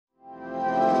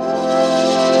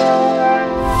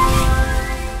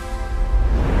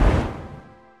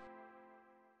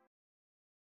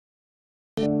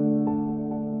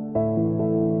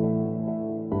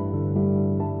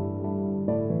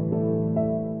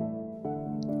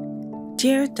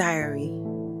Dear Diary,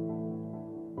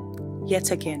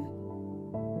 yet again,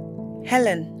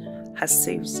 Helen has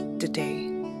saved the day.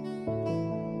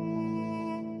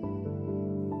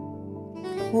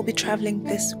 We'll be traveling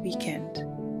this weekend,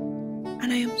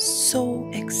 and I am so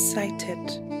excited.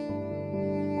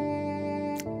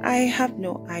 I have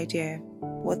no idea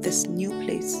what this new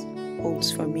place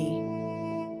holds for me.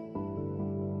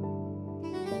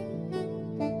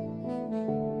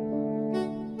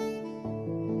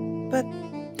 But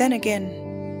then again,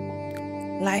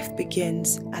 life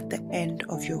begins at the end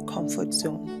of your comfort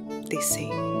zone, they say.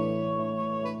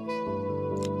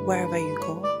 Wherever you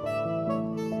go,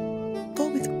 go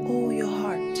with all your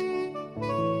heart.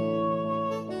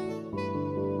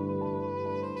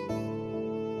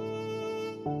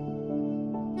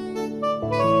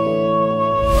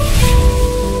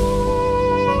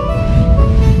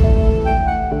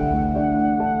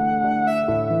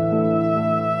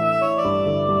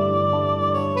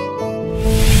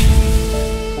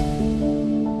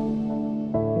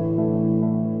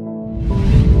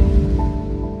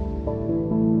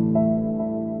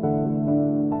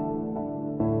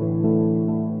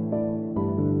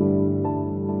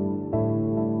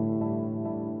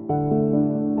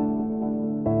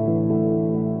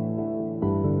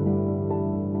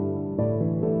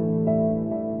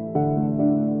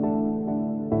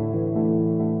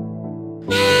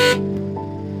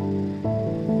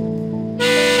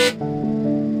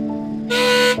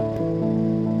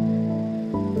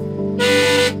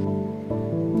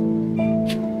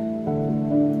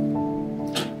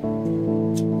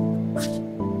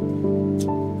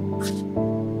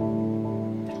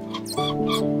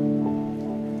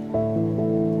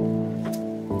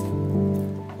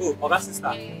 Oh, that's sister.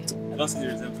 I don't see the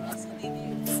resemblance.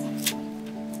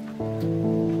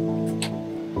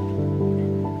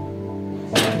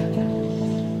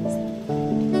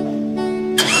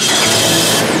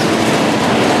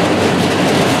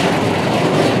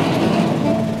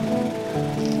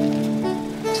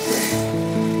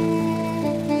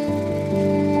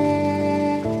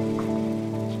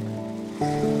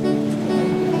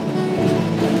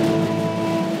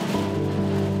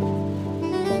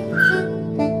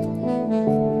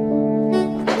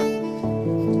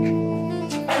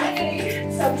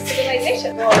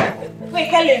 Wait,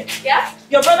 Helen. Yeah?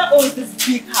 Your brother owns this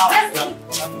big house.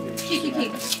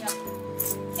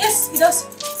 Yes, he does.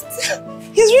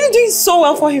 He's really doing so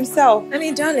well for himself. I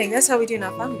mean, darling, that's how we do in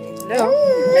our family. Hello.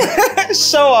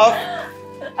 Show off.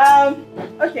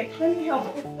 Okay, let me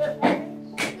help.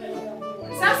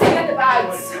 Samson, get the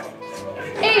bags.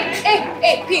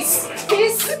 Hey, peace.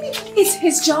 It's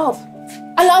his job.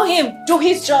 Allow him do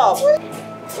his job.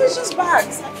 It's just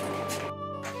bags.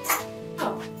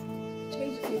 Oh,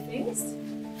 change a few things.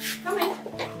 Come in.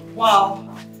 Wow.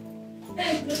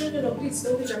 Hey, no, please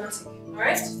don't be dramatic.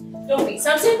 Alright? Don't be.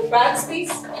 Samson, bags,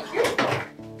 please. Thank you.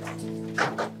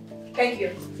 Thank you.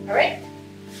 Alright?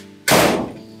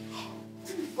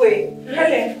 Wait,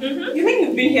 Helen, you mean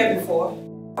you've been here before?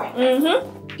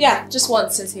 Yeah, just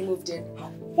once since he moved in.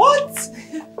 What?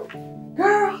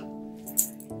 Girl,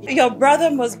 your brother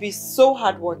must be so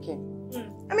hardworking.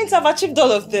 I mean, to have achieved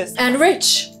all of this. And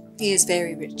rich. He is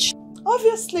very rich.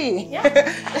 Obviously.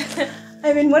 Yeah.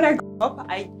 I mean, when I grow up,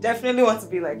 I definitely want to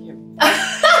be like him.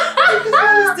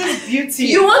 Because this beauty.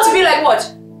 You want to be like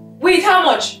what? With how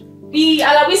much? The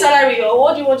Alawi salary, or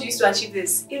what do you want to use to achieve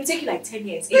this? It will take you like 10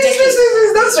 years. Please,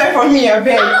 don't try for me, I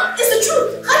beg. It's the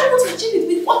truth. How do you want to achieve it?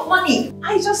 With what money?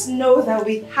 I just know that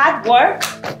with hard work,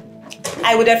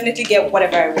 I will definitely get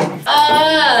whatever I want.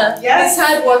 Yes. It's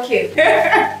hard working.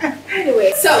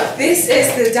 Anyway, so this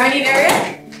is the dining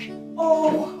area.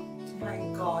 Oh my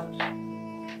God.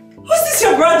 Who's this,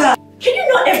 your brother? Can you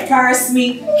not embarrass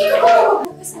me?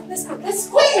 Let's go. Let's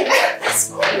go.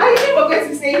 I think we're going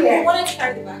to stay here. I wanted to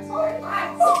carry the bags. Oh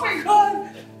my God.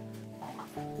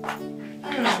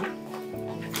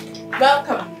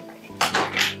 Welcome.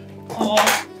 Oh,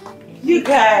 you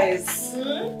guys.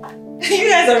 You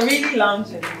guys are really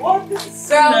lounging. What? This is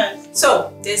so nice.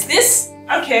 So, there's this.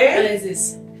 Okay. And there's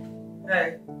this.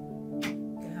 Right.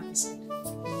 You have this side.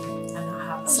 And I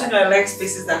have this I side. like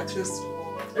spaces that are close to the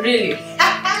wall. Really?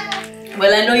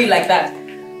 Well, I know you like that.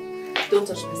 Don't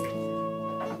touch this.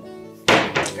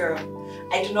 Girl,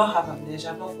 I do not have amnesia.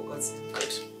 I've not forgotten.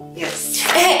 Good. Yes.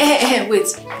 Hey,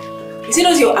 wait. You see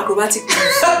those your acrobatic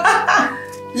moves?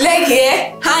 Leg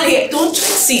here, hand here. Don't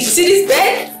see. You see this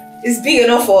bed? It's big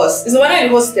enough for us. It's no matter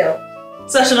in the hostel.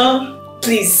 Sashana,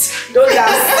 Please, don't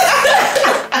dance.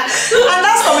 and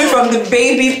that's coming from the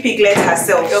baby piglet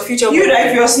herself. Your future boyfriend. You,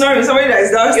 like, you're snoring, somebody that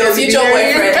is downstairs. Your future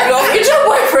boyfriend. Your future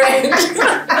boyfriend.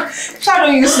 Shadow,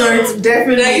 don't use snoring,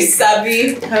 definitely. Nice,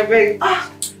 Sabi. I beg.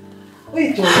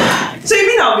 Wait, so you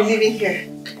mean I'll be living here?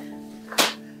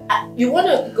 You want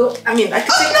to go? I mean, I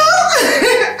could take...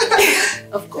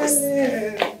 No! Of course.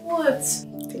 What?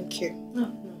 Thank you.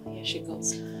 No, here she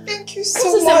goes. Thank you so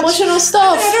This is much. emotional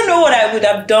stuff. I don't know what I would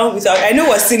have done without. I know it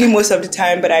was silly most of the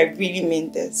time, but I really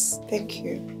meant this. Thank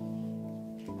you.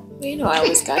 You know I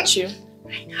always got you.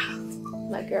 I know.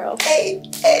 My girl. Hey.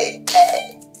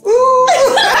 Ooh.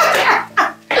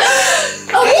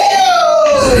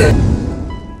 Okay.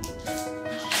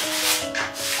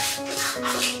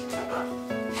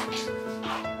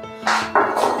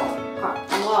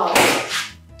 Wow.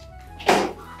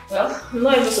 Well, I'm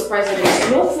not even surprised that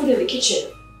there's no food in the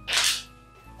kitchen.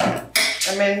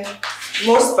 I mean,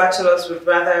 most bachelors would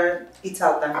rather eat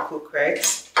out than cook, right?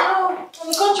 Oh, on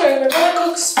the contrary, my brother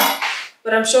cooks.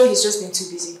 But I'm sure he's just been too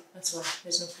busy. That's why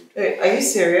there's no food. Wait, are you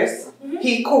serious?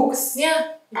 He cooks?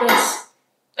 Yeah, he does.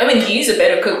 I mean, he's a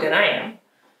better cook than I am.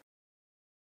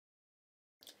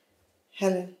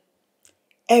 Helen,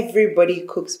 everybody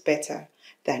cooks better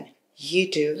than you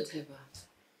do. Whatever.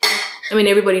 I mean,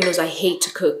 everybody knows I hate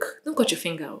to cook. Don't cut your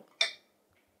finger out.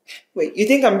 Wait, you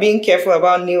think I'm being careful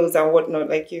about nails and whatnot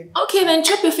like you? Okay, then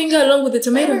chop your finger along with the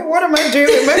tomato. What am I doing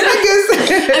with my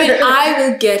fingers? I mean, I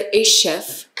will get a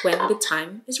chef when the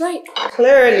time is right.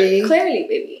 Clearly. Clearly,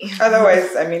 baby.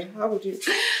 Otherwise, I mean, how would you?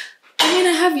 I mean,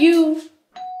 I have you.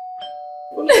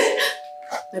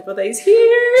 My brother is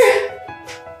here.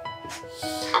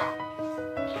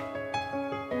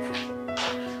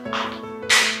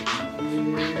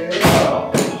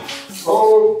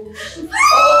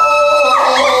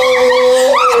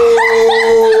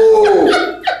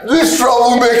 This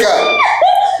troublemaker!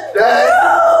 Dad,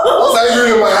 what are you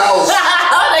doing in my house?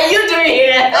 What are you doing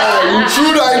here?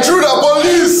 Intruder,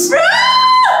 police!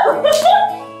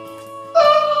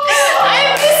 I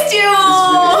missed you.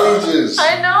 It's been ages. I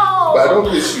know. But I don't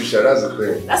miss you, Sha, that's the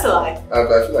thing. That's a lie. I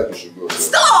feel like you should go.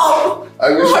 Stop! I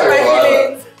miss What you. my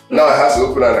feelings? Now I have to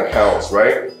open an account,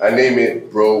 right? I name it,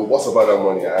 bro. What's about that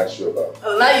money I asked you about?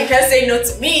 Oh, now you can't say no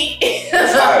to me. It's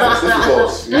hard, it's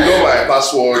difficult. You know my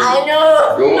password. I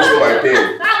know. You almost know my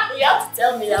PIN. You have to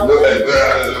tell me that No,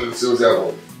 one. Silvia.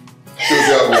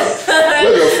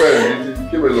 Where's your friend? You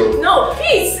keep it low. No,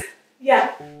 please.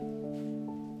 Yeah.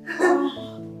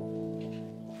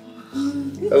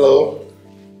 Hello.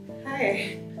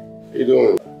 Hi. How you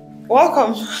doing?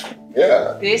 Welcome.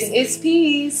 Yeah. This is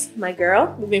Peace, my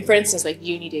girl. We've been friends since like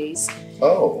uni days.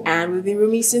 Oh. And we've been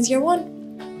roomies since year one.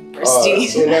 Oh,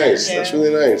 that's so nice. Yeah. That's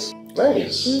really nice.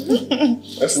 Nice.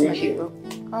 Nice to meet you.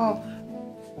 Oh,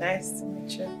 nice to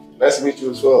meet you. Nice to meet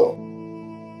you as well.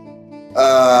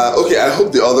 Okay, I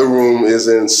hope the other room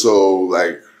isn't so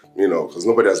like, you know, because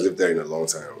nobody has lived there in a long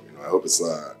time. You know, I hope it's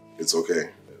not. It's okay.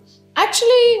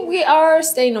 Actually, we are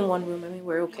staying in one room. I mean,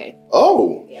 we're okay.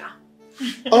 Oh. Yeah.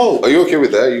 Oh, are you okay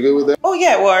with that? You good with that? Oh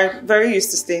yeah, we're very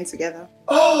used to staying together.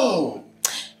 Oh.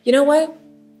 You know what?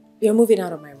 You're moving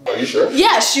out of my room. Are you sure?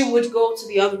 Yeah, she would go to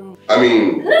the other room. I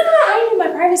mean. No, I need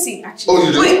my privacy, actually. Oh,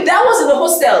 you do? Wait, that was in the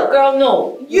hostel. Girl,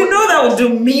 no. You know that would do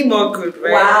me more good,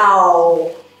 right?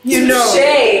 Wow. You know.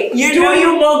 Shay, You do know.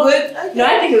 you more good? No,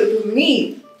 I think it would do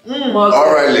me more good.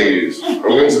 All right, ladies. I'm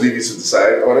going to leave you to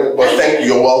decide on it. But thank you.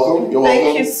 You're welcome. You're welcome.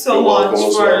 Thank you so You're much welcome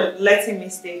as for well. letting me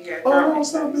stay here. Oh,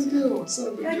 it's not a big deal. It's not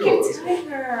a big I deal. keep telling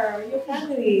her, your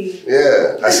family.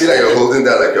 Yeah, I see that you're holding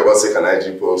that like you're about to take an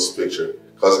IG post picture.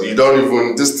 Because you don't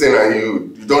even, this thing and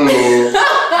you don't know,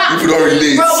 you don't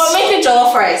relate. Bro, we're making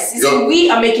jollof rice. You see, Yo.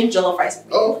 we are making jollof rice.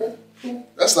 Oh, okay. Cool.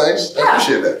 That's nice. I Yeah.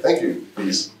 appreciate that. Thank you.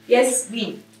 Peace. Yes,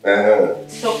 we. Uh-huh.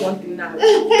 Talk one thing now.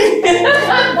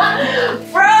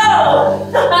 Bro!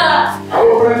 I'm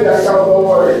already at account, don't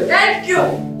worry. Thank you.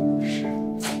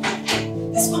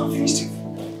 This one finished.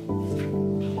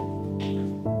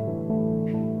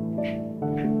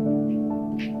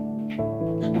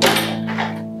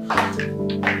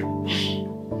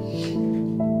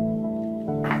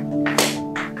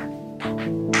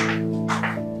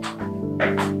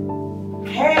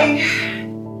 Hey,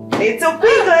 little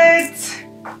piglet.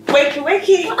 Wakey,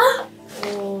 wakey.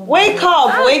 Wake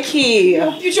up,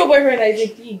 wakey. Future boyfriend, I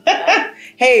think.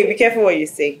 Hey, be careful what you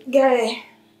say. Guy.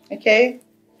 Okay?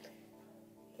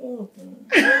 Do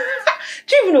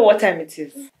you even know what time it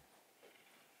is?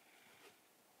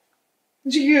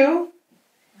 Do you?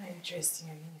 I'm dressed in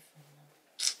your uniform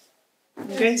now. I'm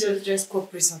going to Dress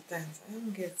corporate sometimes. I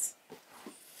don't get.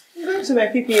 I'm going to my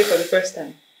PPA for the first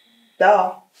time.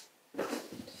 Duh.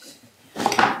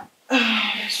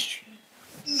 That's true.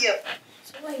 Yep.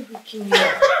 So why are you waking me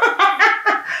up?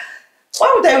 Why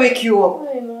would I wake you up?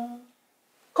 I know.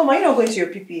 Come on, you're not going to your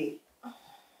PPA.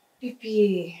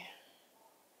 PPA.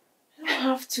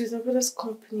 have to. It's my brother's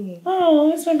company.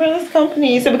 Oh, it's my brother's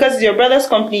company. So because it's your brother's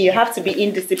company, you have to be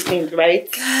indisciplined,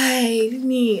 right? Guy, leave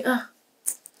me. What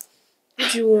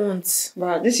do you want?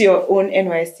 Wow, this is your own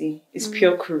NYC. It's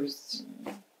pure cruise.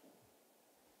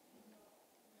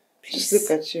 Just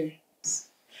look at you.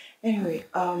 Anyway,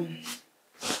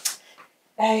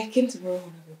 I came to borrow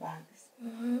one of your bags.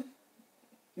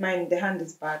 Mine, the hand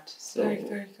is bad. So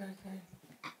Carry.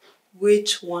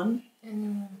 which one?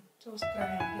 Just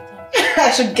carry and get out.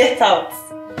 I should get out.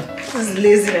 This is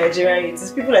lazy Nigerian youth.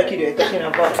 It's people like you they're talking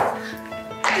about.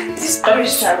 This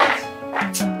rubbish child.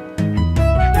 I'm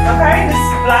carrying this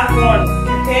black one,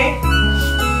 okay?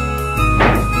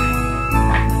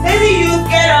 Lady, you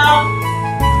get up.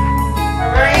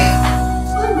 Alright?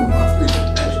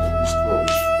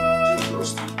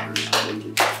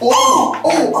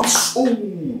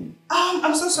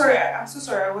 I'm so sorry. I'm so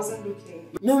sorry. I wasn't looking.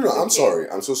 No, I'm sorry.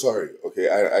 I'm so sorry. Okay,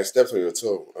 I stepped on your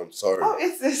toe. I'm sorry. Oh,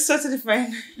 it's totally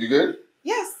fine. You good?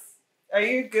 Yes. Are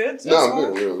you good? No,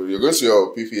 I'm good. You're going to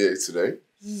your PPA today?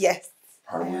 Yes.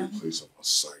 Primary place of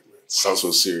assignment. Sounds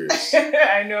so serious.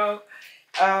 I know.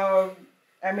 I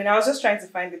mean, I was just trying to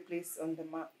find the place on the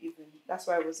map even. That's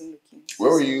why I wasn't looking.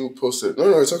 Where were you posted?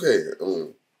 No, it's okay.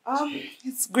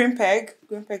 It's Green Peg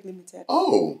Limited.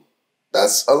 Oh,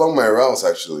 that's along my route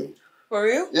actually. For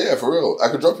real? Yeah, for real. I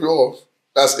could drop you off.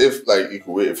 That's if like you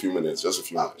could wait a few minutes, just a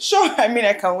few minutes. Sure. I mean,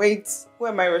 I can wait.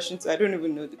 Where am I rushing to? I don't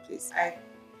even know the place. I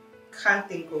can't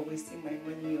think of wasting my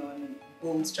money on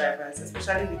Bones drivers,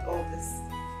 especially with all this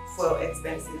fuel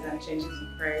expenses and changes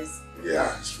in price.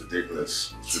 Yeah, it's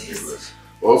ridiculous. It's ridiculous.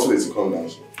 Well, hopefully it will come down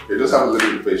soon. Okay, just have a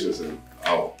little bit of patience and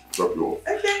I'll drop you off.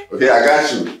 Okay. Okay, I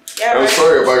got you. Yeah, I'm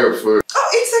sorry about your food. Oh,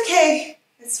 it's okay.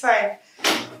 It's fine.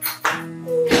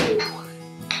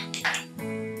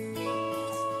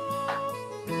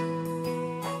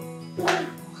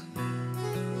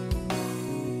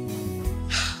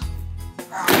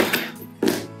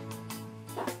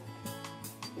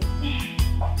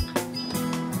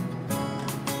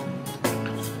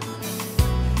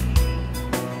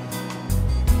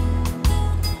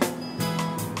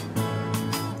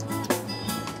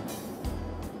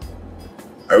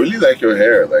 I really like your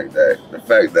hair like that. The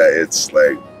fact that it's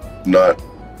like not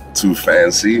too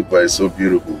fancy, but it's so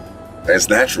beautiful. And it's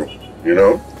natural, you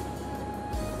know?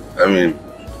 I mean,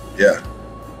 yeah.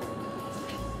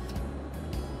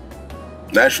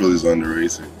 Natural is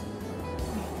underrated.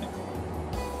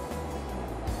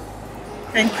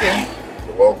 Thank you.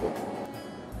 You're welcome.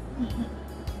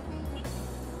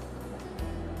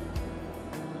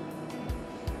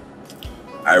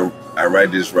 I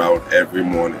ride this route every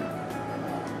morning,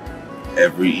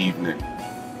 every evening.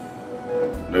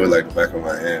 Know it like the back of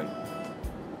my hand.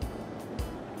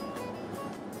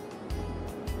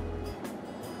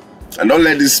 And don't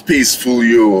let this space fool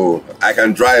you. I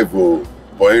can drive, but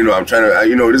you know, I'm trying to,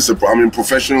 you know, I'm in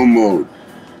professional mode.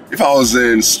 If I was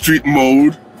in street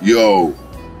mode, yo,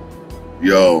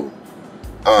 007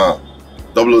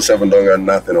 don't got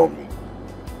nothing on me.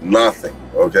 Nothing,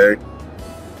 okay?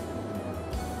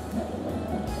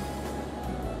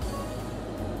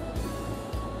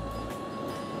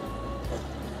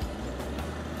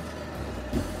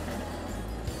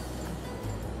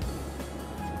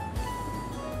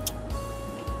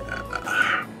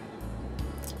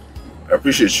 I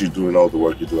appreciate you doing all the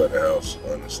work you do at the house,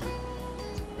 honestly.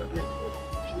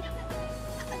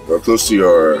 We're close to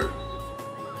your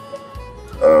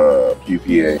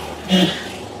PPA.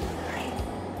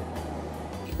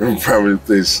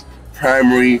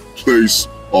 Primary place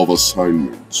of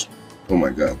assignment. Oh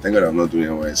my God, thank God I'm not doing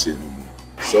NYC anymore.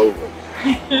 It's over.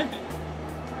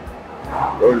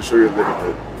 I want to show you a little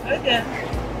bit. Okay.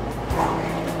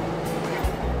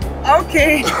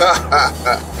 Okay.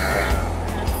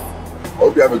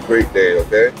 Hope you have a great day,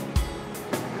 okay?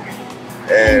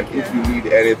 And if you need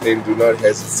anything, do not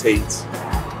hesitate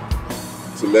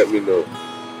to let me know.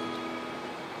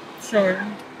 Sure.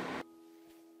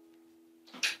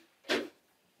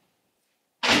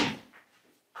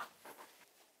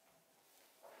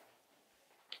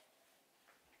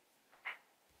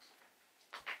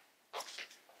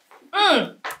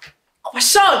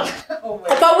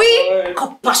 Copper Copper we?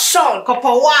 Copper Sean. Copper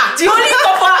wa. The only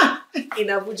copper in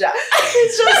Abuja.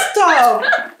 It's just stop.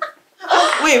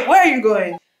 Wait, where are you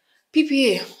going?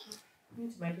 PPA.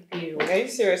 My PPA. Are you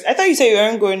serious? I thought you said you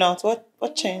weren't going out.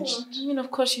 What changed? I mean,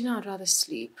 of course, you know I'd rather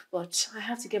sleep, but I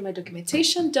have to get my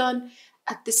documentation done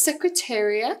at the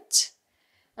secretariat,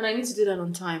 and I need to do that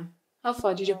on time. How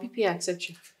far did your PPA accept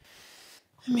you?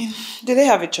 I mean, do they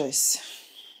have a choice?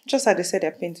 Just how they said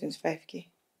they're paying 25k.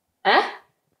 Eh?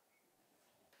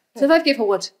 25k for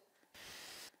what?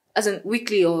 As in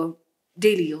weekly or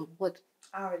daily or what?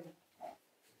 Hourly.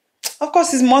 Of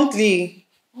course, it's monthly.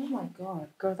 Oh my god,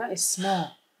 girl, that is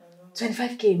small.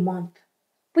 25k a month.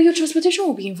 But your transportation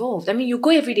will be involved. I mean, you go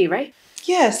every day, right?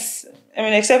 Yes. I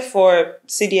mean, except for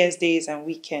CDS days and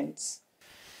weekends.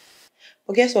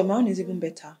 But guess what? My own is even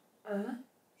better.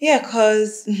 Yeah,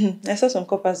 because I saw some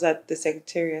coppers at the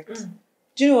secretariat.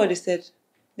 Do you know what they said?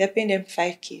 They're paying them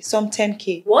 5k, some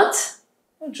 10k. What?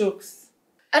 No jokes.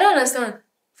 I don't understand.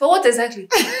 For what exactly?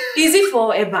 Is it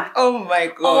for Eba? Oh my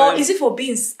god. Or is it for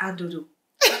beans and dodo?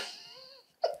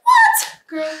 What?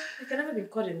 Girl, I can never be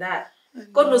caught in that.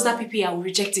 God knows that PP, I will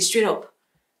reject it straight up.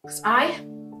 Because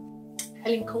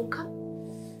Helen Coca,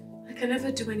 I can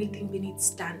never do anything beneath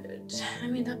standard. I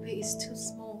mean, that pay is too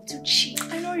small, too cheap.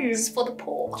 I know you. It's for the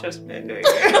poor. Trust me, I know you.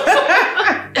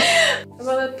 My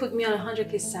brother put me on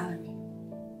 100k salary.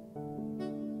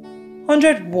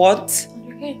 100 what?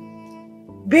 100k.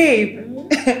 Babe,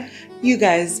 you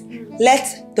guys,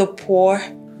 let the poor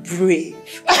brave.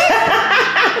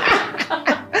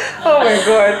 Oh my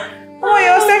god. Oh,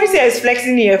 your secretary is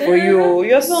flexing here for you.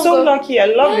 You're so lucky. I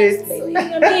love it.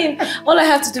 I mean, all I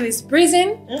have to do is breeze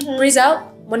in, breeze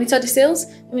out, monitor the sales.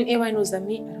 I mean, everyone knows that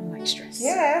me, I don't like stress.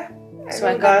 Yeah. So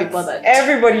I can't be bothered.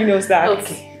 Everybody knows that.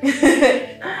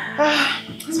 Okay.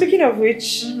 Speaking of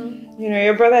which, you know,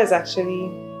 your brother is actually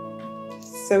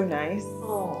so nice.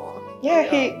 Oh. Yeah,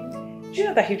 do you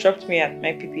know that he dropped me at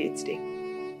my PPA today?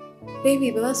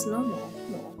 Baby, but that's normal.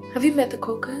 No. Have you met the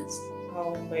Cocas?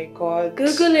 Oh my god.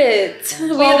 Google it. We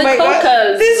Oh are the my god.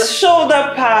 Cocas. This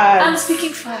shoulder pad. I'm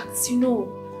speaking facts, you know.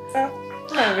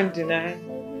 I even deny.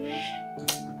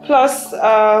 Plus,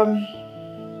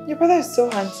 your brother is so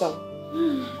handsome.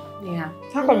 Yeah.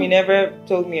 How come you never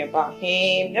told me about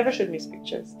him? Never showed me his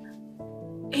pictures.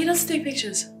 He doesn't take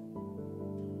pictures.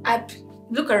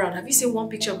 Look around. Have you seen one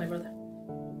picture of my brother?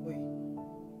 Wait.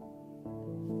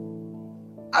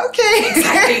 Okay.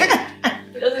 Exactly.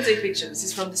 He doesn't take pictures.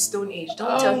 He's from the Stone Age.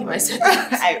 Don't tell him I said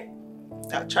that.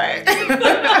 I'll try it.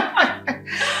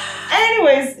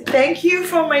 Anyways, thank you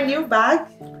for my new bag.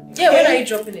 Yeah, when are you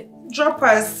dropping it?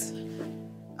 Droppers.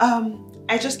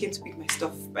 I just came to pick my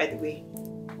stuff, by the way.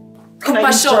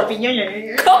 Copper shop. Dropping?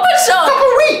 Yeah. Copper shop.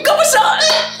 Wait. Copper shop.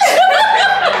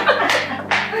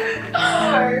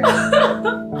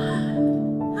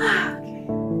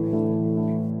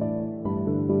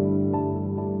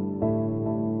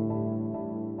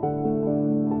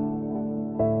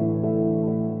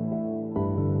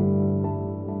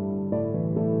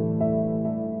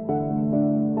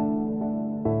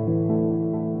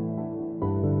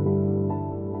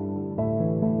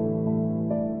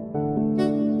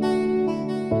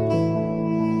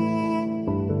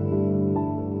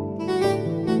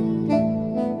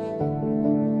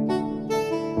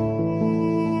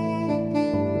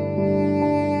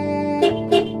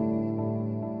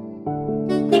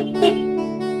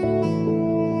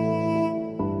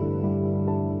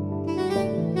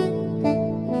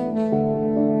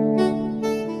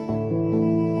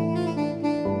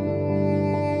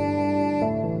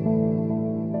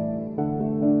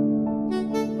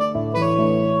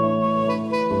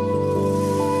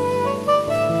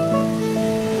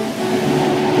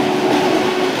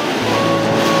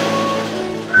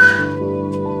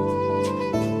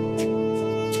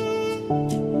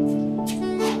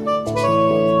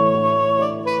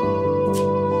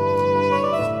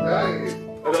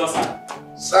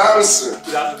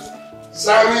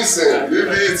 Samson, you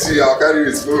BT, I'll carry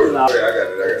it. Go. I got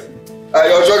it.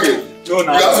 You're jogging. No,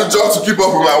 no. You have to jog to keep up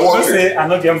with my Don't walking. say I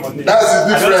don't get money. That's the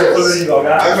difference.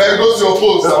 I might go to your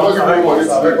post. I'm not giving you money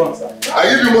today. I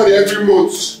give you money every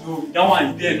month. No, that one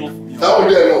is there enough for me. That won't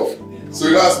be enough. So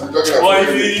you have to be talking about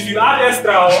But if you add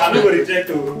extra, I'm not going to reject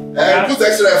you. put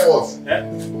extra effort.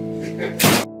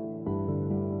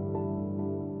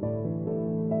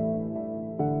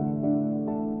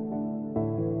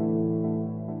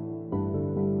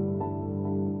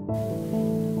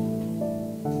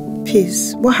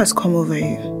 Peace, what has come over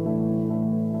you?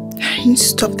 You need to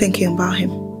stop thinking about him.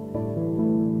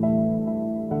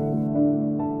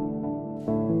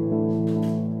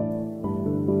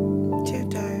 Dear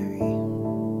diary.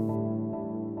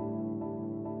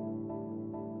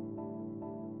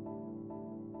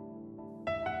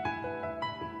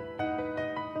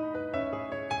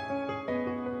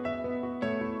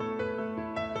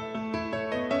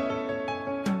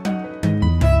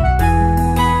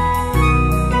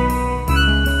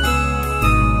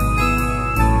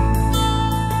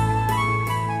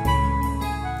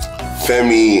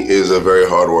 Femi is a very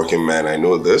hardworking man. I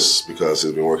know this because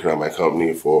he's been working at my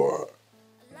company for...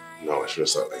 No, I shouldn't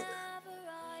start like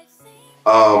that.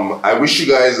 I wish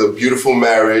you guys a beautiful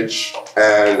marriage,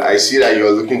 and I see that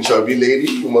you're looking chubby,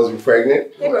 lady. You must be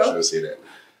pregnant. Hey, bro. I shouldn't say that.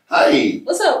 Hi.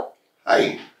 What's up?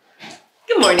 Hi.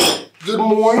 Good morning. Good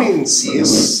morning,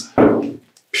 sis.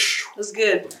 What's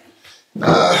good?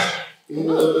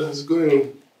 It's going.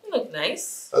 You look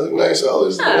nice. I look nice. I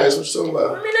always look nice. What you talking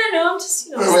about? I mean, I know. I'm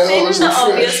just, I stating always the look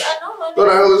obvious. fresh. I know. Don't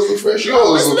I always look fresh? You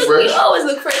always look fresh. You always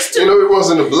look fresh too. You know it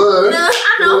wasn't the blood. I know.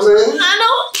 You know what I'm saying? I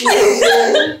know. You know what I'm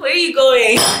saying? Where are you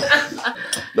going?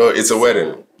 No, it's a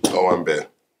wedding. Oh, I'm bad.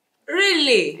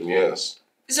 Really? Yes.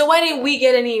 So why didn't we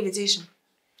get any invitation?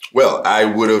 Well, I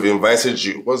would have invited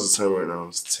you. What's the time right now?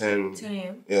 It's 10. 10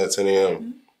 a.m. Yeah, 10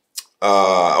 a.m.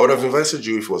 I would have invited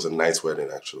you if it was a night wedding,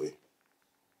 actually.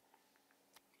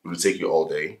 It would take you all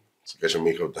day to get your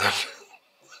makeup done.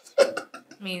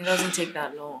 I mean, it doesn't take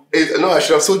that long. No, I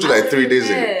should have told you like 3 days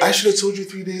ago. I should have told you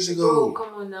 3 days ago. Oh,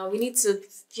 come on now. We need to,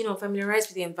 familiarize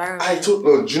with the environment.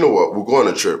 No, do you know what? We'll go on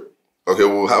a trip. Okay,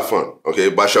 we'll have fun. Okay,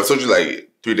 but I should have told you like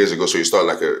 3 days ago, so you start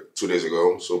like 2 days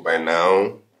ago. So by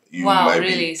now, you might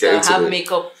really? be So I getting have to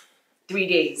makeup 3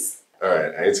 days.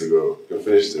 Alright, I need to go. You can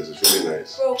finish this. It's really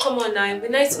nice. Bro, come on now. It'd be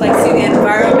nice to see the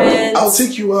environment. I'll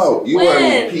take you out. You are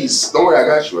in peace. Don't worry, I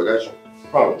got you.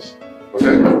 Promise.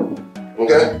 Okay?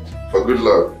 Okay? For good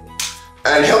luck.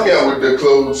 And help me out with the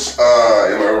clothes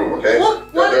in my room, okay? What?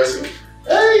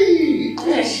 Hey!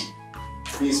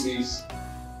 Peace.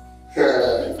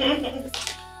 I'm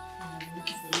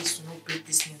looking for ways to not break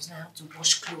this news. Now I have to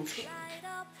wash clothes.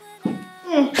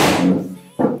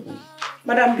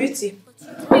 Madam Beauty.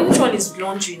 Wait, which one is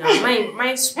laundry now?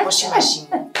 Mine's washing machine.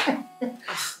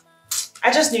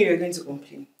 I just knew you were going to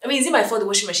complain. I mean, is it my fault the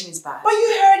washing machine is bad? But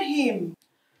you heard him.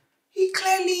 He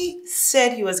clearly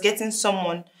said he was getting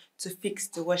someone to fix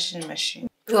the washing machine.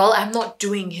 Well, I'm not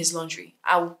doing his laundry.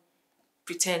 I'll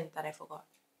pretend that I forgot.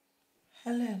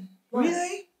 Helen, What?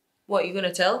 really? What, you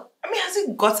gonna tell? I mean, has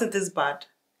it gotten this bad?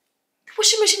 The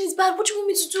washing machine is bad. What do you want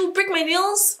me to do? Break my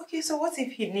nails? Okay, so what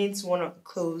if he needs one of the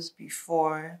clothes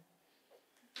before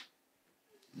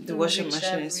the washing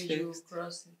machine is fixed?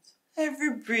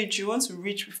 Every bridge you want to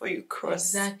reach before you cross.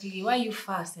 Exactly. Why are you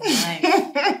fast in life?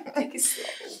 Take it slow.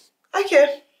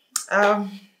 Okay.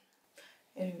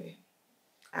 Anyway,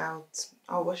 I'll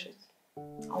wash it.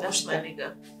 I'll That's wash my them.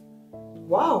 nigga.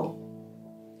 Wow.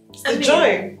 It's I the mean-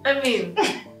 joy.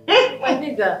 my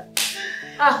nigga.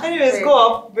 Anyways, wait. go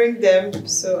up, bring them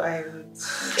so I would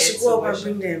should go up and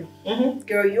bring them.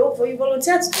 Girl, you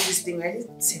volunteered to do this thing. I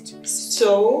didn't send you this.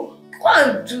 So, Go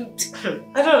and do.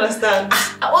 I don't understand.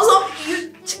 I was up.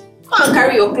 You go and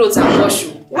carry your clothes and wash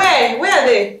you. Where? Where are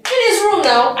they? In his room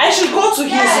now. I should go to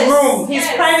Yes, his room, his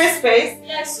yes. private space.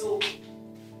 Yes, so.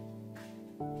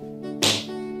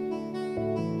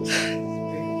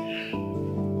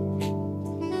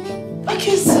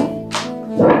 Okay, so.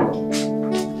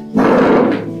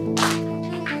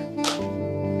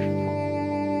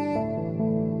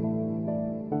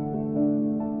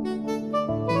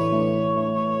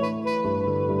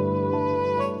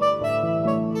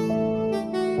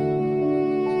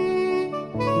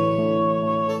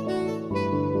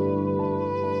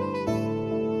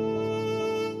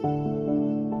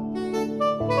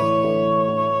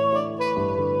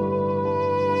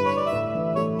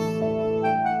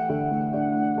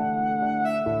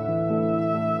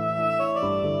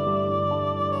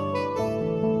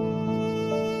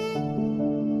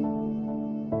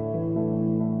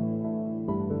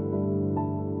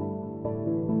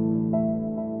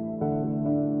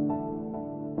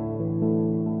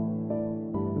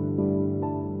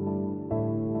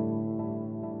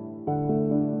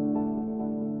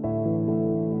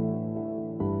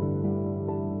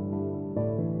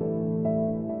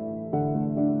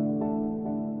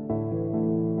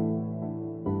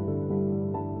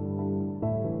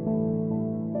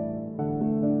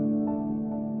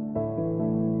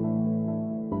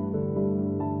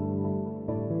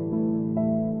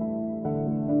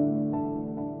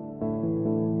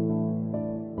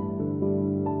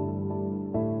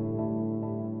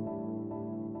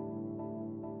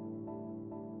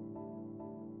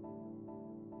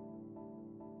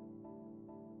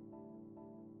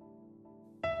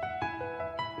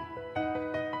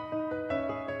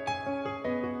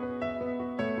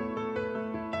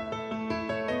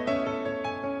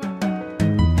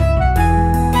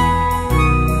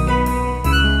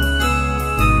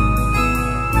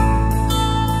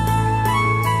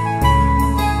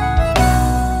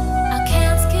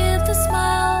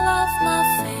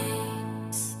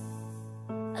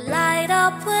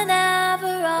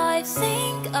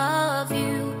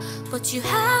 But you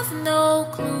have no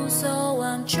clue, so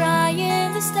I'm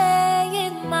trying to stay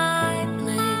in my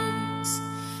place.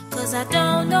 'Cause 'cause I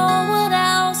don't know what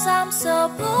else I'm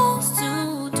supposed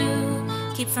to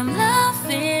do. Keep from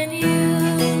loving you.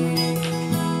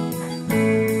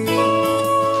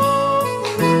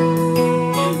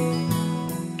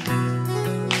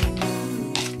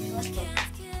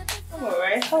 I'm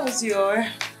alright. How's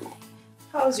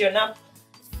your nap?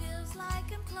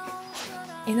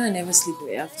 You know, I never sleep in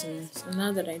the afternoon, so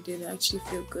now that I did, I actually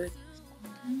feel good.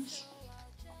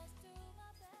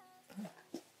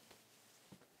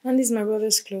 And these are my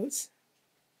brother's clothes.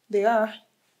 They are.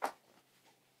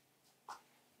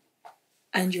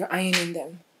 And you're ironing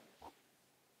them.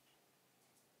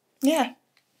 Yeah.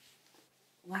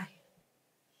 Why?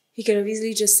 You could have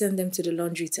easily just sent them to the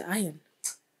laundry to iron.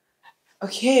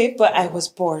 Okay, but I was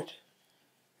bored.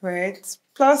 Right?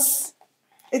 Plus,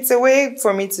 it's a way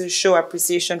for me to show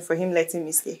appreciation for him letting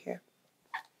me stay here.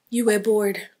 You were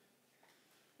bored.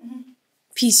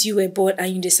 Peace, you were bored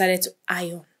and you decided to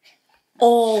iron.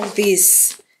 All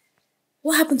this.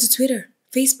 What happened to Twitter,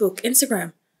 Facebook,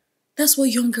 Instagram? That's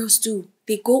what young girls do.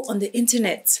 They go on the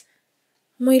internet.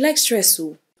 Mo, you like stress,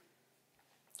 so.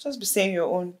 Just be saying your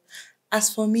own. As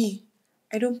for me,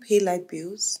 I don't pay light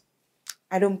bills.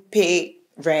 I don't pay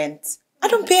rent. I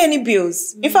don't pay any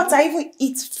bills. In fact, I even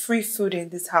eat free food in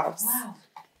this house. Wow.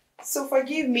 So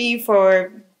forgive me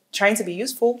for trying to be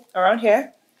useful around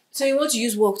here. So you want to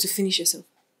use work to finish yourself?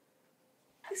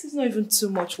 This is not even too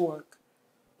much work.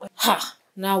 Ha!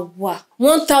 Now what?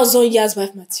 1,000 years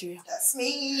wife material. That's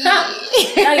me. Now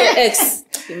your ex,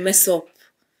 you mess up.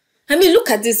 I mean, look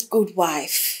at this good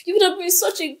wife. You would have been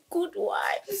such a good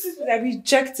wife. This is I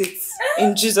reject it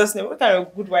in Jesus' name. What kind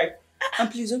of good wife?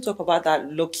 And please don't talk about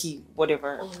that lucky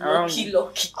whatever. Lucky. Oh,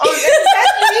 exactly.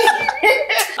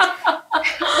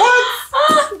 What?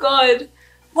 Oh, God.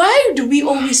 Why do we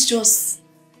always just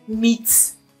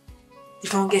meet the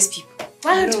wrongest people?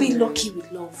 Why aren't we lucky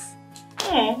with love?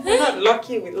 We're not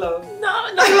lucky with love. No,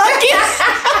 not lucky.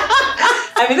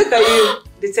 I mean, look at you,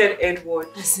 the third Edward.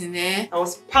 Listen, I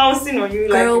was pouncing on you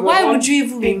like girl, you were why one would you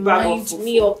even big bag remind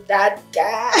me of that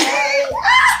guy?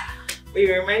 But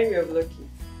you remind me of Lucky.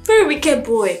 Very wicked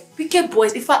boy. Wicked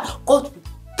boys. In fact, God will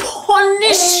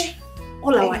punish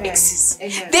all our exes.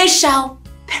 Amen. They shall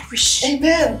perish.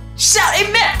 Amen. Shout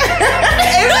amen.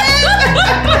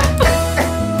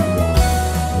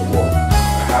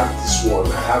 I have this one,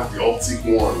 I have the optic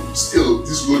one. Still,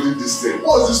 this loading this thing.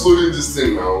 What's this loading this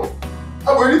thing now?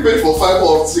 I've already paid for fiber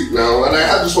optic now, and I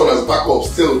have this one as backup.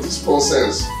 Still, this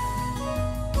nonsense.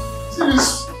 See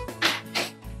this?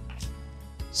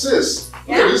 Sis,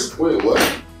 look at this. Wait, what?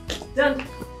 Done.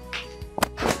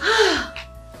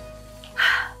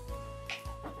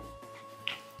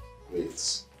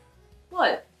 Wait.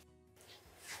 What?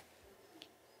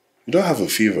 You don't have a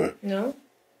fever. No.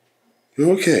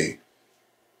 You're okay.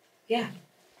 Yeah.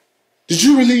 Did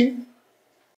you really?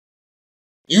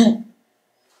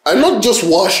 I not just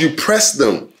wash, you press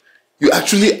them. You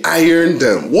actually iron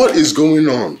them. What is going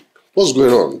on? What's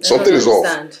going on? Something is off.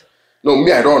 No,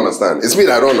 me, I don't understand. It's me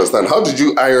that I don't understand. How did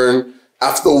you iron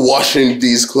after washing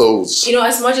these clothes? You know,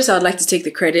 as much as I would like to take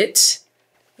the credit,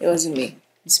 it wasn't me.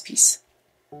 It's Peace.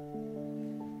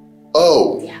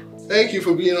 Oh. Yeah. Thank you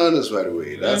for being honest, by the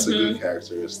way. That's a good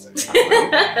characteristic.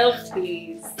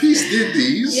 Please. Peace did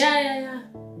these? Yeah.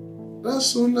 That's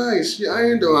so nice. She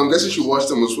ironed them. I'm guessing she washed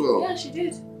them as well. Yeah, she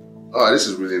did. Oh, this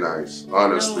is really nice.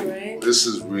 Honestly. know, right? This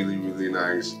is really, really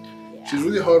nice. Yeah. She's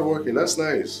really hardworking. That's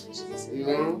nice. You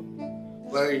know?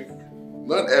 Like,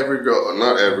 not every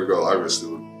girl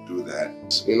obviously would do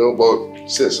that. You know, but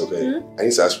sis, okay, I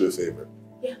need to ask you a favor.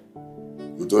 Yeah.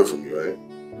 You'll do it for me, right?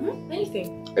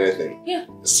 Anything. Anything? Yeah.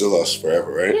 It's still us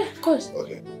forever, right? Yeah, of course.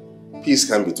 Okay. Peace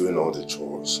can't be doing all the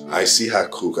chores. I see her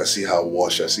cook, I see her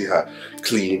wash, I see her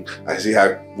clean, I see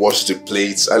her wash the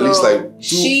plates. At least like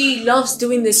she loves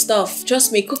doing this stuff.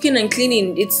 Trust me, cooking and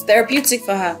cleaning, it's therapeutic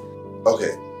for her.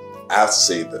 Okay, I have to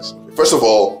say this. First of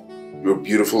all, you're a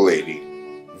beautiful lady.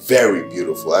 Very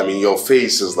beautiful. I mean, your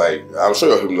face is like, I'm sure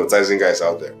you're hypnotizing guys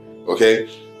out there. Okay?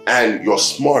 And you're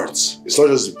smart. It's not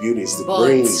just the beauty, it's the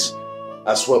brains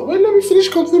as well. Wait, let me finish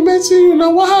complimenting you now.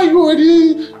 Why are you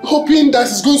already hoping that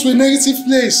it's going to a negative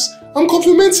place? I'm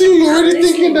complimenting you. You're already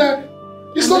thinking that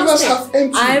it's not glass half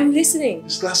empty. I'm listening.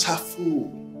 It's glass half full.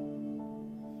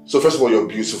 So first of all, you're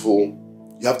beautiful.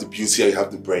 You have the beauty and you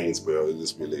have the brains, but you're a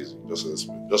little bit lazy. Just a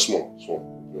little bit. Just small.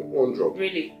 One drop.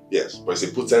 Really? Yes, but it's a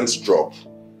potent drop.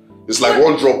 It's like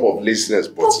one drop of laziness,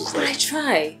 but it's like... I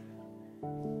try.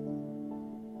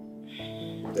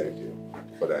 Thank you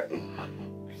for that.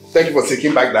 Thank you for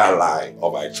taking back that lie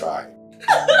of I try.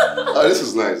 Oh, this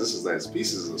is nice. This is nice.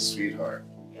 Peace is a sweetheart.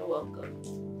 You're welcome.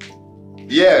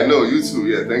 Yeah, no, you too.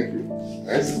 Yeah, thank you.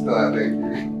 Nice to thank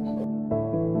you.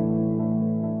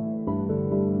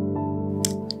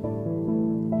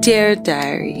 Dear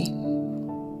Diary,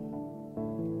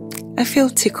 I feel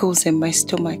tickles in my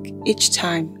stomach each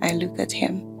time I look at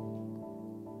him.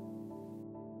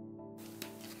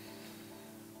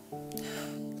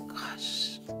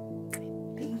 Gosh,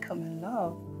 I think I'm in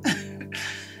love.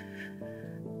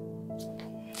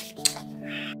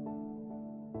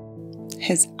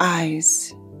 His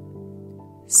eyes,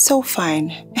 so fine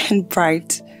and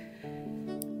bright.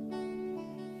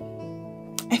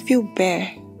 I feel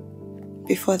bare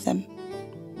before them.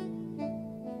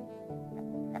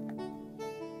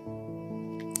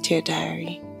 Dear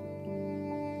Diary,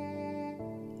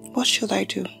 what should I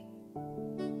do?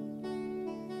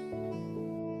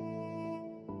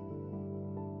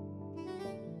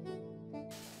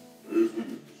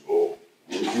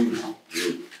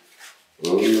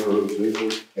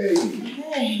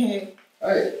 Hey.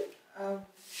 Hi.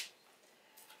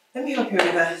 Let me help you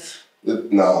with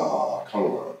that. Nah, come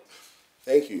on.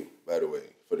 Thank you, by the way,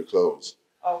 for the clothes.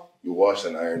 Oh. You washed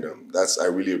and ironed them. I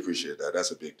really appreciate that.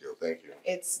 That's a big deal. Thank you.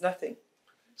 It's nothing.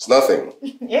 It's nothing.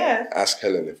 Yeah. Ask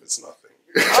Helen if it's nothing.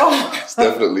 Oh. It's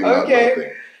definitely not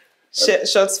nothing.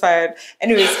 Shots fired.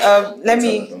 Anyways, let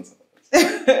me. Don't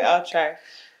tell her. I'll try.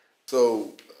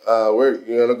 So,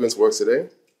 you're not going to work today?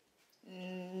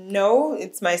 No,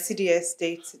 it's my CDS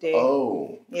day today.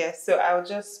 Oh. Yeah, so I'll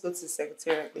just go to the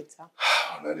secretariat later.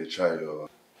 Now they try your...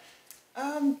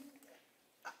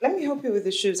 Let me help you with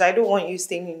the shoes. I don't want you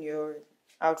staying in your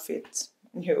outfit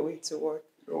on your way to work.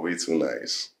 You're way too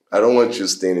nice. I don't want you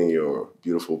staining your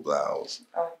beautiful blouse.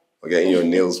 Oh. Or getting your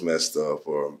nails messed up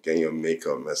or getting your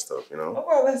makeup messed up, you know? Oh,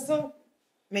 well, there's no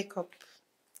makeup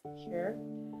here.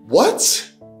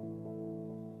 What?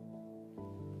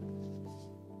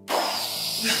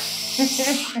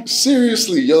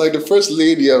 Seriously, you're like the first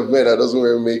lady I've met that doesn't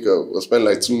wear makeup or spend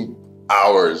like 2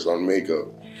 hours on makeup.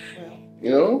 Well, You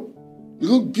know? You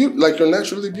look like you're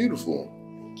naturally beautiful.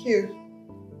 thank you.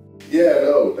 Yeah,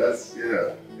 no,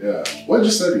 yeah. What did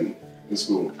you study in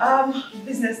school?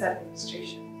 Business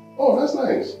administration. Oh, that's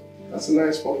nice. That's a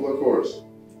nice popular course. Is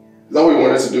that what you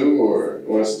wanted to do or you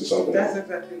wanted to do something That's else?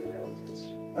 exactly what I wanted to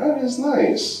do. That is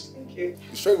nice. Thank you.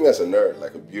 You strike me as a nerd,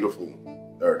 like a beautiful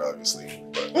nerd, obviously.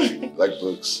 But you like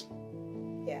books.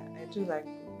 Yeah, I do like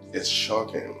books. It's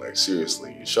shocking, like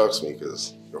seriously. It shocks me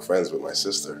because you're friends with my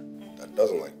sister that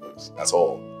doesn't like books at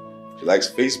all. She likes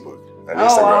Facebook and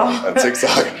Instagram and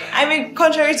TikTok. I mean,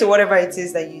 contrary to whatever it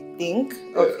is that you think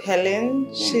of Yeah.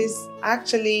 Helen, she's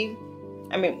actually,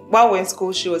 I mean, while we're in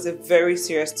school, she was a very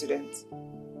serious student.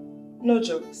 No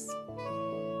jokes.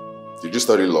 Did you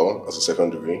study law as a second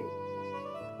degree?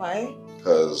 Why?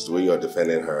 Because the way you're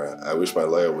defending her, I wish my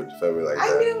lawyer would defend me like I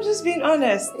that. mean, I'm just being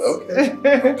honest. Okay.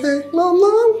 Okay.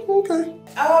 No, okay.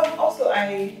 Also,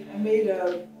 I made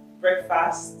a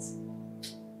breakfast.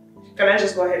 Can I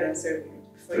just go ahead and serve you?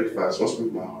 Breakfast. What's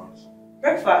with my heart?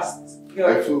 Breakfast.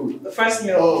 My food. The first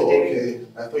meal Oh, of the day. okay.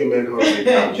 I thought you meant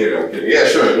hungry. I'm kidding. Yeah,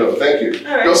 sure. No, thank you.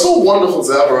 All right. You're so wonderful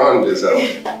to have around this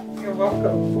house. You're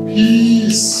welcome.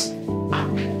 Peace.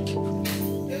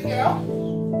 Good girl.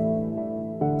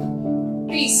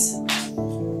 Please.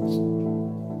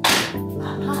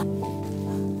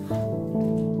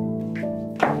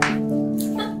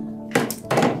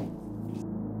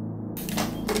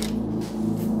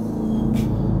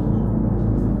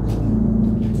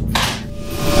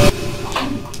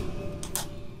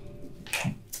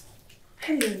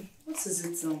 Helen, what is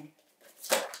it now?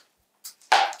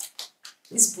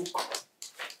 This book.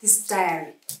 This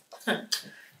diary.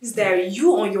 This diary,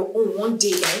 you on your own one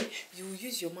day, you will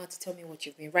use your mouth to tell me what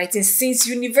you've been writing since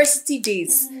university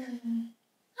days.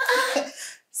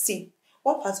 See,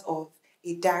 what part of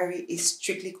a diary is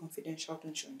strictly confidential,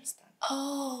 don't you understand?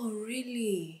 Oh,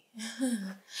 really?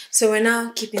 So we're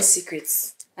now keeping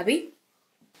secrets, Abi?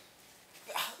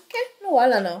 Okay, no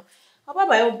wala now. How about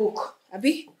my own book,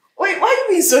 Abi? Wait, why are you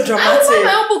being so How dramatic? about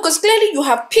my own book? Because clearly you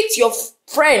have picked your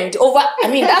friend over,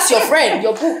 that's your friend,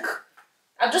 your book.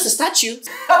 I'm just a statue.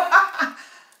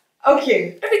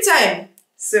 Okay. Every time.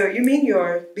 So you mean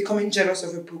you're becoming jealous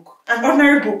of a book? An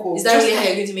ordinary book? Oh, Is that really how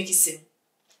you're going to make it seem?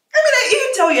 I mean, I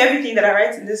even tell you everything that I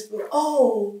write in this book.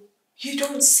 Oh, you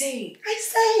don't say. I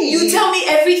say. You tell me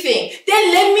everything.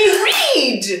 Then let me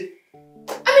read.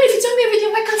 I mean, if you tell me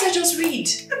everything, why can't I just read?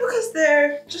 Because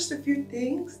there are just a few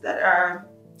things that are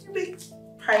a bit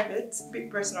private, a bit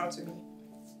personal to me.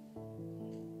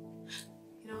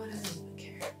 You know what? I don't even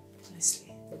care, honestly.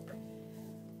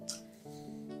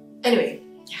 Anyway,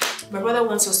 my brother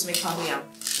wants us to make pound yam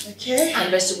Okay.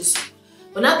 and vegetable soup.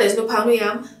 But now there's no pound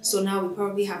yam, so now we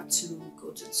probably have to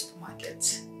go to the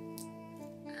supermarket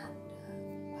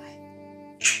and buy.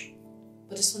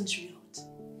 But this one is really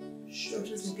hot. Sure. I've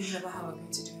just been thinking about how I'm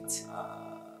going to do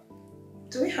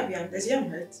Do we have yam? Does yam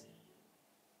hurt?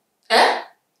 Eh?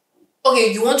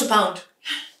 Okay, you want to pound?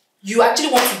 You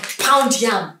actually want to pound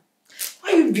yam?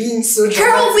 Why are you being so dramatic?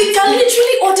 Girl, we can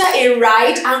literally order a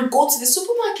ride and go to the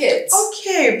supermarket.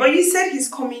 Okay, but you said he's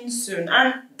coming soon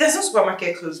and there's no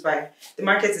supermarket close by. The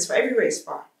market is far, everywhere is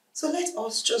far. So let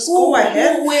us just go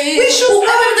ahead. Wait. We should Who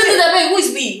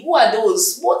is we? Who are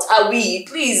those? What are we?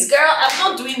 Please, girl, I'm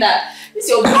not doing that. This is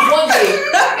your one day.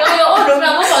 You're your own. I'm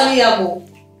not pounding yam.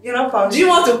 You're not pounding. Do you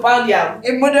want to pound yam?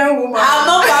 A modern woman. I'm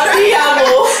not pounding yam.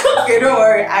 Okay, don't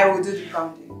worry. I will do the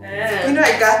pounding. You know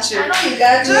I got you. I know you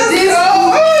got you. Just go.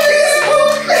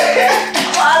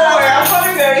 Don't worry, I'm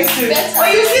coming very soon. Better. Oh,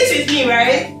 you sit with me,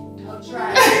 right? I'll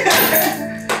try.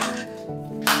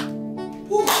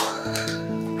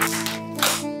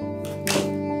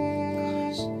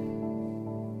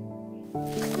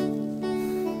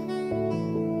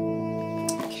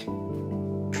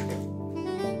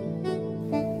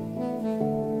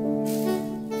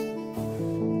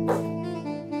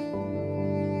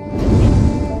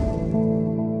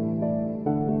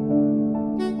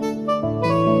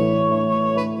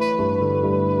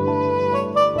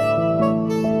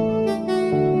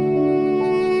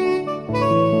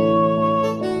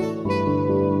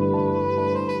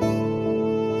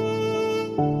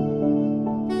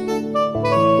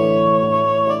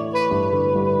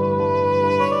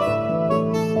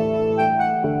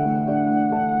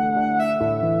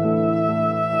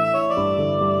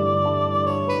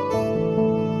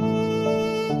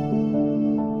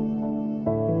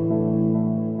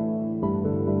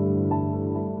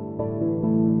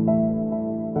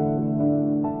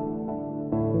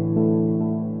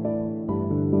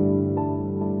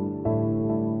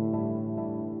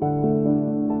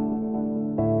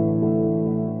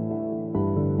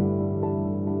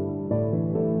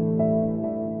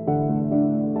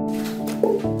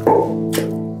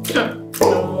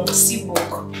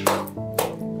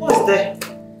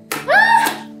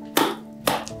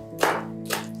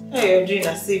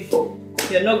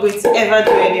 You're not going to ever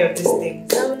do any of these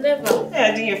things. I will never. Yeah,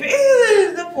 I think you're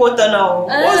the water now.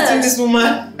 What's doing this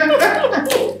woman? With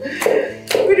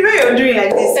the way you're doing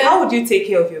like this, how would you take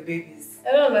care of your babies?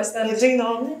 I don't understand. You're doing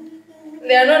no.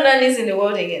 There are no nannies in the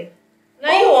world again.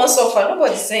 Now you won't suffer.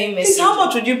 Nobody's saying message. How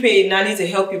much would you pay a nanny to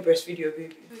help you breastfeed your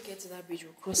baby? When we get to that bridge,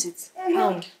 we'll cross it.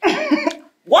 Pound.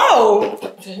 Wow!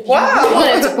 Wow! You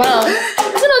wanted to pound.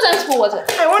 Is it no time to put water?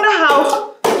 I wonder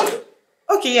how.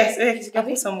 Okay, yes, you can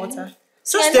put some water.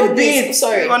 Just a bit.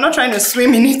 Sorry. You are not trying to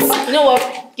swim in it. You know what?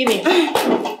 Give me.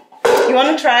 You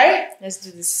want to try? Let's do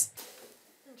this.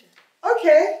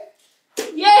 Okay.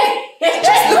 Yay!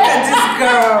 Just look at this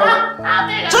girl.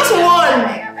 Just one.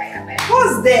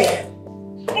 Who's there?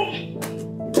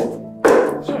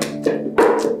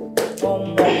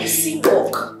 See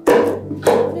walk.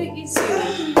 Make it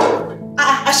easy.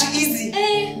 Actually easy.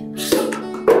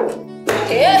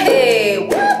 Hey,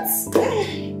 what?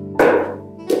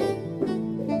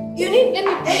 You need, let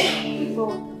me.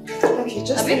 Okay,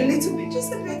 just a little bit,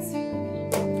 just a bit.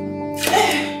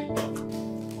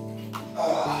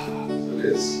 So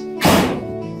this.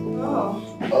 Oh.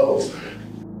 Oh.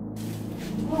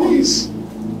 Please.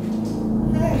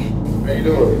 Hey. How you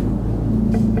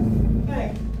doing?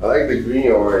 Hey. I like the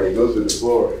green already. It goes with the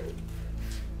floor.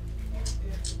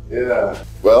 Yeah.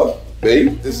 Well,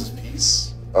 babe, this is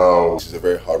Peace. She's a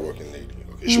very hardworking lady.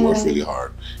 Okay, she works really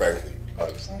hard, frankly,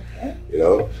 honestly. Okay. You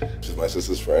know, she's my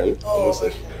sister's friend. Oh. Almost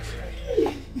like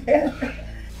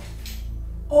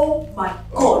Oh my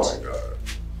god. Oh my god.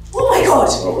 Oh my god.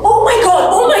 Oh my god.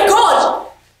 Oh my god.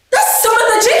 That's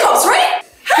Samantha Jacobs, right?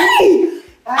 Hey.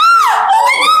 Oh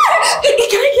my god.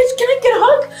 Can I get a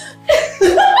hug?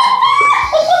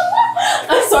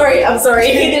 I'm sorry.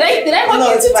 Did I hug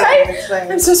you too tight?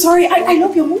 I'm so sorry. I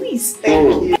love your movies.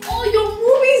 Thank you. Oh, your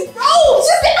movies, bro.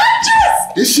 She's the actress.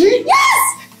 Is she? Yes.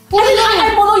 I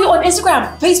follow you on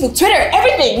Instagram, Facebook, Twitter,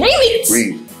 everything. Name it.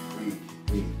 Breathe.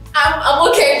 I'm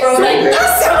okay, bro. Like,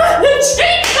 that's Samantha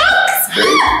Jacobs.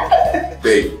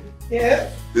 Babe. Yeah.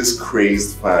 This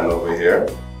crazed fan over here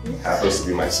happens to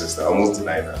be my sister. I almost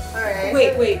denied that. Alright.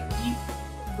 Wait.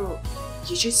 Bro,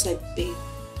 you just said babe.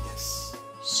 Yes.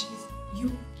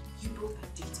 You both are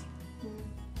dating.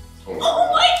 Oh Oh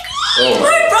my god! Oh.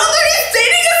 My brother is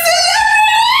dating a celebrity!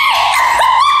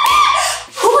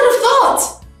 Who would have thought?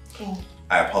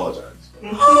 I apologize. Okay?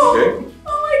 Oh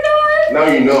my god! Now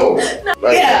you know.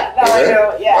 Like, Yeah, now I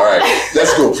know, yeah. Alright,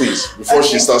 let's go, please. Before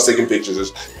she starts taking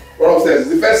pictures. Run upstairs.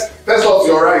 The best off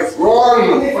your right.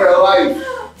 Run for your life.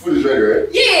 Food is ready, right?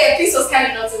 Yeah, Peace was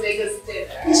kind enough to make us dinner.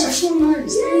 These are so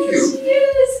nice. Thank you.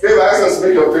 Yes. Babe, I asked us to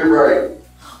make your favorite.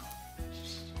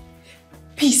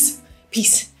 Peace.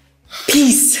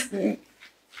 Peace.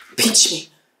 Pinch me.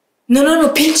 No,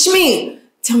 pinch me.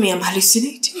 Tell me I'm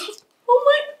hallucinating. Oh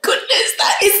my goodness,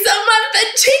 that is Samantha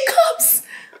Jacobs.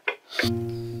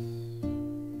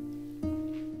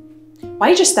 Why are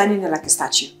you just standing there like a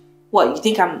statue? What, you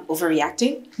think I'm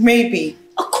overreacting? Maybe.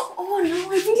 Oh, come on, no, I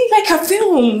really like her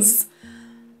films.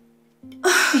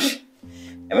 I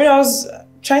mean, I was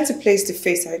trying to place the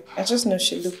face. I just know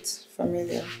she looked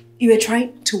familiar. You were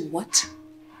trying to what?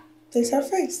 Place her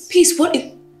face. Peace, what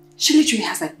is... She literally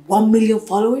has like 1 million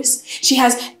followers. She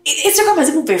has... Instagram has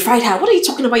even verified her. What are you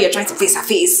talking about? You're trying to face her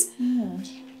face. You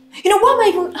know, why am I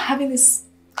even having this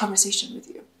conversation with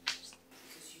you?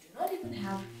 Because you do not even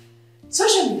have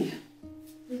social media.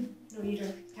 No, you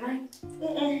don't. Can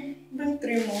I? Bring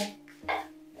 3 more.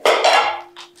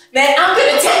 Then I'm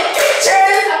gonna take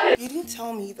pictures. You didn't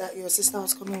tell me that your sister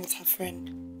was coming with her friend.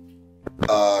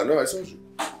 No, I told you.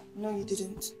 No, you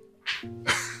didn't.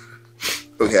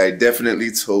 Okay, I definitely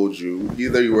told you.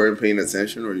 Either you weren't paying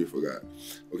attention or you forgot.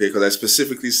 Okay, because I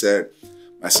specifically said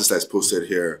my sister is posted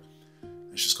here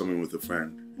and she's coming with a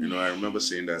friend. You know, I remember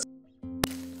saying that.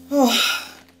 Oh,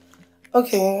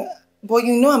 okay. But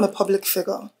you know I'm a public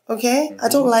figure, okay? I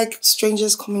don't like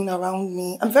strangers coming around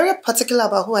me. I'm very particular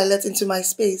about who I let into my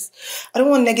space. I don't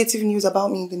want negative news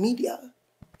about me in the media.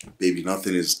 Baby,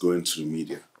 nothing is going to the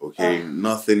media, okay?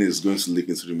 Nothing is going to leak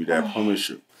into the media, I promise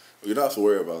you. You don't have to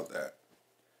worry about that.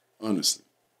 Honestly.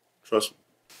 Trust me.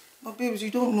 But babes, you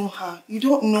don't know her. You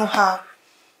don't know her.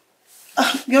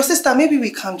 Your sister, maybe we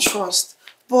can trust.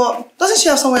 But doesn't she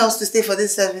have somewhere else to stay for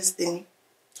this service thing?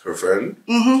 Her friend?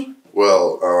 Mm-hmm.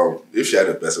 Well, if she had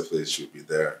a better place, she would be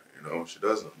there. You know, she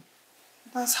doesn't.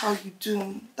 That's how you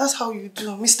do. That's how you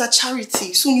do. Mr.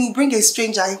 Charity, soon you bring a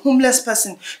stranger, a homeless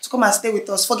person, to come and stay with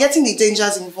us, forgetting the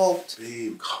dangers involved.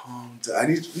 Babe, calm down. I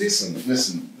need to...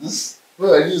 Listen.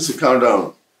 Well, I need you to calm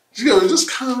down. Just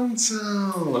calm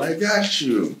down. I got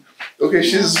you. Okay,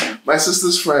 she's my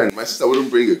sister's friend. My sister wouldn't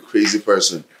bring a crazy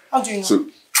person. How do you know? So,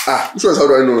 which one's how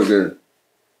do I know again?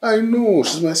 I know,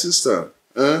 she's my sister.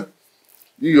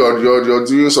 You're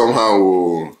doing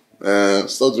somehow.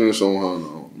 Stop doing somehow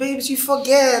now. Babes, you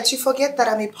forget that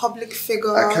I'm a public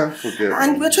figure. I can't forget.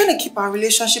 And we're trying to keep our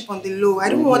relationship on the low. I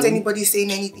don't want anybody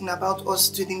saying anything about us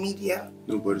to the media.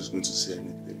 Nobody's going to say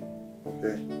anything.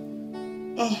 Okay?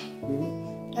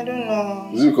 I don't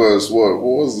know. Is it because what?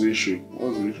 What was the issue? What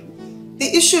was the issue?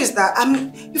 The issue is that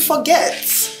you forget.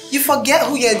 You forget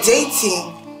who you're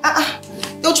dating.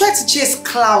 They'll try to chase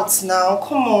clouds now.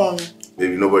 Come on.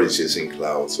 Baby, nobody's chasing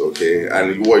clouds, okay?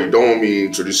 And what, you don't want me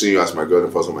introducing you as my girl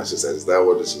and first my sister? Is that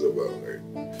what this is about, right?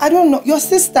 I don't know. Your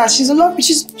sister, she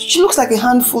looks like a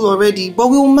handful already, but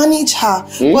we will manage her.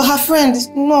 But her friend,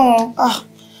 no.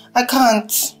 I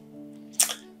can't.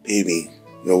 Baby,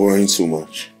 you're worrying too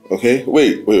much. Okay?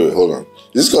 Wait, hold on.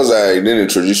 Is this because I didn't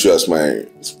introduce you as my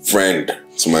friend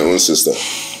to my own sister?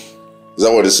 Is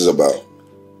that what this is about?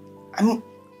 I mean,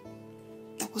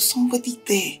 there was somebody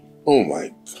there. Oh my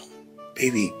God.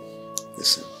 Baby,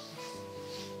 listen.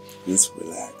 You need to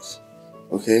relax.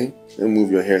 Okay? Then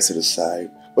move your hair to the side.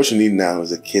 What you need now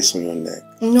is a kiss on your neck.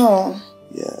 No.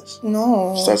 Yes.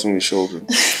 No. Starts on your shoulder.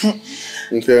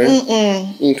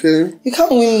 Okay? Okay? You can't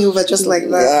win me over just like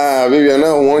that. Baby, I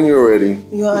now won you already.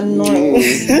 You are annoying.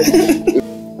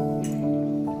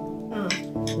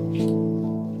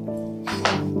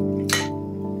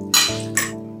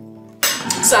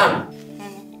 Sam.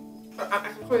 I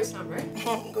can call you Sam,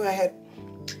 right? Go ahead.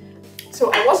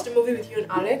 So I watched the movie with you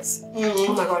and Alex.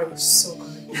 Oh my God, it was so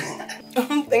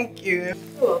good. Thank you. You're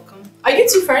welcome. Are you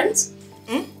two friends?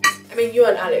 I mean, you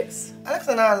and Alex. Alex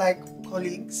and I are like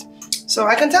colleagues. So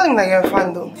I can tell him that you're a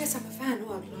fan though. Yes, I'm a fan.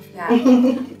 Oh, I love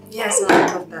that. Yes, I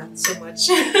love that so much.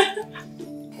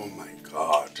 Oh my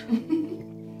God.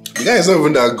 The guy is not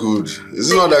even that good.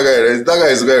 Is it not that guy? That guy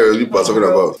is the guy you're talking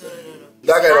about. No.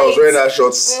 That guy that was wearing that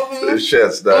short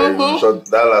shirt that shot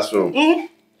that last film.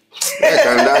 That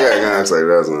guy can act like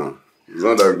that now. He's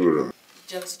not that good. Though.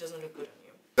 Jealousy doesn't look good on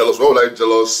you. Jealous? What would I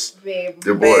jealous? Babe.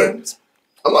 The boy.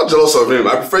 I'm not jealous of him.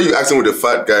 I prefer you acting with the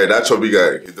fat guy, that chubby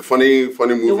guy. The funny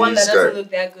movies The one that doesn't guy. look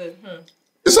that good.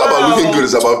 It's not about looking good,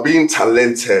 it's about being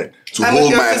talented to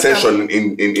hold my attention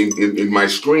in my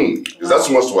screen. Is that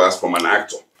too much to ask from an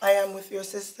actor? I am with your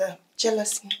sister.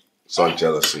 Jealousy. It's not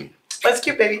jealousy. But it's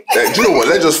cute, baby. Do you know what?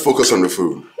 Let's just focus on the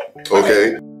food.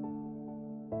 Okay?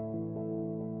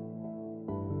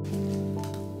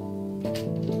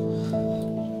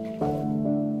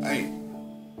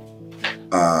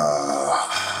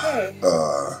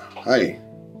 Hi.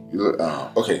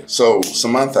 Okay, so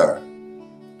Samantha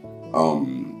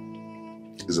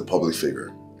is a public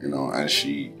figure, you know, and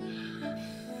she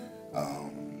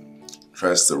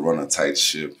pressed to run a tight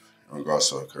ship in regards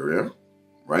to her career,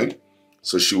 right?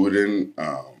 So she wouldn't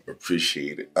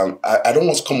appreciate it. I don't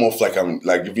want to come off like I'm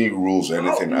like giving you rules or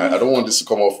anything. I don't want this to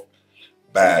come off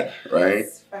bad, right?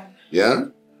 Yeah?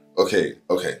 Okay,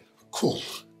 cool.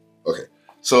 Okay.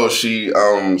 So she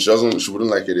wouldn't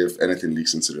like it if anything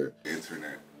leaks into the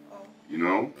internet. You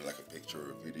know? Like a picture or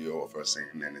a video of her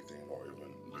saying anything or even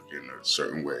looking a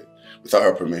certain way without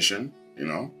her permission, you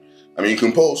know? I mean, you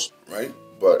can post, right?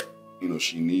 But, you know,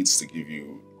 she needs to give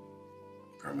you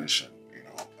permission, you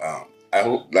know? I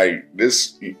hope, like,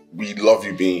 this, we love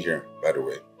you being here, by the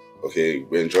way. Okay?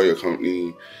 We enjoy your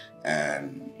company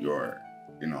and your,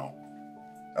 you know,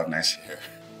 have nice hair.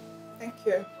 Thank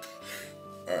you.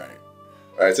 All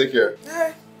right, take care.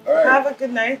 All right. Have a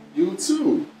good night. You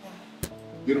too.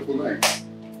 Beautiful night.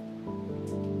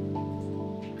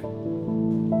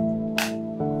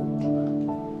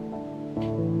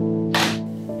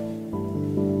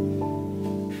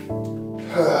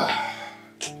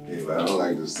 Hey, I don't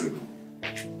like this thing. I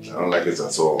don't like it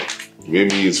at all. You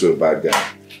made me into a bad guy.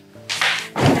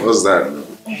 What's that?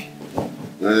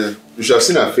 You should have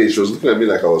seen her face. She was looking at me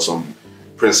like I was some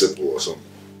principal or something.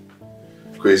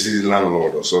 Crazy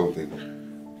landlord or something.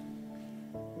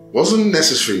 Wasn't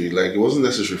necessary. Like, it wasn't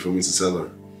necessary for me to tell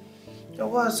her. It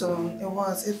was. It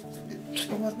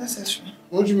was necessary.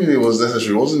 What do you mean it was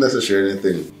necessary? It wasn't necessary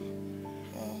anything.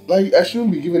 Like, I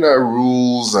shouldn't be giving her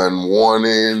rules and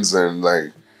warnings and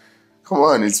like, come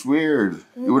on, it's weird.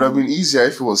 It would have been easier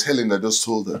if it was Helen that just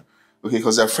told her. Okay,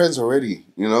 because they're friends already,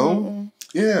 you know?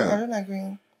 Yeah. I don't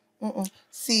agree.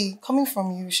 See, coming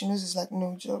from you, she knows it's like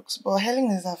no jokes. But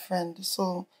Helen is her friend,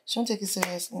 so she won't take it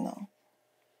seriously now.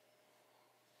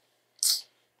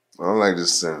 I don't like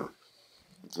this thing.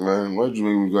 Man, why'd you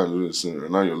make me go and do this thing?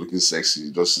 Now you're looking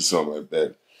sexy, just sitting on my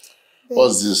bed.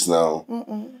 What's this now?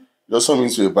 You're turning me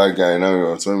into a bad guy, now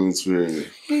you're turning me into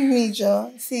a... Me,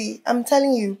 Joe. See, I'm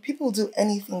telling you, people do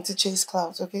anything to chase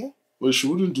clouds, okay? Well, she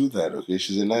wouldn't do that, okay?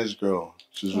 She's a nice girl.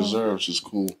 She's reserved, she's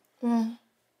cool.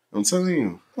 I'm telling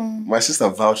you. My sister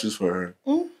vouches for her.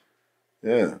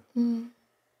 Yeah.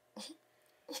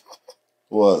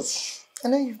 What? I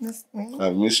know you've missed me.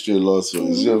 I've missed you a lot, so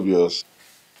it's obvious.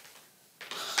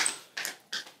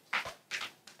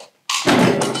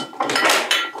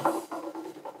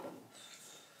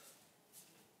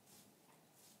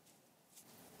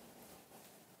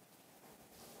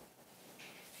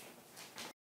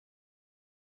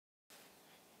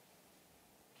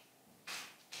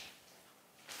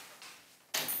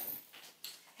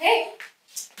 Hey!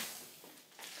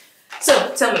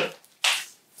 So, tell me,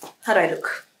 how do I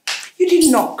look? You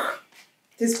did knock.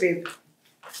 This babe.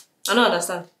 I don't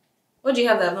understand. What do you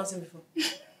have that I've not seen before?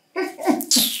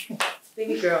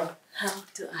 Baby girl, how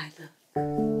do I look?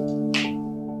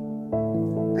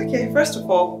 Okay, first of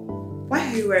all, why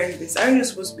are you wearing this? Aren't you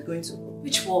supposed to be going to work?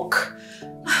 Which work?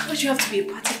 Why do you have to be a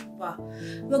party pooper?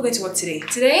 I'm not going to work today.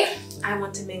 Today, I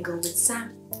want to mingle with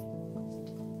Sam.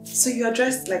 So you're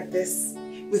dressed like this,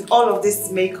 with all of this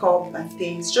makeup and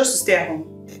things, just to stay at home?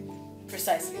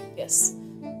 Precisely, yes.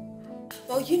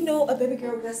 Well, you know, a baby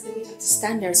girl gets to meet up to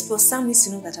standards, but Sam needs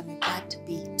to know that I'm a bad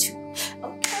bee too.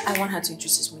 Okay. I want her to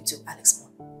introduce me to Alex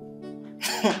Moore.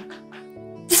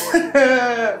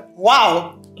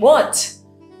 Wow! What?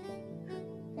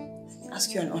 Let me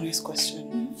ask you an honest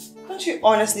question. Don't you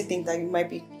honestly think that you might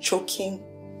be choking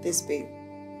this babe?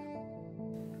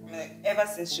 Like, ever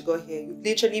since she got here, you've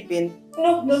literally been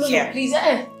No, please.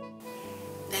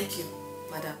 Thank you,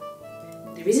 madam.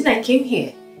 The reason I came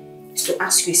here is to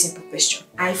ask you a simple question.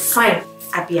 I fine,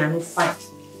 Abiano fine.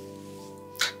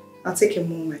 I'll take a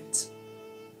moment.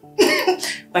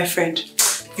 My friend,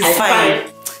 you I fine.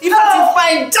 You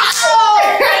fine.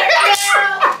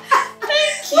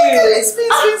 Thank you.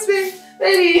 Please.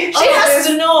 Baby, she has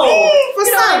to know. For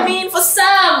you know Sam. what I mean? For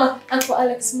Sam. And for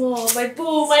Alex Moore, my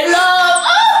boo, my love.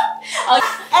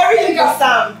 Everything for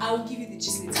Sam. I will give you the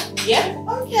gist later. Yeah?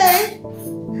 Okay.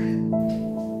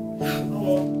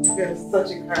 Oh, you're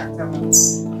such a character, man.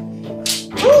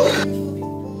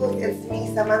 It's me,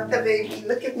 Samantha, baby.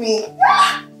 Look at me.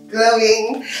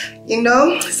 Glowing. You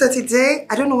know, so today,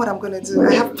 I don't know what I'm going to do.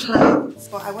 I have plans.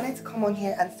 But I wanted to come on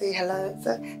here and say hello.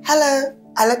 So, hello.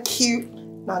 I look cute.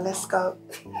 Now, let's go.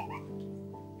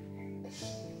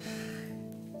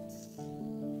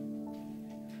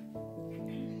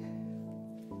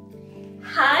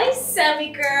 Hi,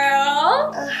 Sammy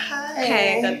girl. Hi.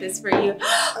 Okay, I got this for you.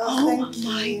 Oh, thank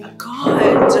my you.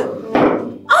 God.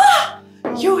 Ah,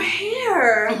 your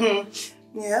hair.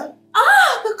 Yeah.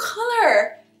 Ah, the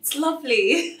color. It's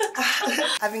lovely.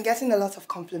 I've been getting a lot of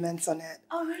compliments on it.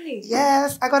 Oh, really?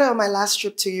 Yes, I got it on my last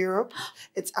trip to Europe.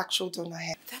 It's actual donor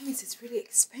hair. That means it's really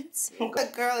expensive.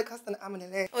 Girl, it cost an arm and a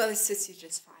leg. Well, it suits you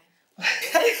just fine.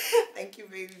 Thank you,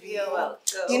 baby. You're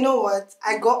welcome. You know what?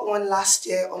 I got one last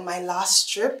year on my last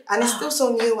trip, and it's still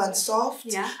so new and soft.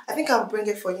 Yeah? I think I'll bring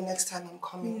it for you next time I'm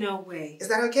coming. No way. Is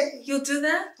that okay? You'll do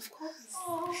that? Of course.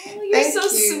 Oh, you're Thank so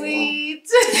you. sweet.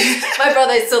 My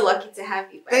brother is so lucky to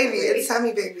have you. Baby, it's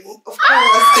Sammy, baby. Of course.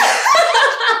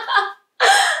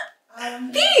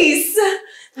 Peace.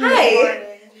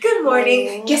 Hi. Good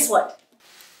morning. Guess what?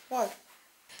 What?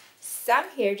 Sam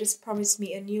here just promised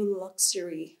me a new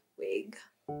luxury wig.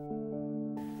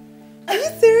 Are you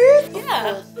serious?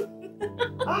 Yeah.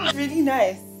 Oh, really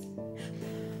nice.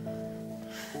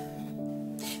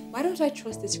 Why don't I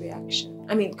trust this reaction?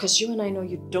 I mean, because you and I know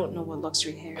you don't know what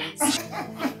luxury hair is.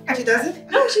 She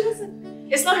doesn't? No, she doesn't.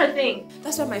 It's not her thing.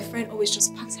 That's why my friend always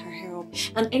just packs her hair up.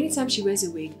 And anytime she wears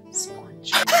a wig,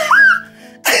 sponge.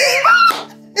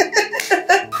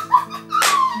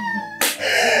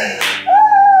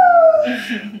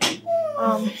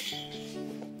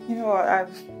 You know what?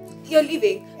 You're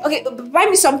leaving. Okay, buy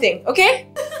me something, okay?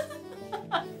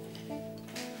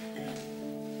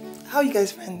 How are you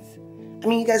guys friends? I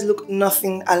mean, you guys look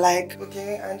nothing alike,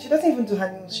 okay? And she doesn't even do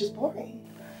her nails. She's boring.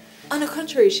 On the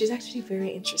contrary, she's actually very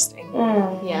interesting.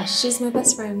 Yeah, she's my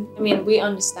best friend. I mean, we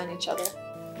understand each other.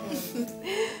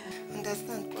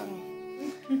 Understand,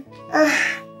 Kwame.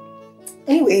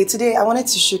 Anyway, today I wanted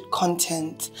to shoot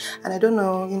content. And I don't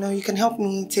know, you can help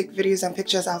me take videos and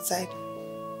pictures outside.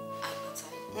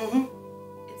 Outside?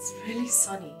 It's really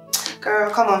sunny.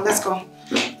 Girl, come on, let's go.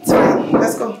 It's fine.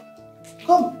 Let's go.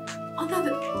 Come. Under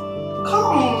the...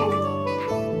 Come.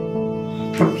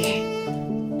 Okay.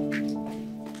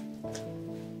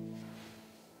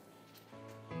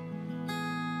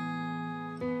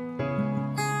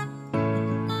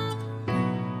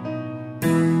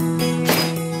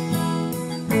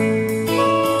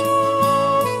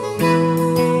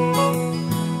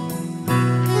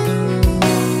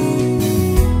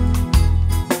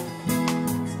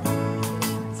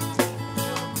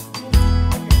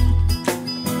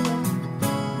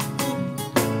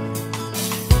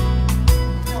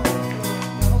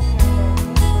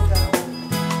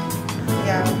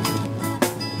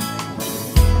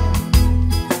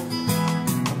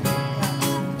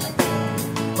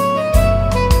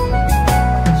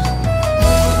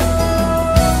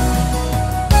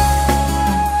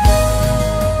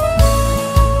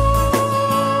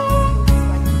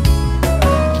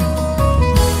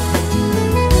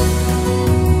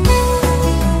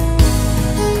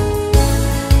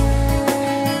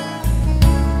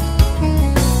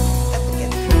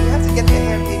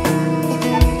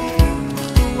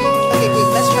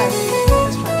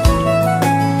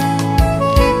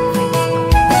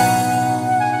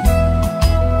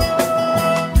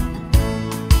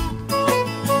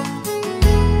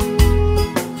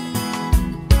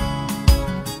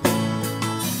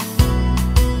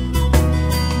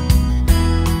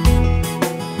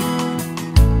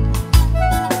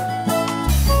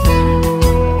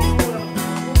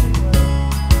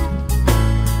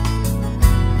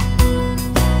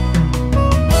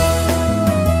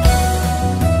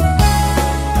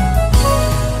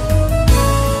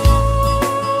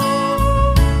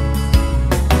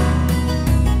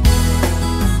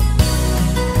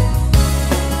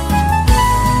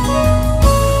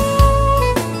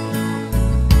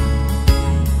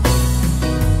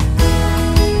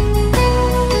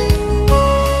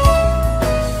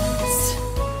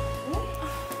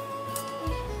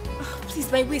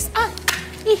 My waist.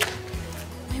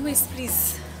 My waist,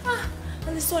 please.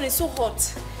 And the sun is so hot.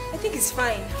 I think it's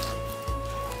fine.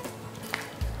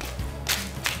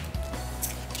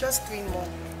 Just 3 more.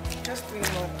 Just 3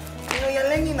 more. You're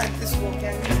learning like this work,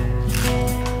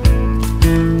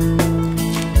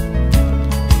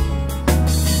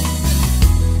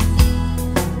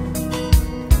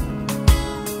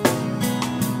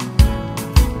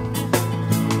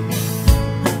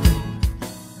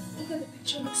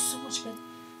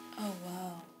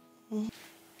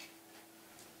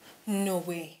 No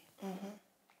way.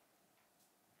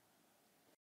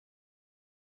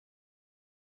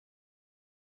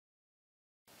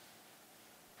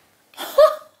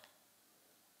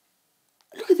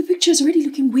 Look at the picture, it's already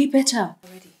looking way better.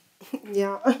 Already?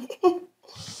 Yeah.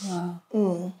 Wow.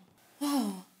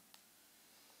 Wow.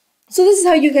 So this is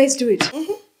how you guys do it?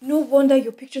 No wonder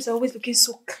your pictures are always looking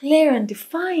so clear and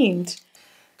defined.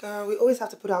 Girl, we always have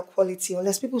to put out quality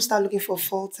unless people start looking for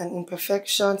faults and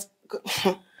imperfections.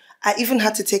 I even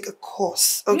had to take a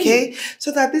course, okay?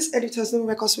 So that these editors don't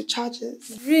wreck us with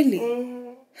charges. Really?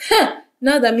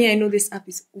 Now that I know this app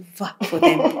is over for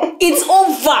them. It's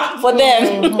over for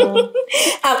them.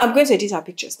 I'm going to edit our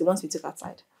pictures, the ones we took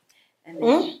outside. And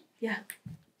then, yeah.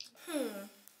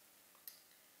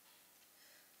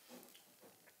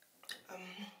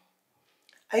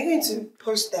 Are you going to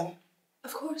post them?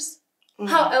 Of course.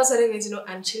 How else are they going to know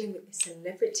I'm chilling with a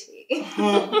celebrity?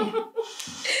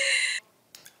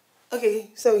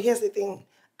 Okay, so here's the thing.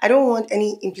 I don't want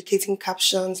any implicating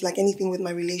captions, like anything with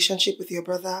my relationship with your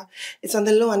brother. It's on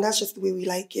the low and that's just the way we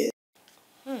like it.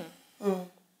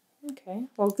 Okay.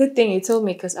 Well, good thing you told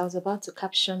me because I was about to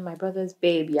caption my brother's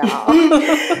babe, y'all.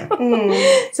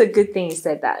 It's a good thing you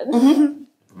said that.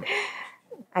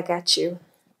 I got you.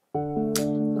 Okay.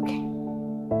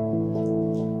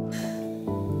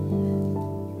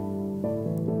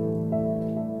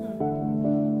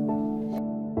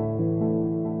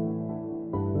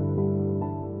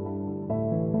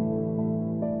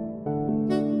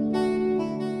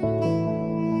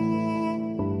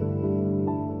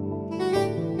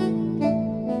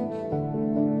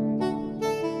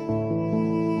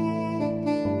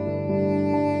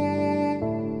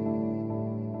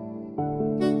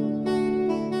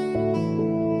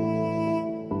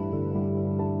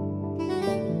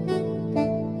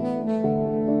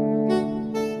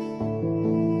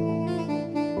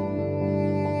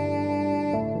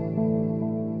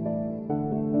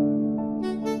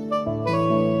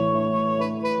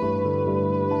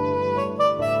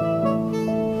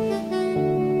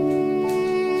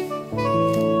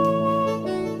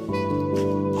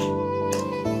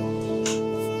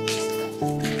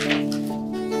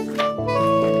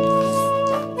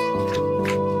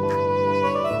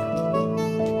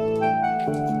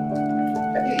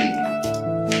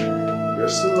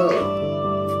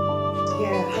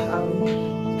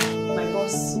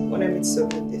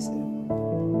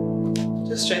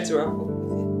 Just trying to wrap up with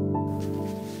it.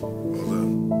 Well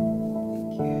done.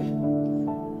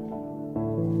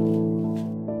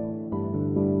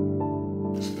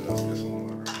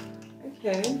 Thank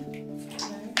you. Okay.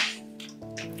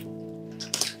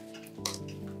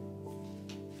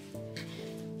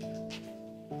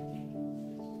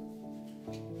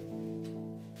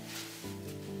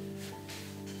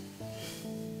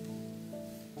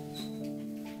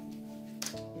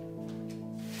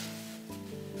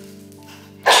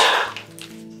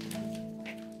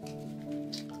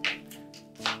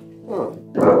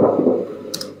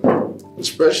 The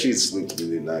spreadsheets look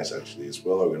really nice, actually. It's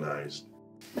well organized.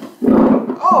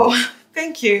 Oh,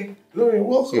 thank you. No, you're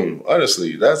welcome.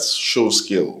 Honestly, that's show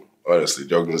skill. Honestly,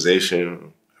 the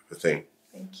organization, everything.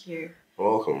 Thank you. You're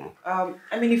welcome. I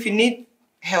mean, if you need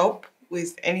help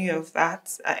with any of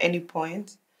that at any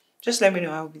point, just let me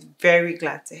know. I'll be very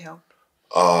glad to help.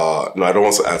 No, I don't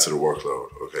want to add to the workload,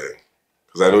 okay?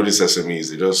 Because I know these SMEs,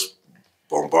 they just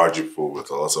bombard you full with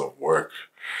a lot of work.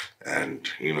 And,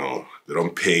 you know, they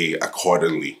don't pay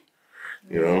accordingly,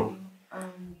 you know?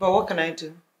 But what can I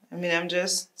do? I mean, I'm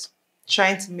just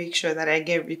trying to make sure that I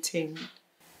get retained.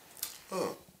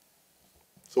 Oh.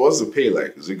 So what's the pay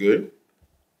like? Is it good?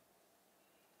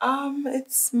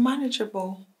 It's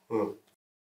manageable.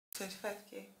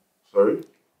 25K. Sorry?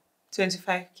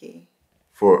 25K.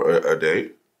 For a day?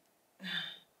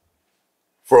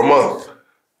 For a month?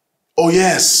 Oh,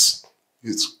 yes!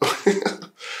 It's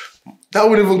that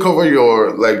would even cover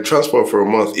your like transport for a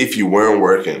month if you weren't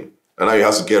working. And now you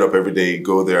have to get up every day,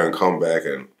 go there and come back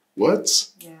and what?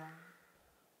 Yeah.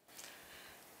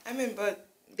 I mean, but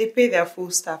they pay their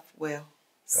full staff well.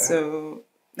 So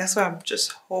that's why I'm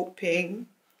just hoping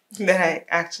that I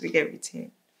actually get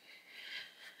retained.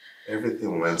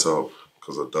 Everything went up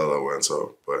because the dollar went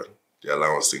up, but the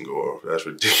allowance didn't go up. That's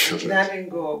ridiculous. That didn't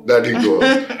go up. That didn't go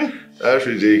up. That's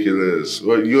ridiculous.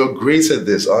 Well, you're great at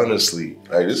this, honestly.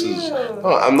 Like this is.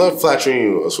 Oh, I'm not flattering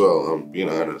you as well. I'm being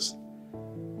honest.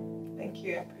 Thank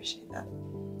you. I appreciate that.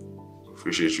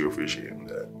 Appreciate you appreciating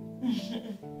that.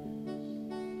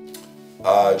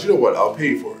 Do you know what? I'll pay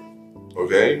you for it.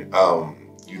 Okay.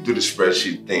 You do the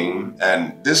spreadsheet thing,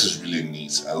 and this is really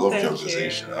neat. I love the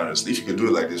organization. Honestly, if you could do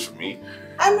it like this for me.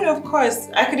 I mean, of course,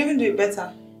 I could even do it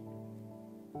better.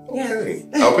 Okay.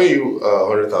 Yes. I'll pay you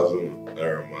 100,000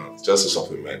 naira a month just to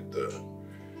supplement the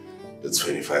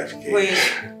 25K. Wait,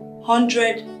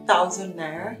 100,000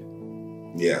 naira?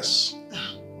 Yes.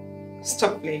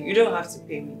 Stop playing. You don't have to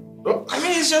pay me. Oh. I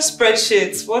mean, it's just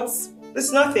spreadsheets.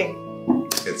 It's nothing.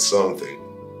 It's something.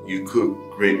 You cook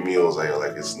great meals and you're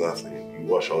like, it's nothing. You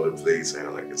wash all the plates and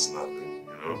you're like, it's nothing,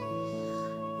 you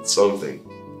know? It's something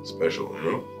special, you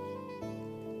know?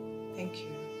 Thank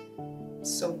you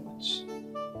so much.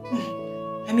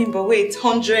 I mean, but wait,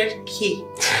 100K.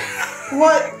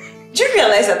 What? Do you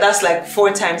realize that that's like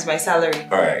 4 times my salary?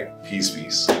 Alright, peace.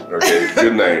 Okay,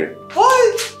 good night.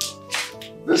 What?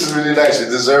 This is really nice, you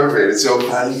deserve it. It's your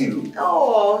value.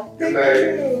 Oh, thank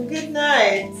you. Good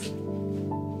night.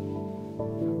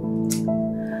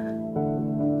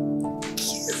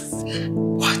 Yes.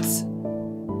 What?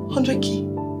 100K?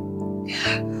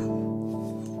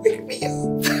 Wake me up.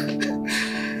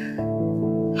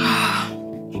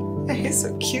 He's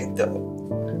so cute though.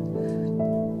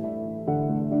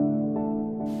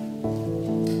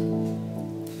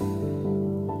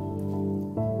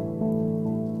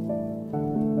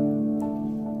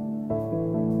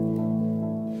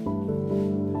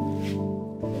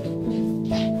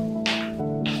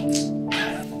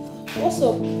 What's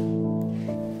up?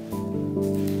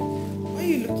 Why are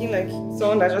you looking like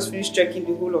someone that just finished trekking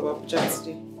the whole of Abuja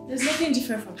today? There's nothing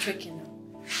different from trekking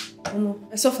now.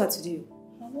 I suffered today.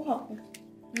 What happened?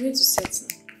 I'm going to set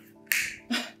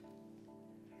now.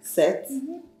 Set?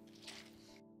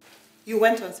 You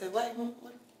went on set. Why?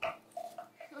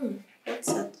 What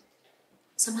set?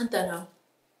 Samantha now.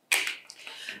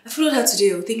 I followed her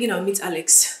today thinking I'll meet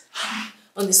Alex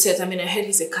on the set. I mean, I heard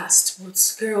he's a cast,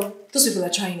 but girl, those people are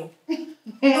trying.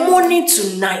 Morning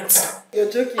to night. You're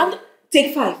joking.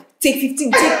 Take 5, take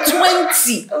 15, take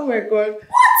 20. Oh my god.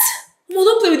 What? No,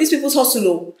 don't play with these people's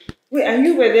hustle. Wait, and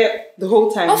you were there the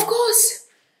whole time? Of course.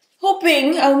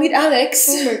 Hoping I'll meet Alex.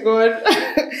 Oh my god.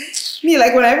 Me,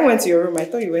 like when I even went to your room, I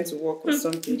thought you went to work or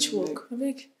something. Which work?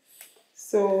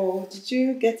 So, did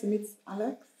you get to meet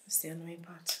Alex? That's the annoying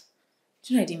part.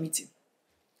 Do you know I didn't meet him?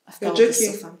 After You're all joking.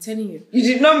 this stuff, I'm telling you. You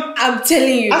did not? I'm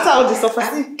telling you. After all this stuff,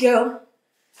 Girl,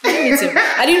 I didn't meet him.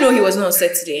 I didn't know he was not on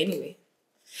set today anyway.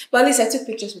 But at least I took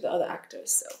pictures with the other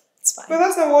actors, so it's fine. But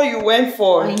that's not what you went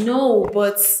for. I know,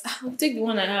 but I'll take the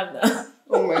one I have now.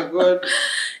 Oh my god.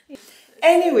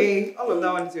 Anyway, all of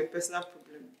that one is your personal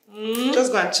problem.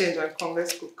 Just go and change and come.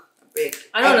 Let's cook. I beg.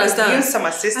 I don't understand. Use some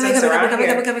assistance I beg. I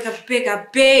beg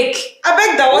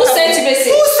that. Who sent you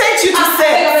message? Who sent you to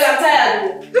set? I'm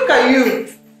tired. Look at you.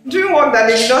 Doing work that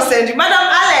they did not send you. Madam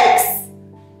Alex!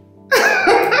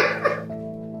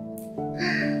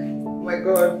 Oh my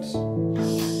god.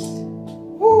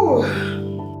 Ooh.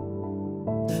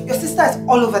 Your sister is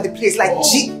all over the place. Like,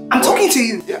 I'm talking to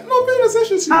you. Yeah, no, paying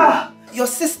attention to you. Your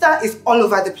sister is all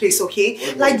over the place,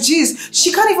 okay? Like, geez,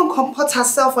 she can't even comport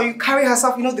herself or you carry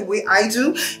herself, you know, the way I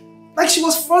do. Like, she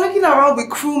was frolicking around with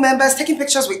crew members, taking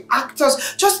pictures with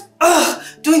actors, just,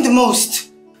 doing the most.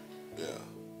 Yeah.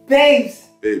 Babes.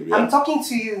 Babe, yeah. I'm talking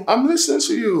to you. I'm listening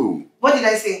to you. What did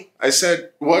I say? I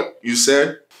said, what? You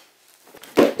said?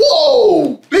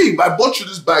 Whoa! Babe, I bought you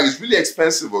this bag. It's really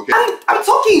expensive, okay? I'm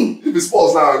talking. If it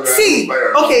falls now, see,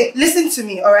 okay, listen to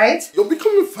me, alright? You're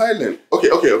becoming violent. Okay,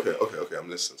 I'm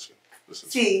listening to you.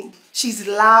 See, she's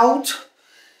loud.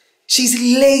 She's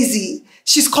lazy.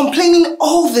 She's complaining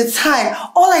all the time.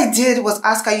 All I did was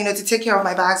ask her, you know, to take care of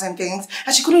my bags and things,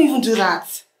 and she couldn't even do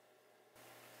that.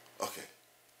 Okay.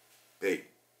 Babe,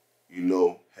 you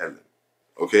know Helen.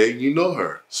 Okay? You know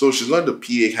her. So she's not the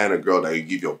PA kind of girl that you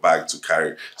give your bag to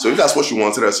carry. So if that's what she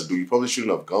wanted us to do, you probably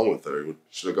shouldn't have gone with her. You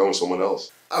should have gone with someone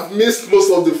else. I've missed most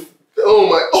of the... Oh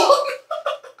my... Oh.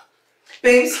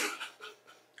 Babes?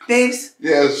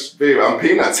 Yes, babe, I'm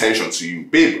paying attention to you.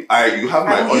 Babe, you have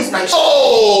my...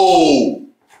 Oh!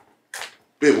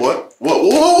 Babe, what?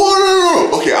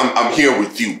 No. Okay, I'm here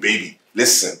with you, baby.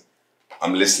 Listen.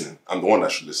 I'm listening. I'm the one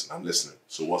that should listen. I'm listening.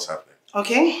 So what's happening?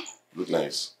 Okay. Look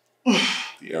nice.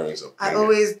 The earrings are I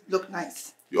always look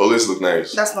nice. You always look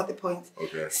nice. That's not the point.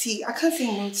 Okay. See, I can't say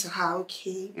no to her,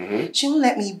 okay? She won't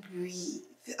let me breathe.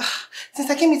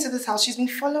 Since I came into this house, she's been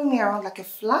following me around like a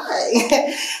fly.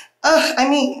 I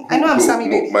mean, I know I'm Sammy,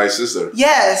 baby. My sister?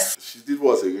 Yes. She did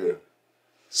what again?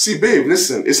 See, babe,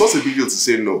 listen. It's not a big deal to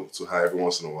say no to her every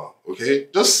once in a while, okay?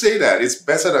 Just say that. It's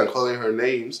better than calling her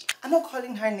names. I'm not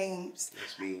calling her names.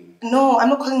 That's mean. No, I'm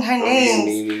not calling her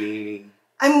names. Meanie.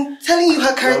 I'm telling you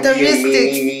her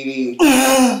characteristics.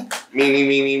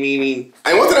 Meanie.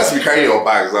 I wanted us to be carrying your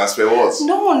bags, that's fair. What?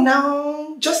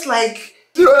 No, just like...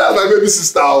 You know that's my baby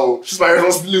sister. She's my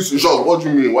responsibility. Short. What do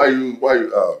you mean? Why you?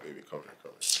 Oh, baby, come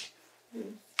here.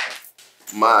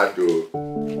 Mad though.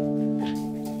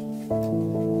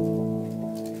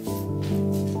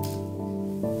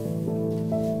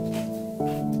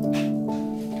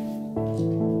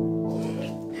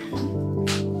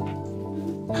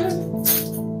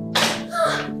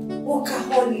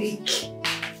 Workaholic.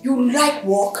 You like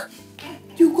work?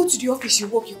 You go to the office, you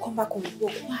work, you come back home, you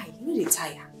work. Why? You know they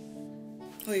tire.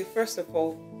 Okay, first of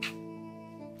all,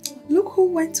 Look who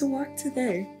went to work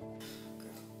today.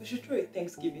 we should throw a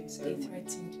Thanksgiving They ceremony.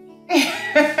 threatened me.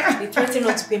 They threatened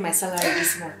not to pay my salary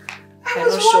this month.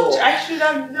 I should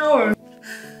have known.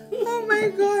 Oh my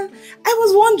god. I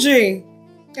was wondering.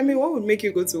 I mean, what would make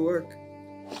you go to work?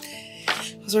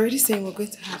 I was already saying we're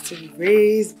going to have to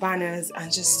raise banners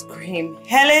and just scream,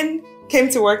 Helen came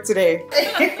to work today.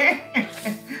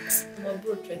 My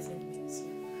bro threatened me. So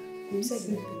you said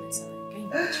you won't pay my salary. Can you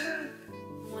imagine?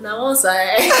 On one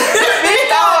side.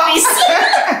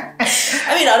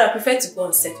 I mean, I would have preferred to go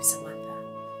on set with Samantha.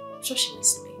 I'm sure she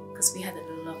missed me because we had a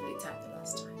lovely time the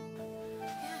last time.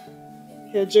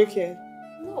 Yeah. You're joking.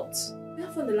 Not. We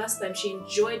had fun the last time. She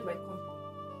enjoyed my company.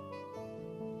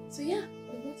 So yeah,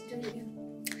 we want to do it again.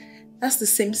 That's the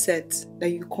same set that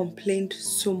you complained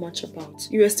so much about.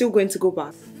 You were still going to go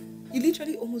back. You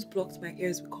literally almost blocked my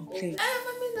ears with complaints.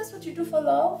 I mean, that's what you do for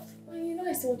love. Well, you know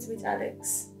I still want to meet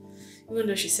Alex. Even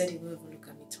though she said he won't even look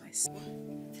at me twice.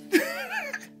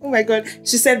 Oh my god,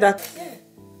 she said that. Yeah.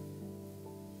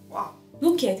 Wow.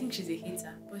 Okay, I think she's a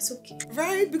hater, but it's okay.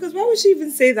 Right? Because why would she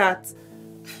even say that?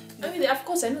 I mean, of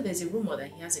course, I know there's a rumor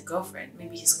that he has a girlfriend,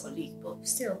 maybe his colleague, but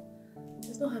still,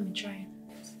 there's no harm in trying.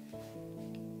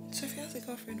 So if he has a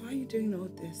girlfriend, why are you doing all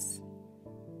this?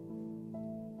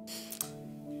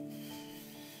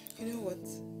 You know what?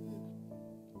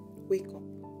 Wake up.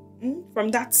 From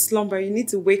that slumber, you need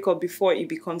to wake up before it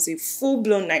becomes a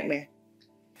full-blown nightmare.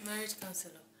 Marriage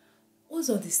counselor. What's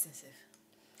all this thing, Seth?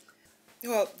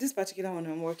 Well, this particular one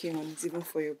I'm working on is even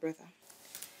for your brother.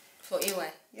 For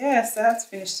AY? Yes, I have to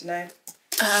finish tonight.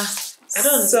 I don't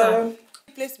understand. So,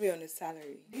 he placed me on a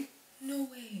salary. No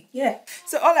way. Yeah.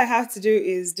 So all I have to do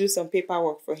is do some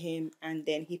paperwork for him and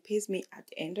then he pays me at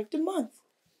the end of the month.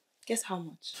 Guess how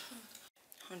much?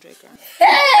 100 grand.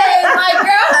 Hey, my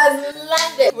girl has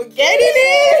landed. We're getting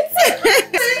it.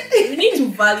 You need to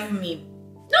value me.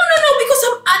 No, because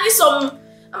I'm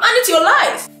adding to your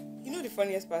life. You know the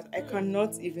funniest part? I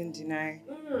cannot even deny.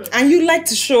 And you like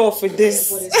to show off with this.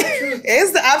 But it's the truth.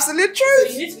 It's the absolute So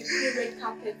truth. you need to be putting red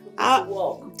carpet for me to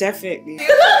walk. Definitely.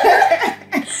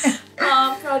 Oh,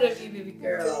 I'm proud of you, baby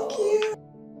girl. Thank you.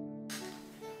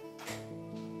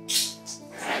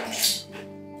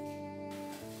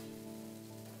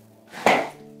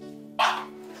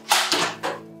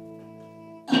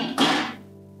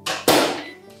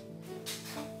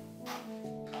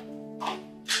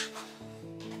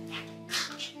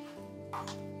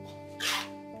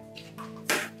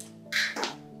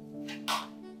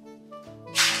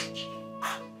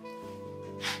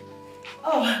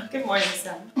 Oh, good morning,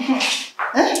 Sam.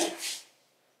 Huh?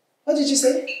 What did you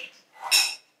say?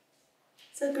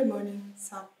 Say good morning,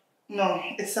 Sam. No,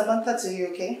 it's Samantha to you,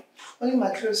 okay? Only my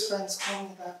close friends call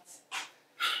me that.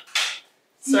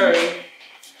 Sorry.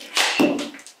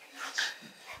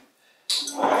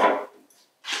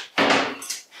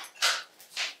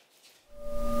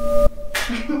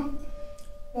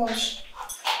 Wash.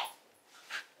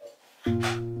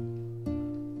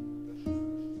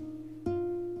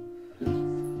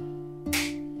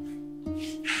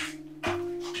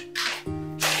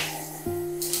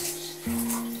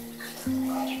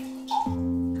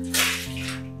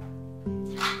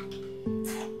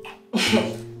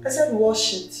 I said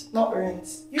wash it, not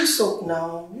rinse. Use soap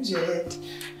now. Use your head.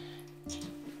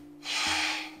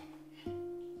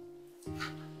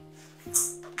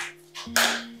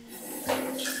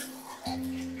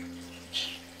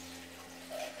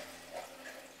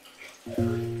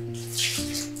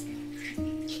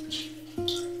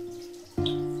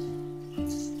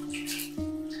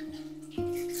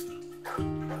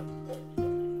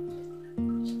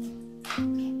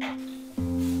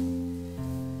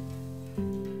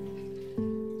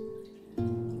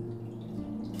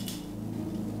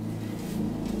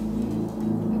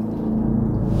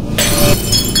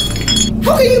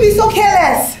 How can you be so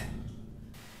careless?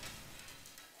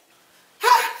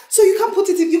 So you can't put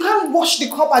it in, you can't wash the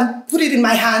cup and put it in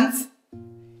my hands?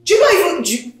 Do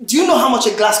you know how much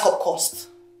a glass cup costs?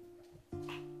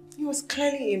 It was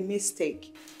clearly a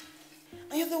mistake.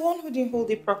 And you're the one who didn't hold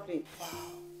it properly. Wow,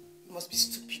 you must be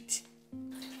stupid.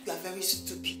 You are very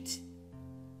stupid.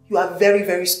 You are very,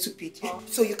 very stupid.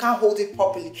 So you can't hold it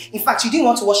properly. In fact, you didn't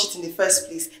want to wash it in the first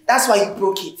place. That's why you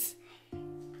broke it.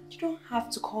 You don't have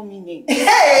to call me names.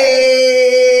 Hey!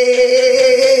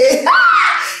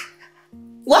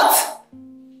 What?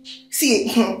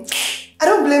 See, I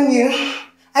don't blame you.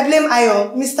 I blame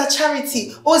Ayo, Mr.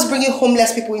 Charity, always bringing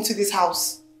homeless people into this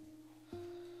house.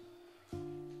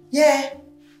 Yeah,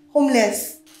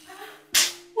 homeless.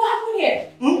 What happened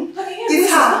here?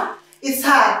 It's her. It's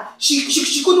her.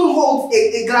 She couldn't hold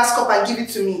a glass cup and give it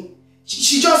to me.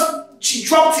 She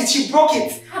dropped it, she broke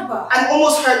it. Haba. And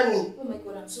almost hurt me. Oh my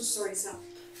god, I'm so sorry, Sam.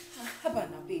 How about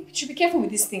now, babe? You should be careful with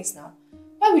these things now.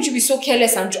 Why would you be so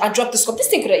careless and drop this cup? This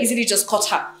thing could have easily just cut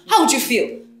her. How would you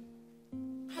feel?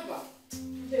 How about?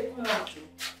 Babe, come on.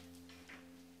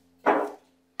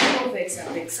 Don't vex,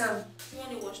 Sam. You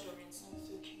want to wash the rinse?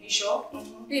 You sure?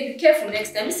 Babe, be careful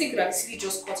next time. This thing could have easily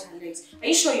just cut her legs. Are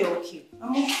you sure you're okay?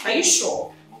 I'm okay. Are you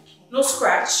sure? No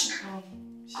scratch?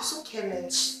 She's so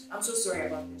careless. I'm so sorry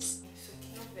about this.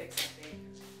 Don't vex, babe.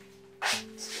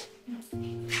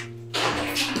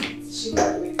 She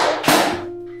might wait.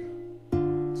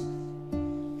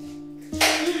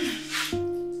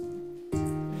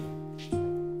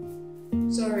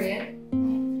 Sorry, eh?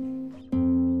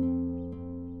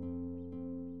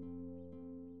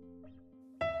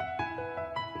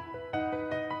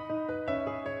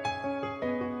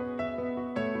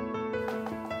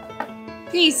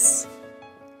 Peace.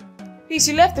 Peace,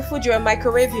 you left the food you were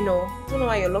microwave, you know. Don't know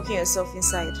why you're locking yourself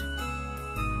inside.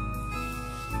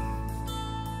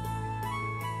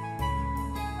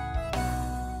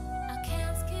 I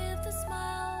can't skip the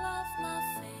smile off my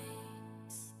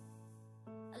face.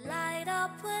 I light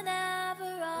up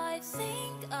whenever I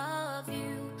think of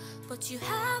you, but you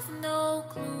have no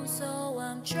clue, so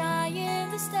I'm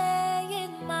trying to stay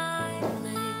in my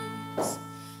place.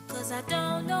 'Cause I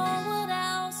don't know what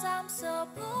else I'm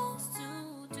supposed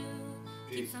to do.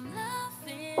 Keep from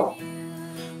loving you.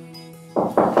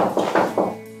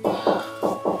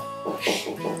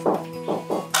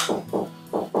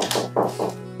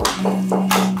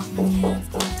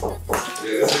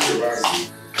 Yeah, let's take it right.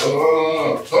 Hold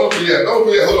on. Don't be yet. Hold on.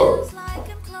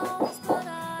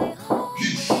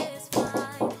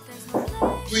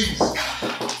 Please.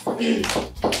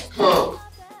 Come.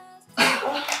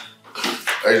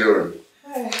 How you doing?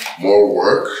 More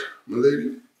work, my lady?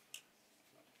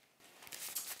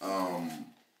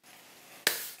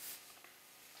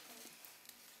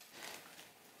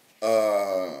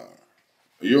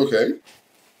 Are you okay?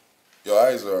 Your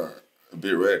eyes are a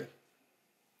bit red.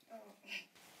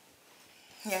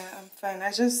 Yeah, I'm fine.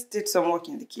 I just did some work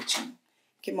in the kitchen.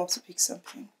 Came up to pick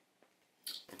something.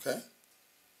 Okay.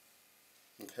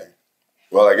 Okay.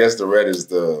 Well, I guess the red is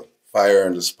the fire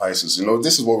and the spices. You know,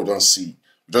 this is what we don't see.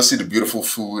 We don't see the beautiful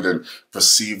food and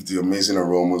perceive the amazing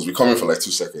aromas. We come in for like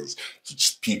 2 seconds to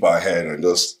just peep our head and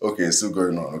just, okay, it's still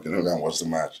going on. Okay, let me go and watch the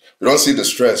match. We don't see the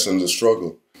stress and the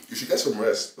struggle. You should get some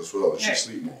rest as well. You should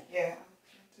sleep more. Yeah.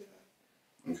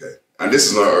 Okay. And this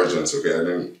is not urgent, okay? I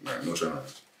didn't, no trying to.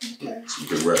 Okay. So you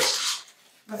can rest.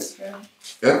 That's fair.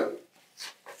 Yeah?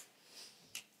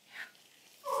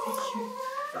 Thank you.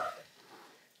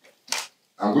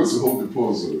 I'm going to hold the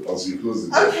pose as you close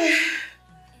the door. Okay.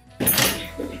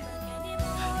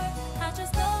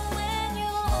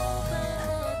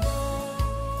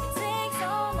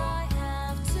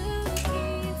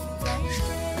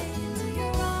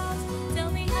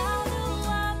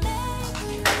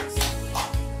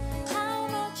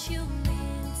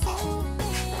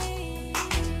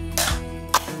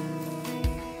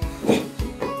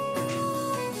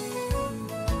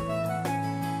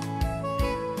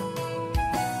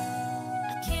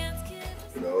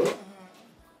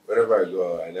 Whenever I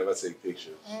go, I never take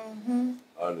pictures.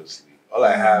 Honestly. All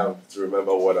I have to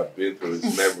remember what I've been through is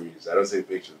memories. I don't take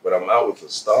pictures, but I'm out with a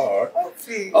star.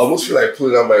 I almost feel like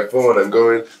pulling out my phone and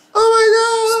going, oh my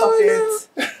God!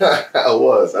 Stop it. I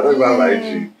was. I don't even have my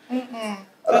IG.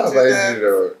 I don't have my IG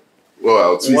though. Well,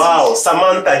 I'll tweet Wow,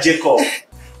 Samantha Jacob.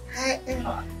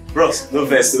 Bros, no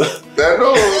verse. No.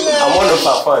 I'm one of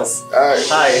our fans. Hi.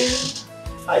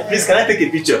 Hi, please, can I take a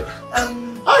picture?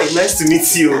 Hi, nice to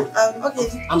meet you.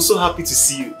 Okay. I'm so happy to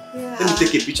see you. Yeah. Let me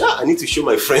take a picture. I need to show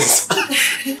my friends.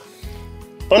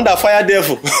 Under fire,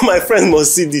 devil. My friends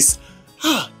must see this.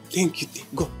 Thank you.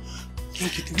 Go.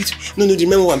 Thank you. No,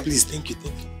 remember one, please. Thank you.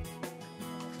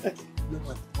 Okay.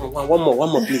 One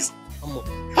more, please. One more.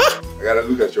 I gotta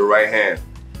look at your right hand.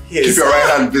 Yes. Keep your right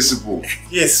hand visible.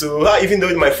 Yes, so even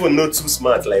though my phone not too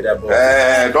smart like that, but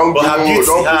don't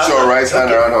put your right hand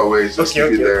around her waist. Just keep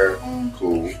it there.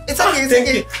 Cool. It's okay. Thank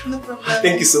you. No problem.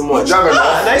 Thank you so much.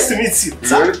 Nice to meet you.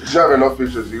 You have enough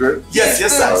pictures, you good? Yes,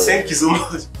 sir. Thank you so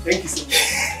much. Thank you so much.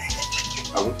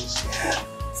 I want to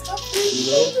stop.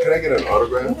 Can I get an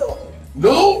autograph?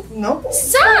 No.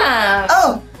 Sam!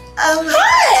 Oh,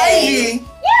 hi!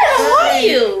 Yeah, how are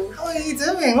you? How are you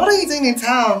doing? What are you doing in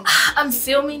town? I'm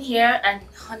filming here and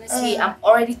honestly, I'm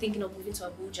already thinking of moving to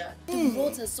Abuja. The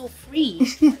roads are so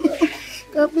free.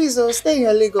 Girl, please stay in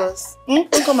your Lagos.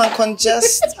 Don't come and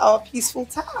congest our peaceful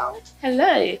town.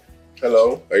 Hello.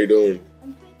 Hello, how you doing?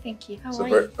 I'm fine, thank you. How are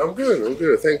you? I'm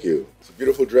good, thank you. It's a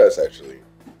beautiful dress, actually.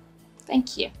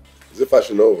 Thank you. Is it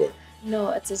Fashion Nova? No,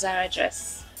 it's a Zara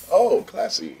dress. Oh,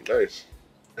 classy, nice.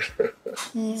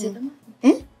 Is it the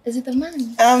man? Is it the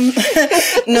man?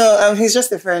 No, he's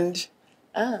just a friend.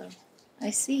 Oh,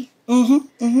 I see.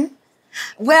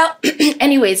 Well,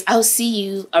 anyways, I'll see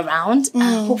you around.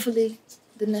 Hopefully,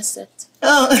 the next set.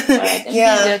 Oh, all right,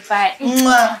 yeah. Bye.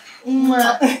 Mwah.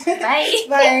 Mwah. Bye.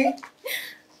 Bye.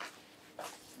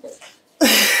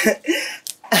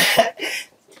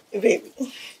 Baby.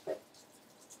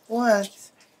 What?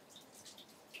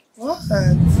 What?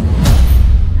 I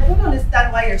don't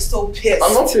understand why you're so pissed.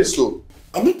 I'm not pissed, though.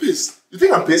 I'm not pissed. You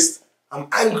think I'm pissed? I'm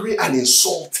angry and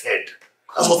insulted.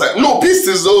 That's what no, pissed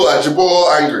is though Ajibo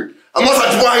angry. I'm not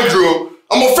Ajibo angry.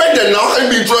 I'm offended now. How can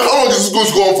you be how long is this going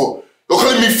to go on for? You're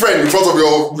calling me friend in front of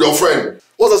your friend.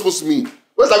 What's that supposed to mean?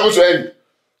 Where's that going to end?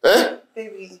 Eh?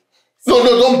 Baby. No,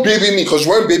 don't baby me, because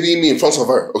you weren't babying me in front of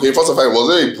her. Okay, in front of her, was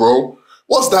hey bro.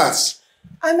 What's that?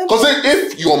 Because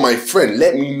if you're my friend,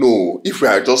 let me know. If we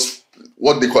are just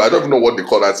what they call, I don't even know what they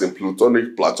call that in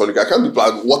platonic. I can't be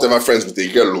whatever friends with a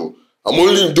girl. The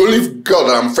only girl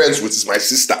that I'm friends with is my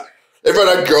sister. Every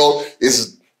other girl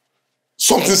is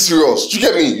something serious. Do you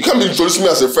get me? You can't be introducing me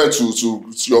as a friend to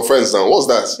your friends now. What's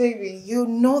that? Baby, you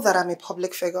know that I'm a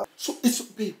public figure. So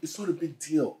it's not a big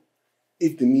deal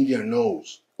if the media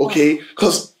knows. Okay?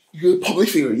 Because you're a public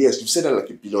figure, yes. You've said that like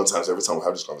a billion times every time we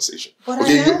have this conversation. But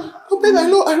okay? baby, I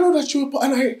know that you're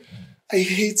and I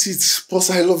hate it, but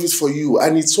I love it for you.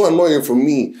 And it's so annoying for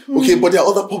me. Okay, but there are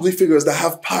other public figures that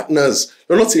have partners.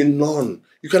 You're not a nun.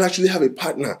 You can actually have a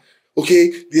partner.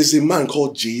 Okay? There's a man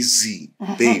called Jay-Z,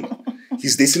 babe.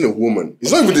 He's dating a woman.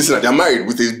 He's not even dating her. They're married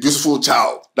with a beautiful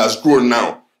child that's grown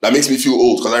now. That makes me feel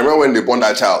old. Because I remember when they born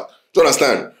that child. Do you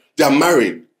understand? They're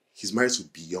married. He's married to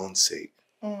Beyonce.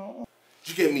 Do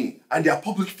you get me? And they're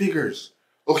public figures.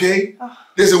 Okay?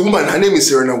 There's a woman. Her name is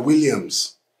Serena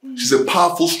Williams. She's a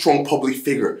powerful, strong public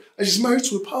figure. And she's married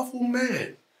to a powerful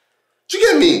man. Do you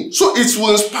get me? So it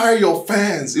will inspire your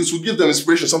fans. It will give them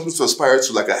inspiration, something to aspire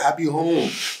to, like a happy home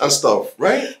and stuff,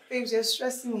 right? Babes, you're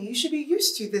stressing me. You should be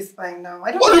used to this by now.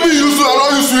 What do you mean used to? I'm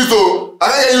not used to it, though. I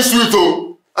can't get used to it,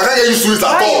 though. I can't get used to it at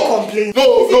all. Why are you complaining? No.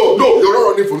 You're not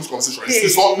running for this conversation.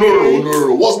 It's not. No.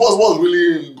 What's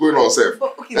really going on, Seth?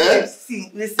 Okay, babes, see,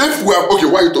 listen. If we are okay,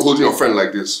 why are you holding your friend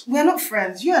like this? We are not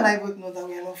friends. You and I both know that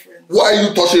we are not friends. Why are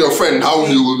you touching your friend? How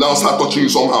he will now start touching you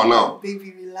somehow now?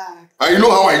 Baby, relax. And you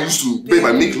know how I used to, babe.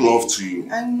 I make love to you.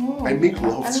 I know. I make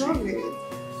love to you. I love it.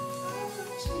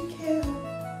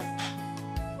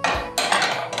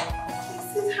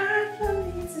 This is hard for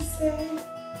me to say.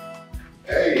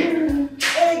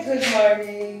 Hey, good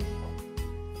morning.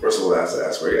 First of all, I have to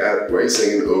ask, why are you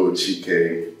singing "Oh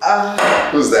Chike"?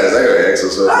 Who's that? Is that your ex or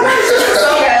something?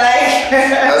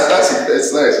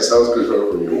 It's nice. It sounds good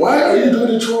from you. Why are you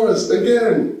doing the chores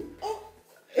again?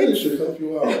 It should help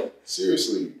you out.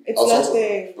 Seriously. It's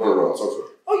nothing. No, I'll talk to her.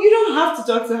 Oh, you don't have to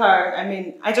talk to her. I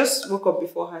mean, I just woke up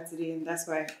before her today, and that's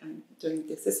why I'm doing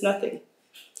this. It's nothing.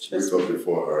 Wake up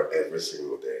before her every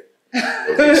single day.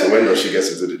 Okay, so when does she get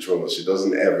to do the chores? She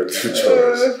doesn't ever do the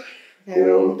chores. You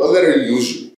know, don't let her use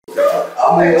you.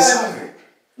 Oh my God.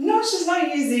 No, she's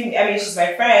not using. I mean, she's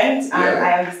my friend, and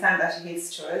I understand that she hates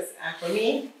chores. And for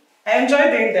me, I enjoy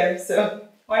doing them, so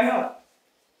why not?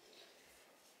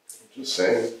 Just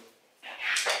saying.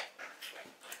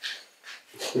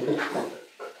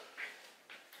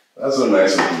 That's so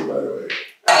nice of you, by the way.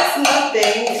 That's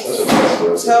nothing. That's a nice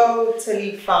person.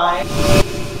 Totally fine.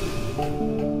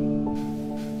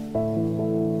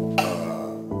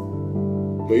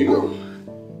 Where you go?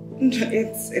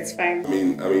 It's fine. I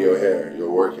mean, you're here. You're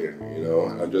working. You know,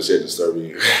 I'm just here disturbing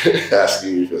you, asking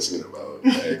you if you're thinking about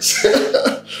ex.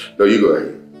 No, you go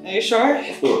ahead. Are you sure?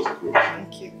 Of course, of course.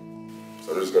 Thank you.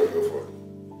 So I'm just gonna go for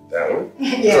that one.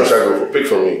 Yeah. What should I go for? Pick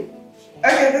from me.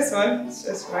 Okay, this one. It's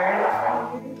just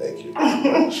fine. Thank you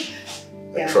very much.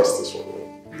 I trust this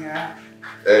one. Yeah.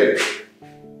 Hey,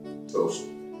 toast.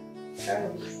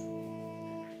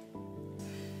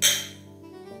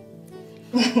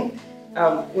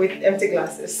 With empty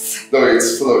glasses. No,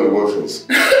 it's full of emotions.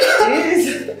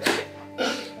 Yes.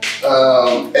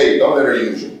 Hey, don't let her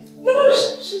use you. No,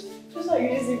 she's not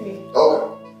using me. Okay.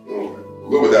 We'll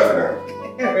go with that for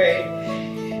now. Right.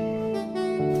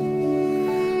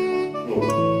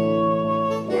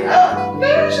 No,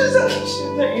 she's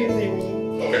not using me.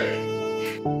 Okay.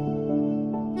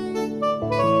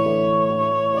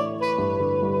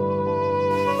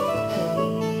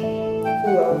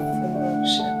 Full of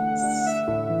emotions.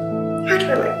 How do I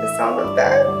like the sound of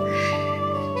that?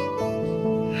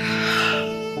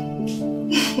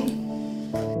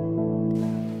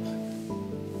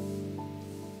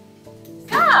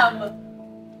 Sam!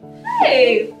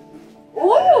 Hey!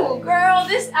 Ooh, girl,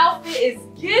 this outfit is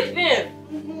giving.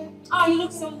 Oh, you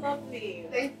look so lovely.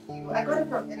 Thank you. I got it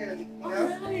from Italy. Oh,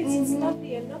 nice. It's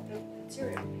lovely. I love the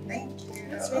material. Thank you.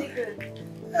 It's really good.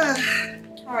 Ah,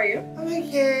 How are you? I'm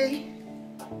okay.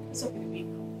 What's up with the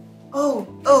people? Oh.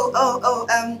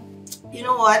 You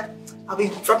know what? I'll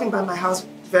be dropping by my house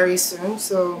very soon,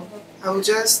 so I will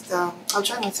just I'll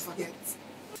try not to forget.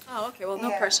 Oh, okay. Well,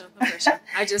 no pressure. No pressure.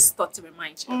 I just thought to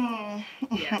remind you.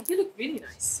 Yeah. You look really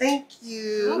nice. Thank you.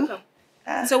 You're welcome.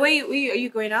 So are you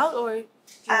going out or do you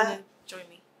want to join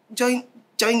me?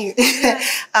 Join you.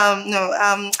 No,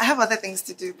 I have other things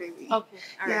to do, baby. Okay. All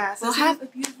right. Yeah, well, have a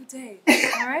beautiful day.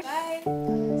 All right. Bye.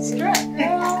 Strut,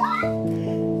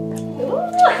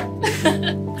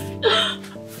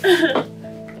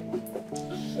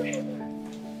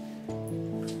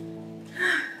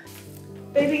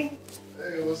 Baby.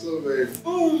 Hey, what's up, babe?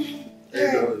 How you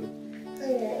doing?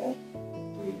 Hey.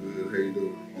 Doing good. How you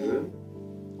doing? You good?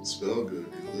 You smell good.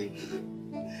 You look good.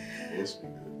 You must be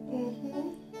good.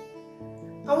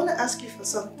 I want to ask you for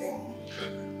something.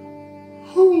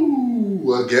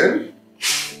 Whoo, again?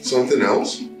 Something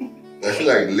else? I feel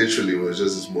like literally it was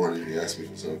just this morning he asked me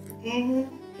for something.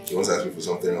 He wants to ask me for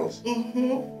something else.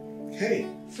 Hey.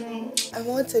 I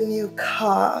want a new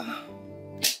car.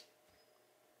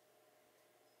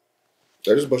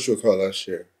 I just bought you a car last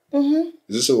year. Is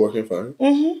this still working fine?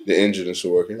 The engine is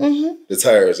still working? The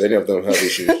tires, any of them have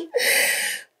issues?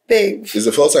 Babe. Is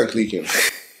the fuel tank leaking?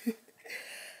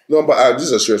 No, but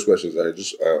these are serious questions.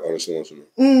 I honestly want to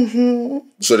know.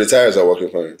 So the tires are working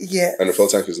fine? Yes. And the fuel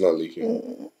tank is not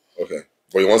leaking? Okay.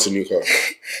 But you want a new car?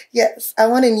 Yes, I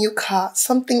want a new car.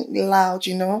 Something loud,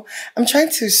 you know. I'm trying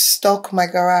to stock my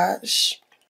garage.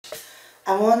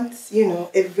 I want, you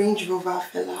know, a Range Rover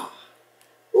fella.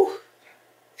 Ooh.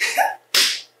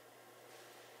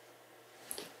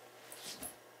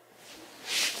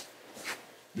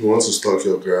 You want to stock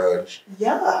your garage?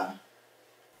 Yeah.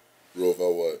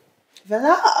 Rover what?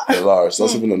 Velar. Velar. It's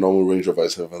not even a normal Range Rover,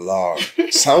 it's a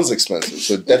Velar. Sounds expensive,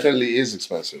 so it definitely is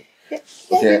expensive. Yeah,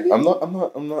 Okay, baby. I'm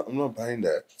not buying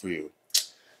that for you.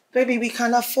 Baby, we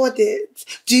can afford it.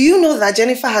 Do you know that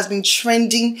Jennifer has been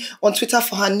trending on Twitter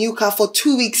for her new car for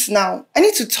 2 weeks now? I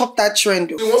need to top that trend.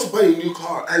 You want to buy a new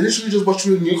car? I literally just bought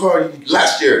you a new car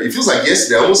last year. It feels like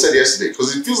yesterday. I almost said yesterday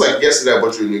because it feels like yesterday I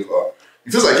bought you a new car.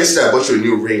 It feels like yesterday I bought you a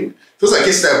new ring. It feels like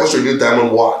yesterday I bought you a new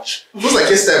diamond watch. It feels like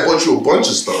yesterday I bought you a bunch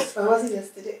of stuff. Or was it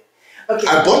yesterday? Okay.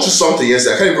 I bought you something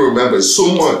yesterday. I can't even remember. It's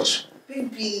so much.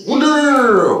 Baby. Oh,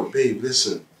 no. Babe,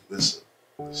 listen.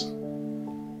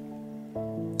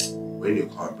 When your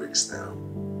car breaks down,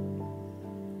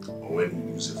 or when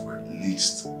you use it for at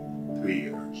least 3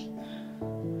 years,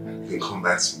 you can come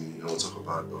back to me and we'll talk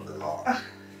about the law.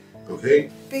 Okay?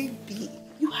 Baby,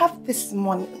 you have this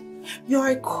money. You're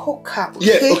a coker.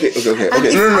 Yeah, okay.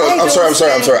 No. I'm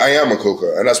sorry. I am a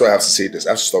coker, and that's why I have to say this.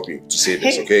 I have to stop you to say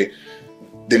this, okay?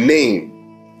 The name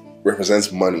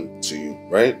represents money to you,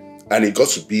 right? And it got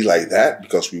to be like that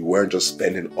because we weren't just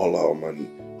spending all our money.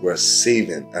 We're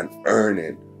saving and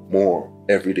earning more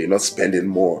every day, not spending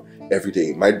more every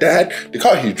day. My dad, the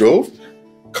car he drove,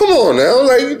 come on now,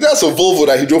 like that's a Volvo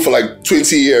that he drove for like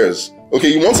 20 years. Okay,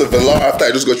 you want a Velar after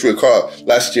I just got you a car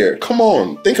last year. Come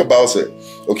on, think about it.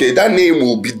 Okay, that name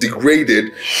will be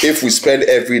degraded if we spend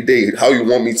every day how you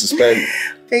want me to spend.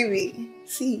 Baby,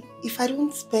 see, if I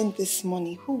don't spend this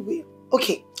money, who will?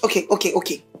 Okay.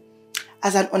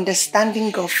 As an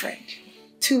understanding girlfriend,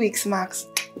 2 weeks max,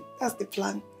 that's the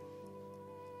plan.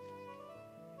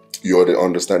 You're the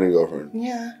understanding girlfriend?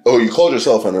 Yeah. Oh, you called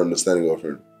yourself an understanding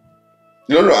girlfriend?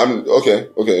 No, I'm, okay.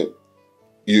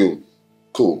 You,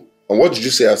 cool. And what did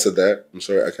you say after that? I'm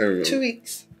sorry, I can't remember. 2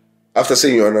 weeks. After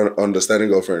saying you're an understanding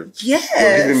girlfriend? Yes.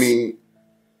 You're giving me...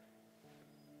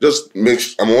 I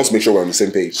want to make sure we're on the same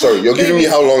page. Sorry, you're giving me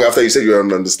how long after you said you're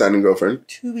an understanding girlfriend?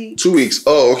 2 weeks. 2 weeks.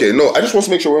 Oh, okay. No, I just want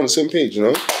to make sure we're on the same page, you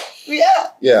know?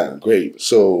 Yeah. Yeah, great.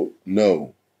 So,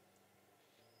 no.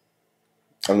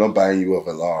 I'm not buying you a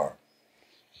Velar.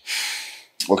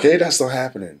 Okay? That's not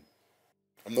happening.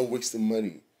 I'm not wasting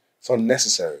money. It's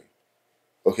unnecessary.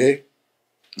 Okay?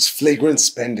 It's flagrant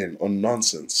spending on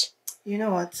nonsense. You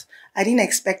know what? I didn't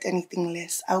expect anything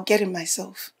less. I'll get it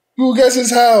myself. Who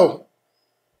guesses how?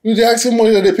 You're asking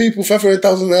money that they pay people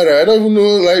 500,000 naira. I don't even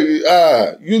know,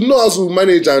 you know how to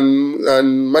manage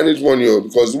and manage money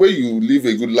because the way you live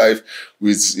a good life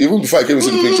with, even before I came into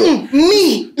the picture.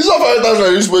 Me! It's not 500,000 I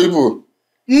use for people.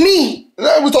 Me!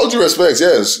 With all due respect,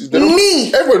 yes.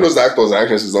 Me! Everybody knows the actors and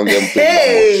actresses don't get paid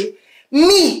that much.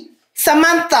 Me!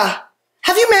 Samantha!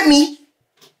 Have you met me?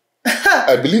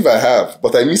 I believe I have,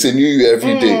 but I miss a new you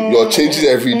every day. You're changing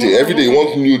every day. Every day you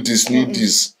want new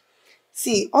this.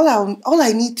 See, all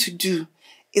I need to do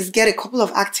is get a couple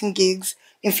of acting gigs,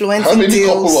 influencing How many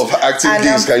deals. couple of active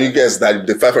days can you guess that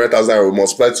the 500,000 will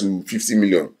multiply to 50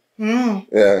 million?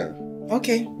 Yeah.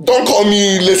 Okay. Don't call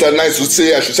me late at night to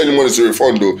say I should send you money to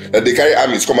refund though. That they carry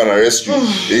armies come and arrest you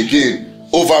again,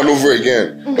 over and over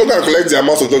again. Don't gonna collect the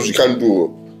amount of jobs you can't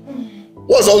do.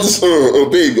 What's all this?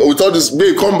 Babe, with all this,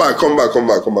 babe, come back.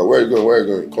 Where are you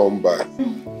going? Come back.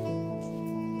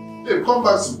 Babe, come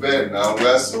back to bed now. We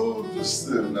are so just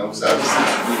now.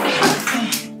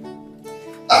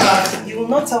 You will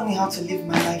not tell me how to live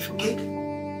my life, okay?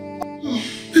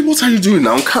 Babe, what are you doing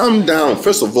now? Calm down.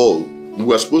 First of all, we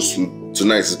were supposed to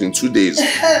tonight. It's been 2 days.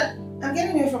 I'm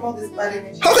getting away from all this bad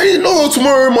energy. How can you know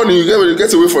tomorrow morning you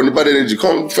get away from the bad energy?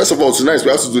 Come, first of all, tonight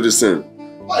we have to do this thing.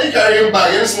 Why are you carrying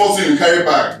back? Any small thing you carry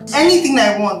back? Anything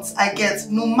I want, I get,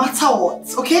 no matter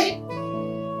what, okay?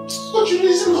 But you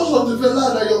reason because of the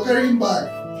villa that you're carrying back.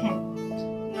 No.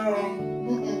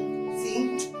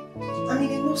 See? I'm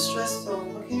in a no stress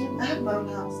zone, okay? I have my own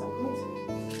house. I'm going to.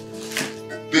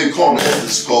 Babe, come, let's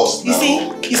discuss now.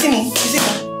 You see me?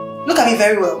 Look at me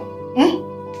very well.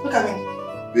 Look at me.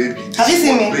 Baby, have you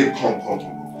seen me? Babe, come.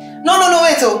 No,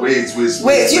 wait, oh.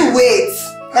 Wait, you wait.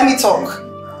 Let me talk.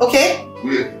 Okay?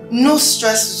 Wait. No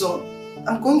stress zone.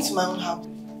 I'm going to my own house.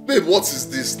 Babe, what is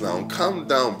this now? Calm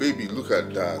down, baby. Look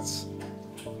at that.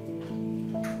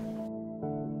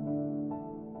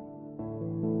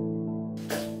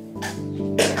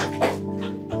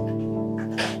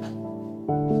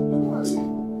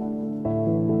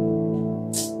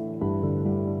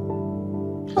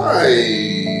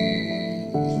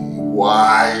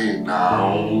 Why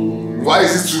now? Why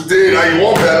is it today that you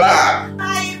want Bella?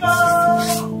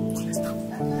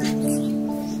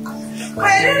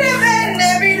 Where did it been?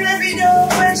 Every door,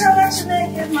 when you watch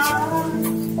make it mine.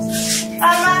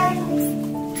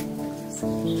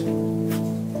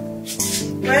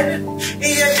 Where did it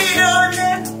be?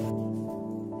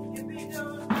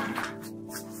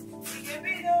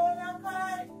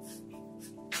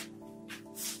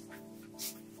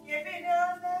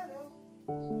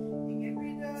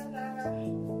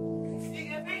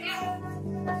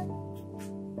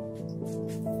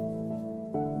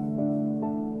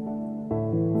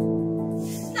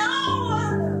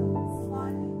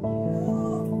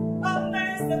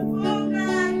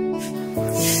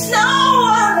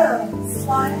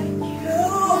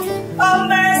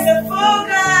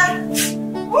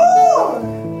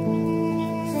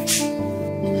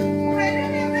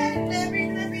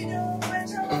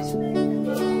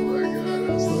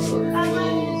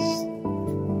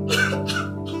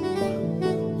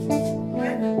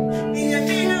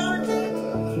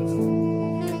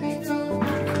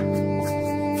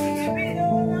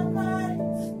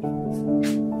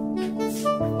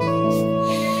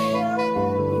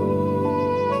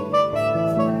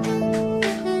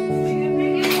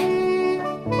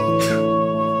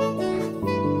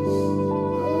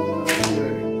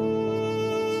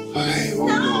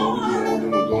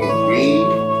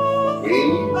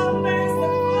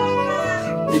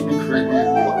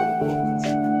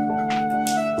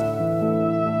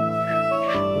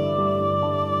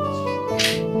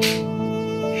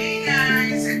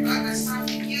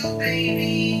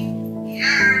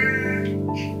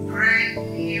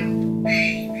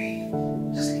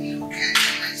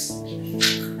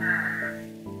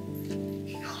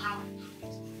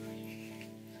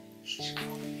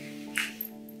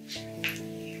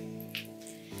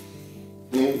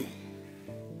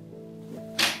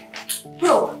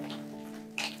 Bro,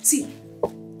 see,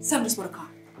 Sam just bought a car.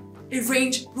 A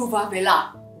Range Rover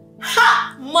Villa.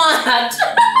 Ha! Mad!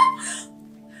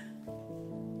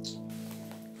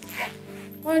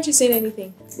 Why aren't you saying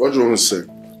anything? What do you want to say?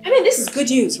 I mean, this is good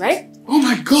news, right? Oh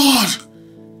my God!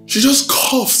 She just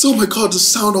coughed. Oh my God, the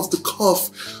sound of the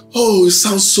cough. Oh, it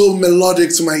sounds so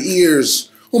melodic to my ears.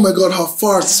 Oh my God, her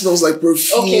fart smells like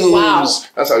perfume. Okay, wow.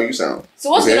 That's how you sound.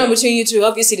 So what's going on between you two?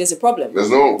 Obviously, there's a problem. Do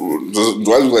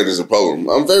I look like there's a problem?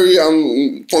 I'm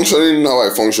functioning how I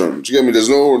function. Do you get me?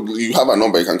 You have a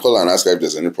number, you can call her and ask her if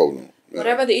there's any problem. Yeah.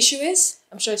 Whatever the issue is,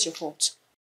 I'm sure it's your fault.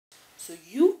 So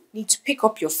you need to pick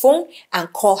up your phone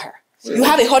and call her. Yeah. You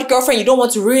have a hot girlfriend, you don't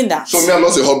want to ruin that. So me, I'm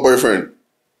not a hot boyfriend.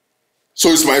 So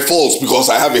it's my fault because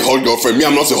I have a hot girlfriend. Me,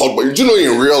 I'm not a hot boy. Do you know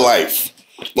in real life?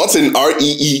 Not in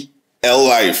REEL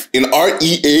life. In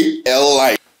REAL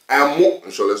life. I am more...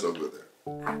 Sure, let's not go there.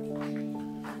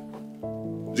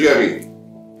 Do you get me?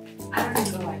 I don't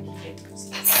even know why I keep getting this.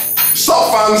 Stop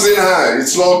fancying her.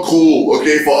 It's not cool,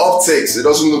 okay? For optics, it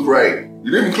doesn't look right.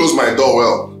 You didn't even close my door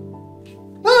well.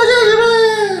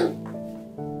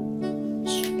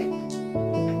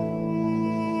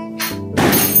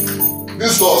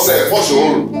 This door said, what's your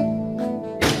own?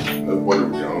 What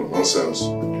nonsense.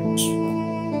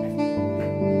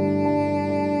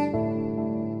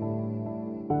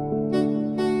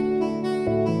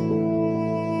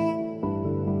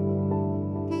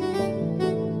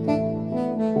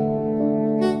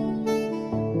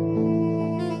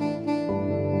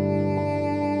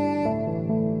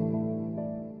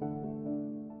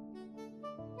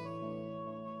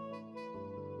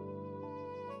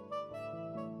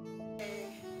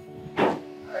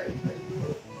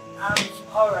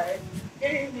 All right.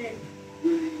 Good evening.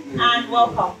 And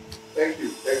welcome. Thank you.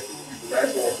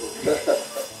 Nice welcome.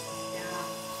 Yeah.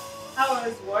 How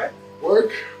was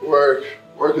work?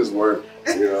 Work is work.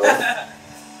 You know,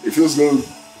 it feels good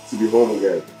to be home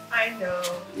again. I know.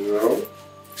 You know.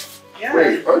 Yeah.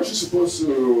 Wait, aren't you supposed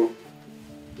to?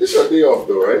 It's your day off,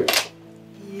 though, right?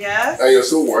 Yes. And you're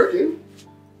still working?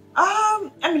 I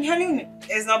mean, Helen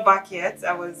is not back yet.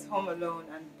 I was home alone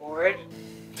and bored.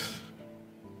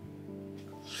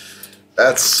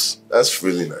 That's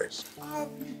really nice.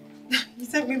 You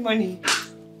sent me money.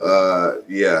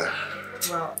 Yeah.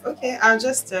 Well, okay. I'll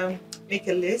just make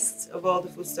a list of all the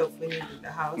food stuff we need in the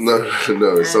house. No,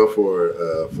 it's not for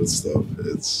food stuff.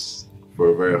 It's for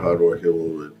a very hardworking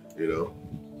woman, you know,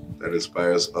 that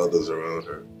inspires others around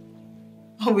her.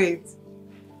 Oh wait,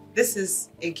 this is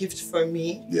a gift for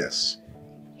me. Yes.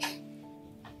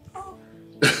 Oh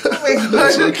my God.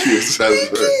 That's so cute.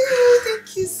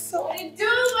 Thank you so much. What are you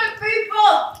doing, my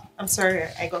people? I'm sorry,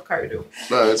 I got carried away.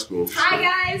 No, that's cool. Hi,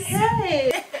 guys.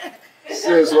 Hey.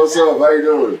 Sis, what's up? How you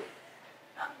doing?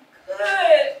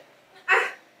 Good.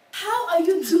 How are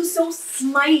you two so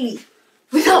smiley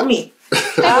without me?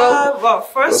 Well,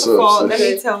 first of all, let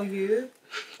Okay. me tell you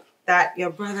that your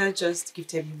brother just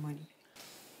gifted me money.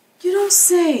 You don't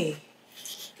say.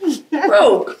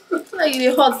 Bro, like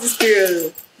you hot this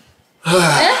period.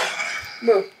 Eh?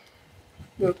 Bro.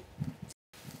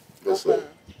 What's up?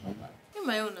 You're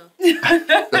my owner.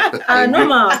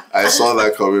 Normal. I saw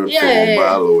that coming Yeah. from a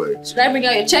mile away. Should I bring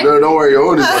out your check? No, don't worry. Your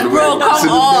own is on the way. Bro, It's in come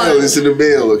the on. mail. It's in the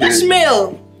mail. Okay. Which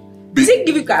mail? Be- Does he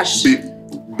give you cash?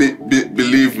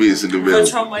 Believe me, it's in the mail.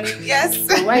 Control money, yes.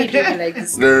 Why are you doing me like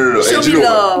this? No. Show Hey, do you me know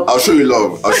what? love. I'll show you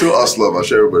love. I'll show us love. I'll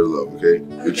show everybody love, okay?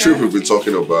 The trip we've been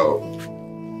talking about.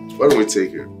 Why don't we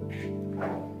take it?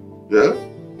 Yeah?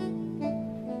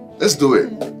 Let's do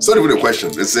it. It's not even a question.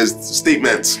 It says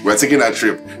statements. We're taking that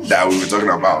trip that we were talking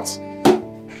about.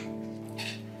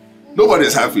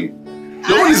 Nobody's happy.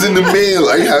 Nobody's in the mail.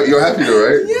 Are you happy? You're happy though,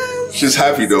 right? Yes. She's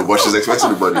happy though, but she's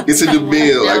expecting the money. It's in the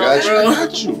mail. I got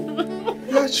you.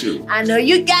 I got you. I know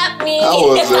you got me. How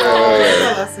was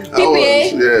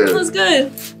PPA. yeah. It was good.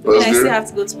 Was I good? still have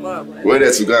to go tomorrow. But We're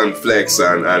there to go and flex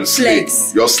and slay.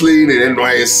 Flex. You're slaying in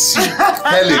NYSC.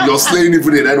 Helen, you're slaying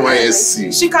even in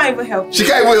NYSC. She can't even help. She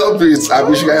can't even help it. I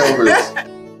mean, she can't help it.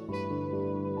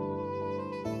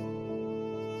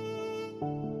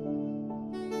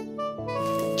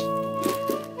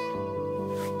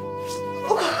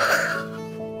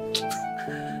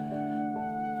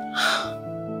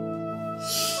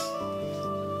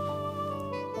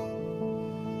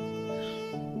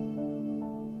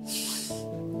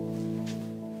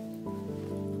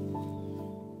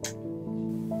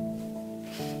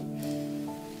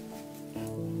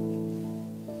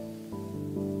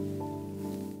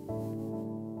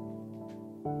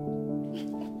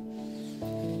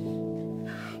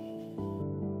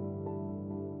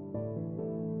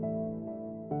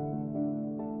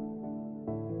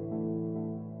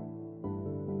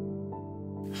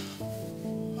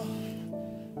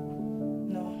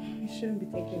 No, you shouldn't be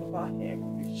thinking about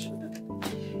him. You shouldn't be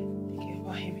thinking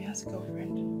about him. He has a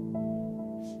girlfriend.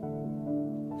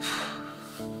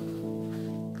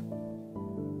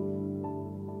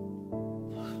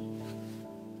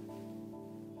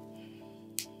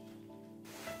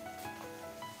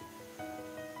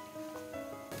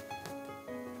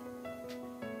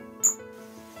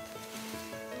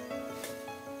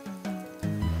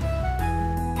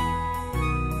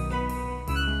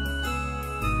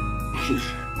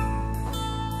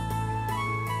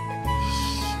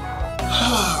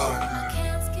 I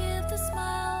can't skip the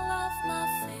smile off my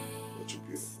face. Such a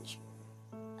beautiful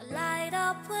smile. I light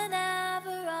up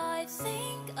whenever I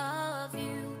think of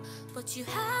you, but you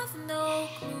have no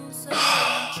clue, so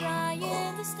I'm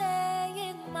trying to stay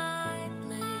in my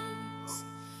place.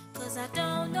 'Cause I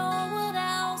don't know what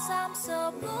else I'm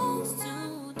supposed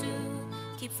to do.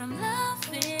 Keep from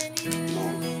loving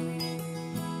you.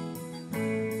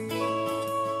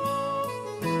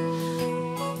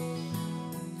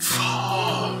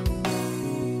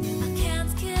 I can't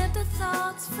skip the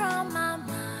thoughts from my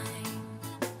mind.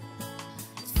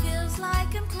 It feels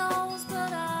like I'm close,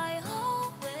 but I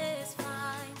always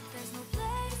find there's no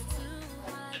place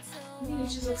to hide. So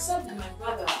she's upset with my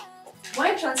brother.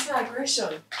 Why transfer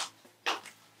aggression?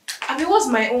 I mean, what's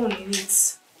my own in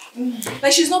it?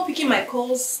 Like, she's not picking my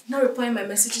calls, not replying my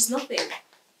messages, nothing.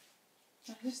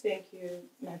 I just think you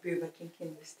might be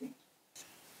overthinking this thing.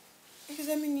 Because,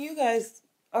 I mean, you guys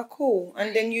are cool.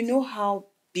 And then you know how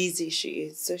busy she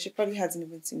is. So she probably hasn't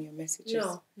even seen your messages.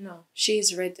 No.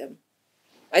 She's read them.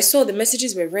 I saw the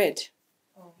messages were read.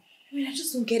 Oh. I mean, I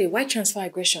just don't get it. Why transfer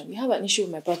aggression? You have an issue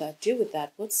with my brother. Deal with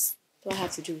that. What do I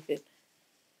have to do with it?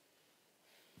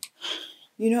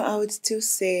 You know, I would still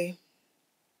say,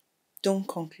 don't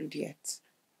conclude yet.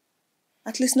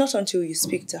 At least not until you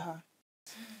speak to her.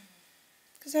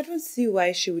 Because I don't see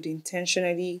why she would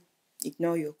intentionally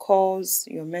ignore your calls,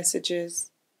 your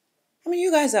messages. I mean,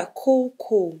 you guys are cool.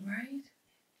 Right?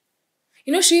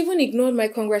 You know, she even ignored my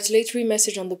congratulatory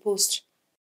message on the post.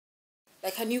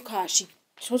 Like her new car, she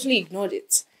totally ignored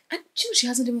it. And you know, she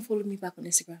hasn't even followed me back on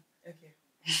Instagram. Okay.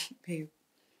 Babe.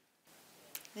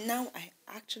 Now I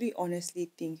actually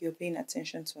honestly think you're paying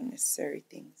attention to unnecessary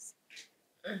things.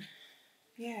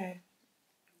 Yeah.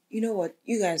 You know what?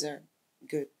 You guys are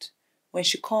good. When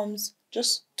she comes,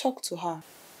 just talk to her.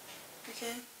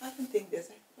 Okay? I don't think there's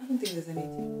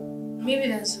anything. Maybe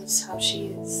that's just how she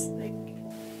is. Like,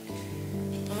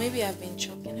 or maybe I've been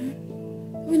choking her.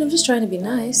 I mean, I'm just trying to be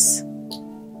nice.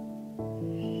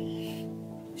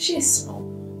 She is small.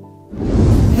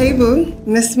 Hey boo,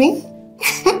 miss me?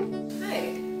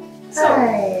 Hi.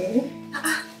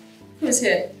 Hi. Who's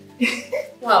here?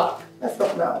 Wow. Let's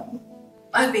go now.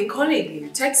 I've been calling you,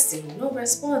 texting, no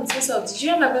response. What's up? Did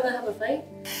you and my brother have a fight?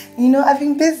 You know, I've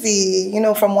been busy. You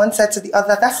know, from one side to the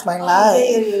other. That's my life.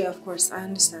 Yeah, of course. I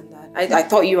understand that. I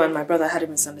thought you and my brother had a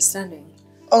misunderstanding.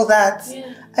 Oh, that?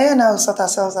 Yeah. I and I will sort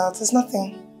ourselves out. It's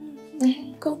nothing.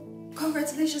 Cool.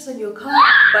 Congratulations on your car,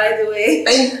 by the way.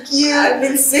 Thank you. I've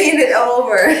been saying it all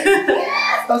over.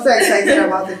 I'm so excited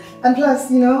about it. And plus,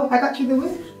 you know, I got you the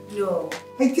whip. No.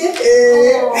 I did.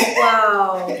 Oh,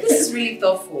 wow. This is really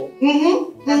thoughtful.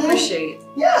 I appreciate it.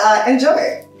 Yeah,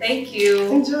 enjoy. Thank you.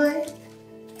 Enjoy.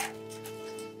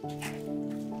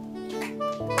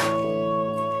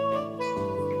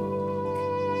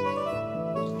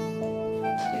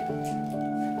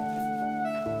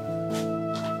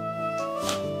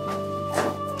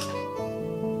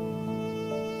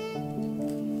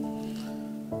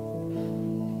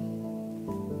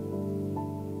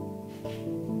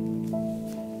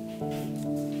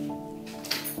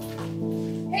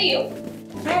 Hey, you.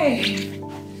 Hey.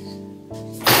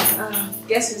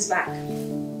 Guess who's back?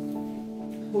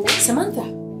 Who? Samantha.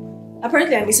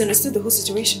 Apparently, I misunderstood the whole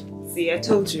situation. See, I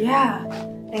told you. Yeah.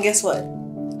 And guess what?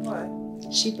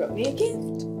 What? She brought me a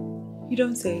gift. You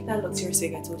don't say. That luxurious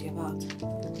wig I told you about.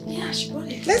 Yeah, she brought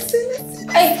it. Let's see.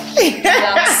 Hey.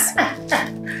 Yes.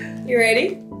 You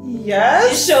ready?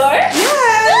 Yes. You sure?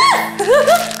 Yes.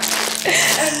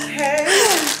 Okay.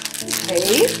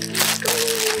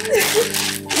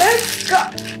 Let's go.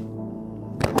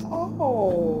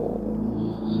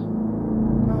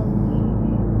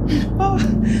 Oh,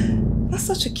 that's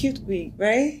such a cute wig,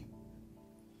 right?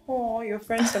 Oh, your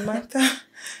friend Samantha.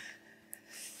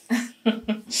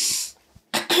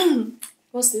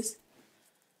 What's this?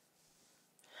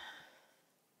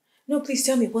 No, please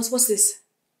tell me. What's this?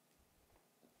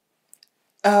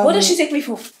 What does she take me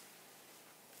for?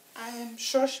 I am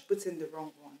sure she put in the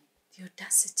wrong one. The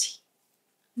audacity.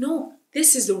 No,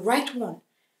 this is the right one.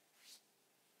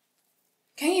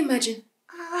 Can you imagine?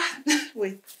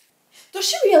 Wait. Does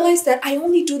she realize that I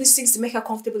only do these things to make her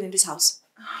comfortable in this house?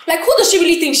 Like, who does she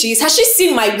really think she is? Has she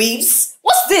seen my weaves?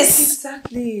 What's this?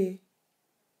 Exactly.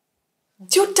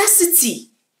 The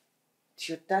audacity.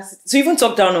 The audacity. So even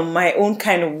talk down on my own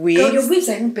kind of waves. Girl, your waves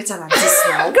are even better than this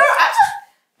now. Girl,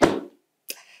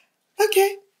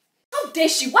 Okay. how dare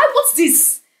she? Why? What's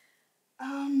this?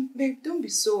 Babe, don't be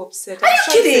so upset. Are you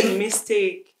kidding? It's a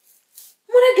mistake.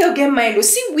 When that girl get mine, oh,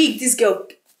 see weak, this girl.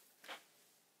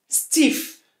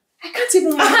 Stiff. I can't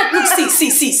even, my hand, look,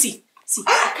 see.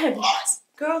 I can't even pass.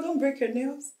 Girl, don't break your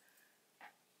nails.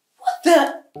 What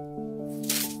the?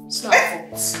 It's not her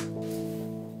fault.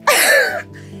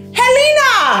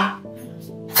 Helena!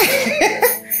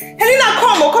 Helena,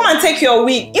 come and take your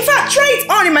wig. If I try it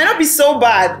on, it might not be so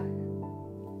bad.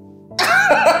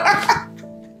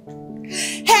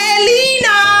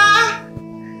 Helena!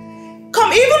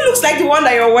 Come, it even looks like the one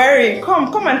that you're wearing.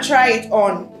 Come and try it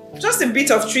on. Just a bit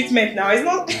of treatment now. It's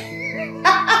not...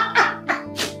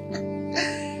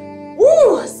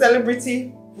 Woo!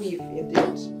 Celebrity weave,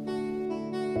 indeed.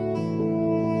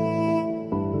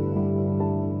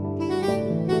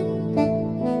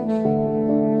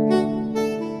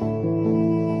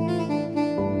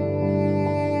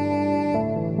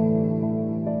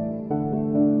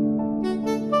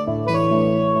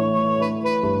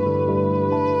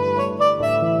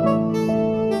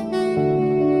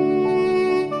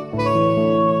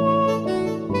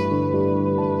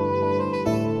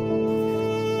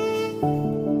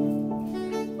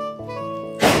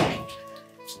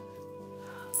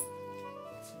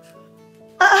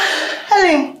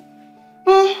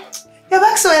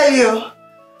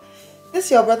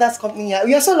 your brother's company.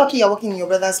 You're so lucky you're working in your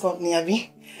brother's company,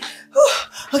 Abby.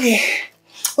 Okay.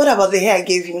 What about the hair I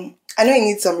gave you? I know you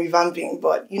need some revamping,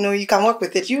 but you know, you can work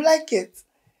with it. You like it.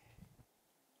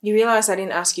 You realize I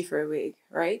didn't ask you for a wig,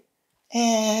 right?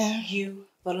 You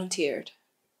volunteered.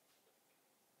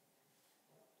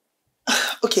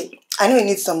 Okay, I know you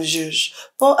need some zhuzh,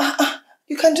 but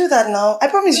you can do that now. I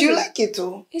promise you like it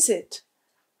too. Is it?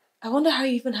 I wonder how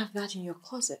you even have that in your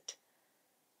closet.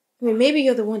 I mean, maybe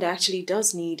you're the one that actually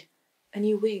does need a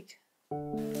new wig.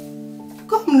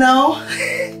 Come now.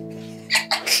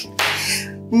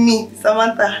 Me,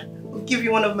 Samantha, will give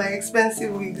you one of my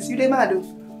expensive wigs. You dey mad?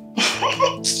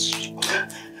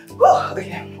 Oh,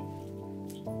 okay.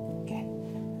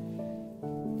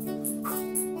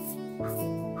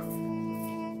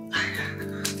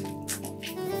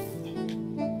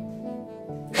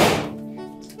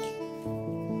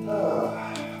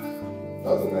 That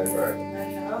was a nice ride. I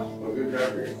know. Well, good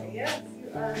job here. Yes, you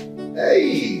are.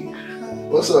 Hey,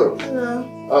 what's up? Hello.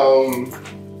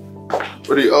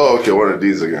 What are you? Oh, okay, one of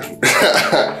these again.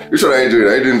 Which one are you doing?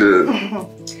 Are you doing the?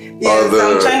 Yes,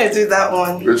 I'm trying to do that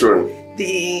one. Which one?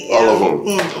 The all of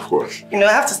them, of course. You know,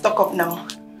 I have to stock up now.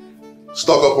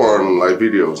 Stock up on like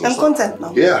videos and content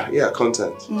now. Yeah,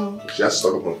 content. She has to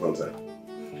stock up on content.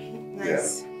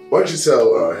 Nice. Yeah. Why don't you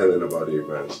tell Helen about the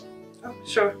events? Oh,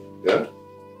 sure. Yeah.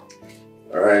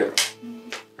 All right.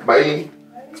 Bye.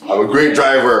 I'm a great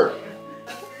driver.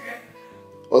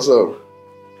 What's up?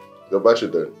 Your battery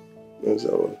dead.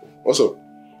 What's up?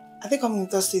 Are they coming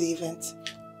with us to the event?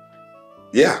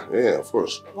 Yeah, of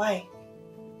course. Why?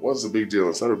 What's the big deal?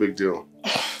 It's not a big deal.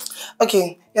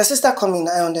 Okay, your sister coming,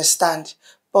 I understand.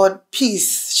 But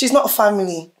please, she's not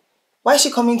family. Why is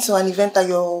she coming to an event that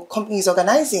your company is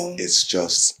organizing? It's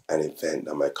just an event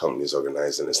that my company is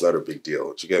organizing. It's not a big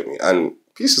deal. Do you get me? And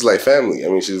Peace is like family. I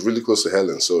mean, she's really close to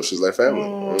Helen, so she's like family,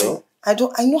 you know? I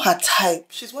know her type.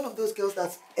 She's one of those girls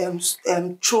that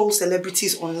troll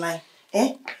celebrities online.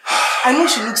 I know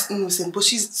she looks innocent, but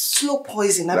she's slow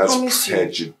poison. I promise you.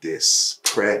 That's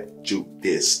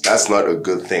prejudice. That's not a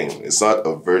good thing. It's not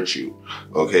a virtue.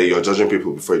 Okay, you're judging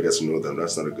people before you get to know them.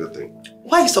 That's not a good thing.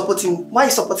 Why are you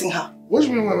supporting her? What do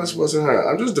you mean why am I supporting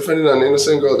her? I'm just defending an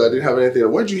innocent girl that didn't have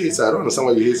anything. Why do you hate her? I don't understand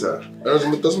why you hate her.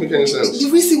 That doesn't make any sense. The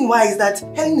reason why is that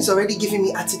Helen is already giving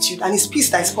me attitude and it's Peace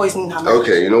that is poisoning her mind.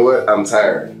 Okay, you know what? I'm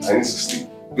tired. I need to sleep.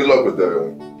 Good luck with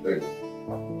the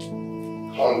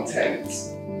content.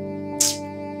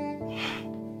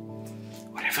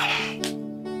 Whatever.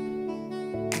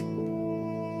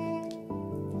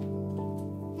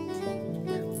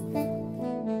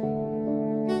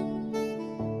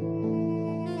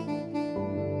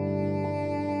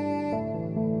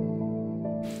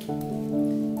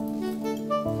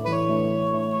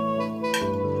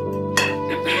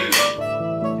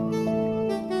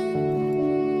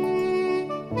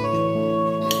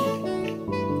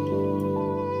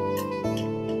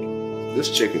 This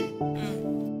chicken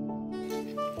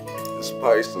is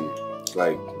spicy.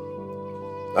 Like,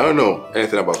 I don't know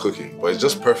anything about cooking, but it's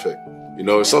just perfect. You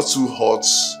know, it's not too hot,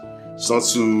 it's not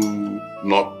too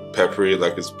not peppery,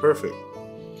 like it's perfect.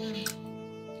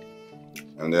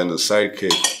 And then the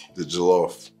sidekick, the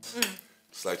jollof.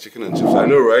 It's like chicken and chips. I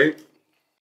know, right?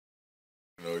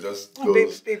 You know, it just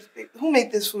goes. Babe. Who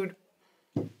made this food?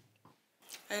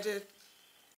 I did.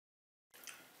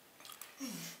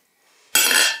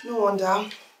 No wonder.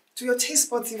 Do your taste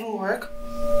buds even work?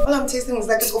 All I'm tasting is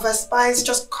like this overspiced,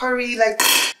 just curry, like...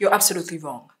 You're absolutely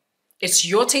wrong. It's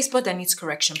your taste bud that needs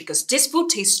correction because this food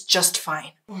tastes just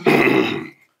fine.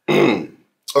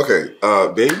 Okay,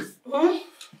 babe.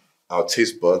 Our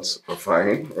taste buds are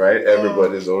fine, right?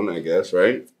 Everybody's own, I guess,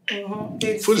 right?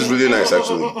 Food is really nice,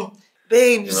 actually.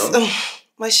 Babes, you know?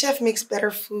 My chef makes better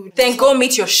food. Then go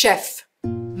meet your chef,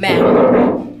 ma'am.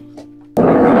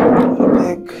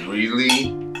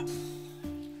 Really?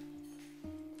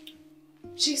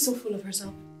 She's so full of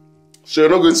herself. So you're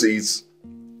not going to eat?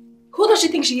 Who does she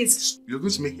think she is? You're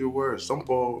going to make it worse. Don't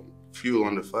pour fuel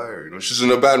on the fire, you know? She's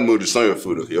in a bad mood. It's not your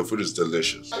food, okay? Your food is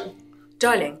delicious.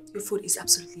 Darling, your food is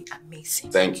absolutely amazing.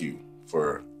 Thank you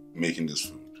for making this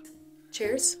food.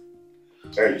 Cheers.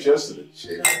 Hey, cheers to the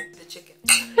chicken. The chicken.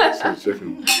 Cheers to the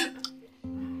chicken.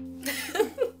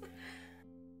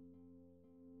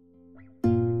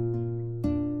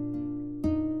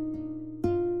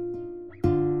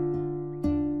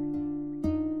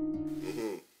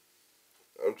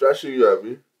 I'm trashing you,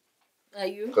 Abby. Are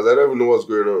you? Because I don't even know what's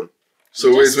going on. So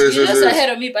You're wait. ahead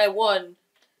of me by one.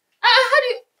 How do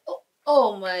you...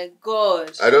 Oh my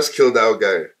god. I just killed that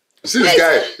guy. You see this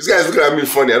guy? This guy's looking at me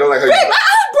funny. I don't like how Babe,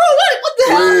 bro, what the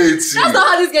Wait, That's not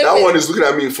how this game that is. one is looking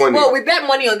at me funny. Well, we bet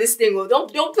money on this thing. Well,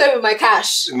 don't play with my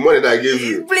cash. The money that I gave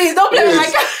you. Please don't play with my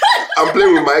cash. I'm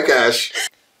playing with my cash.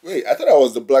 Wait, I thought I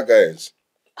was the black guys.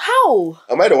 How?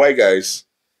 Am I the white guys?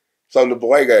 So I'm the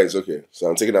white guys, okay. So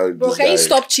I'm taking out Bro, this can guy. you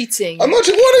stop cheating? I'm not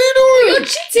cheating. What are you doing? You're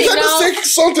cheating you now. Just take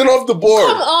something off the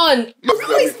board. Come on. Look,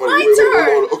 Bro, it's my turn.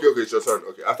 Wait. Okay, it's your turn.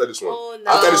 Okay, after this one. Oh,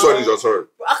 no. After this one is your turn.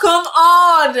 Come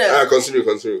on. Continue.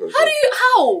 How do you,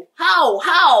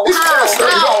 how? It's fast.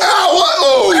 What?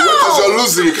 Oh, because you're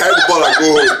losing, you carry the ball and go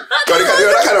home.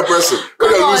 You're that kind of person.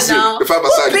 When you're losing, the 5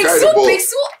 aside, you carry the ball.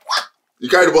 You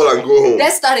carry the ball and go home.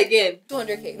 Let's start again.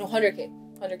 200k. No, 100k.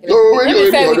 100k. No,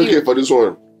 wait, 100k for this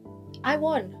one. I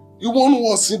won. You won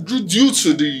was due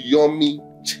to the yummy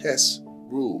chess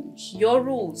rules. Your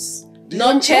rules.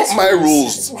 Not chess my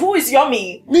rules. Who is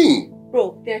yummy? Me.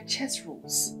 Bro, they're chess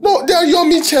rules. No, they're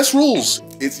yummy chess rules.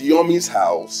 It's Yummy's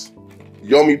house.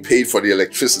 Yummy paid for the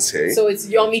electricity. So it's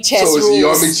yummy chess rules. So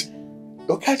it's Yummy.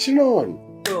 You're catching on.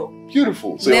 Bro.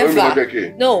 Beautiful. So Never. you're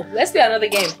 100k. No, let's play another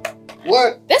game.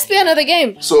 What? Let's play another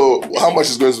game. So how much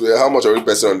is going to be? How much are we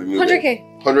betting on the new 100k. game?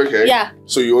 100k? Yeah.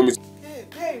 So you want me to...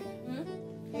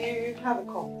 Hey, you have a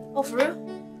call. Oh, for real?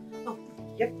 Oh,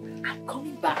 yep. I'm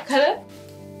coming back. Hello?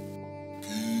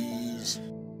 Peace.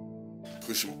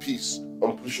 Pushing peace.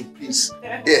 I'm pushing peace.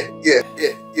 Yeah.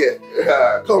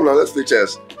 Come now, let's play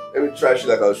chess. Let me trash you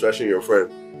like I was trashing your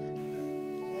friend.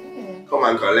 Come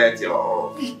and collect your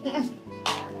own.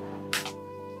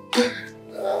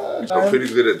 I'm pretty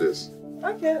good at this.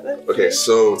 Okay,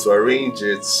 so to arrange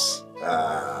it,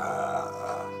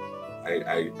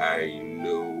 I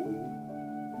know.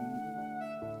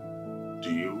 Do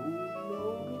you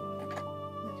know?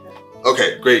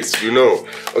 Okay, great. You know.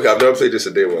 Okay, I've never played this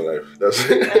a day in my life. That's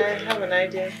I have an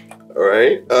idea. all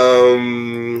right.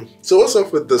 So what's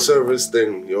up with the service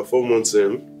thing? You're 4 months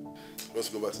in. You want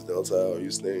to go back to Delta, or are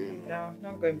you staying? No,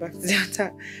 not going back to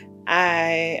Delta.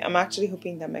 I am actually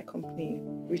hoping that my company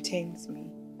retains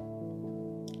me.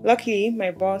 Luckily,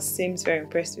 my boss seems very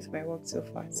impressed with my work so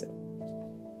far, so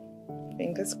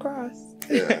fingers crossed.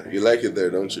 Yeah, you like it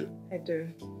there, don't you? I do.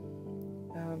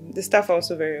 The staff are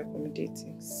also very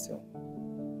accommodating, so.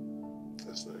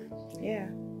 That's nice. Yeah.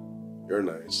 You're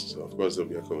nice, so of course they'll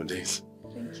be accommodating.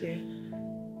 Thank you.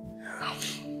 Yeah.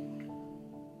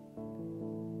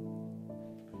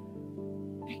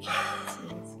 So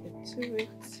let's get to it.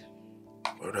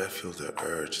 Why do I feel the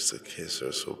urge to kiss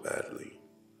her so badly?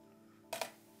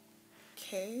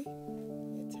 Okay,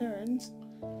 your turn.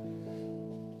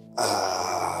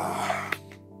 I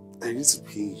need to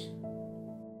pee.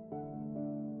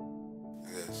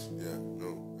 Yes, yeah, no,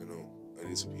 I know. I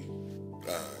need to pee.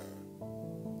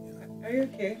 Are you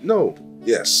okay? No,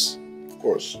 yes, of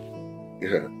course.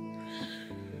 Yeah.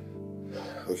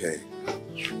 Okay.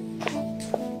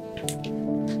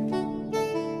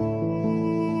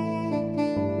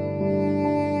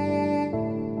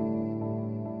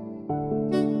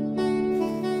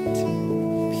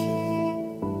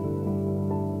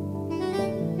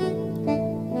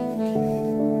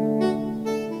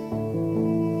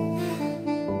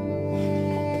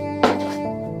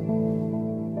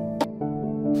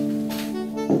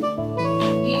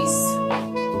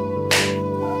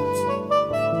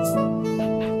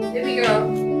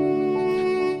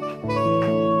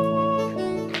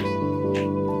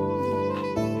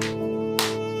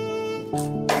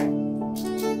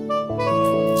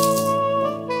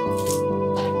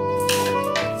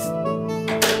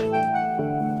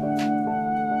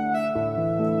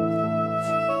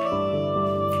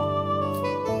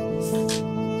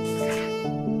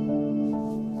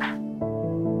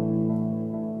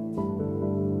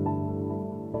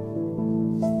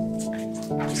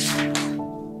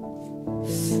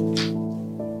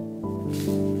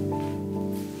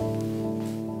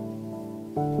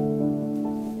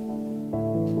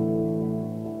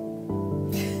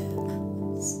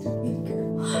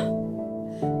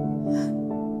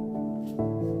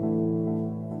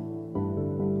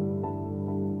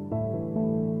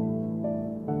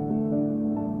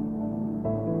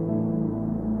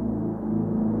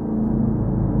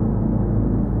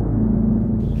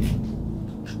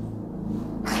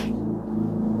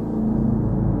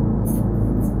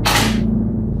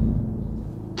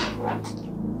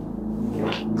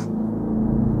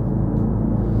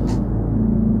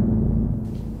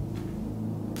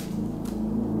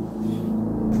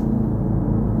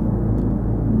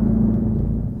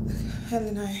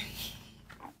 Helen, I'm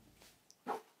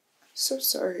so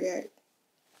sorry.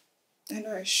 I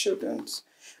know I shouldn't.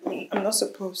 I'm not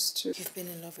supposed to. You've been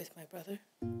in love with my brother?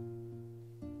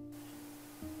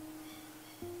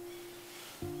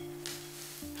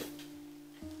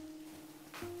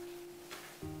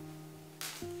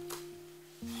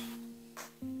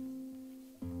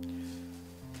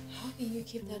 can you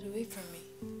keep that away from me?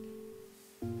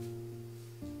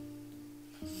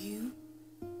 You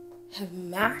have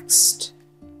maxed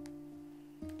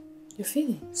your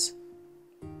feelings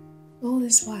all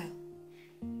this while.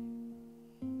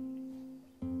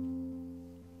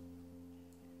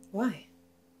 Why?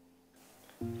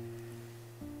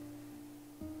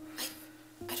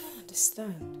 I don't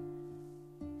understand.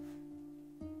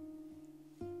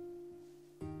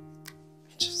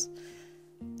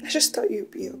 I just thought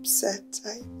you'd be upset.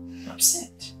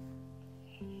 Upset?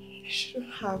 I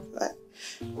shouldn't have that.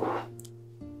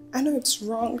 I know it's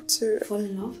wrong to fall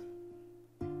in love.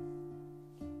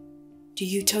 Do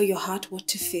you tell your heart what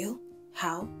to feel?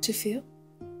 How to feel?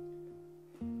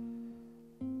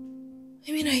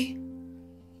 I mean, I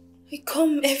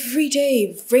come every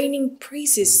day raining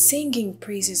praises, singing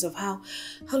praises of how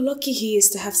lucky he is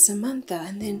to have Samantha,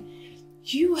 and then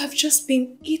you have just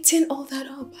been eating all that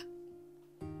up.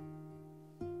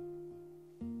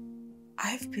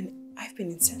 I've been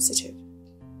insensitive.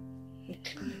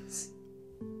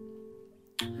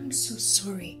 I'm so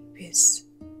sorry, Biz.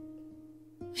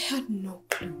 I had no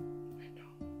clue.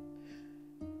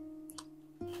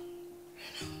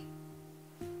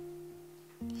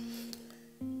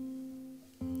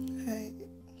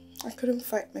 I couldn't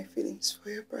fight my feelings for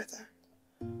your brother.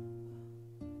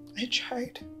 I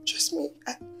tried. Just me.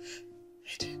 I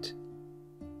did.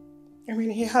 I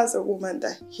mean, he has a woman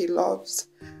that he loves.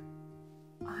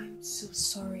 I'm so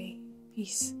sorry,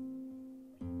 Peace.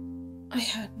 I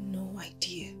had no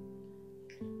idea.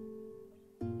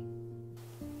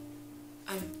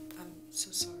 I'm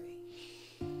so sorry.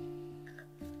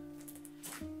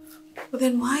 But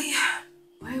then why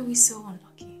are we so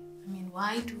unlucky? I mean,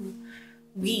 why do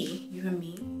we, you and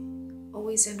me,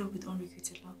 always end up with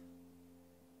unrequited love?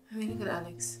 I mean, look at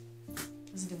Alex.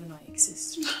 Doesn't even know I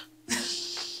exist.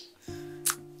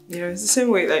 You know, it's the same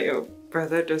way that your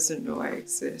brother doesn't know I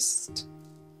exist.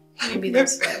 Maybe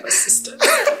that's why I'm a sister.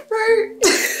 Right?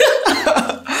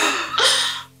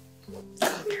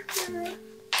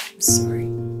 I'm sorry.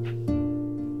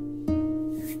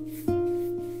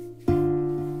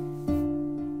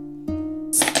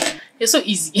 You're so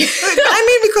easy. I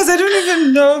mean, because I don't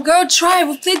even know. Girl, try.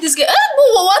 We played this game.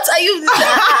 What are you?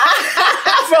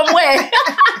 From where?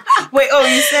 Wait, oh,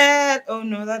 you said... Oh,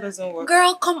 no, that doesn't work.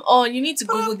 Girl, come on. You need to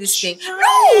Google this thing.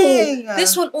 Trying. No!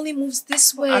 This one only moves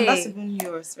this way. And that's even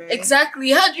yours, right?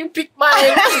 Exactly. How do you pick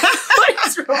mine? What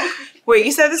is wrong? Wait,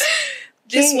 you said this...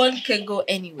 This one can go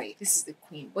anyway. This is the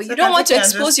queen. But So you don't want to can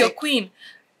expose just your take- queen.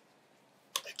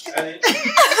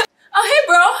 Oh, hey,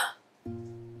 bro.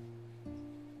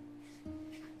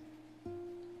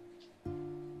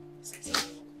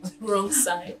 Wrong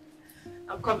side.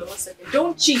 I'm coming 1 second.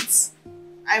 Don't cheat.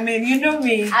 I mean, you know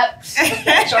me. Trust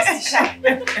the shot.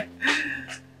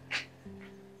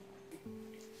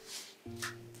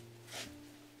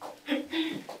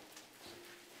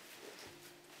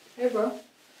 Hey, bro.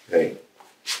 Hey.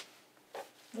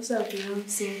 What's up? You don't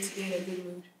seem to be in a good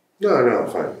mood. No, I'm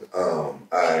fine.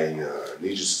 I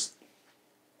need you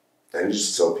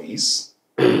to tell Peace.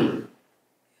 Yeah?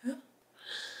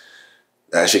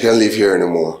 That she can't live here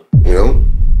anymore, you know?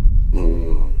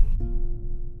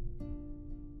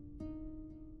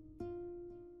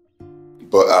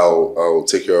 But I'll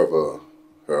take care of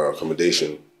her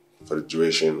accommodation for the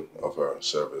duration of her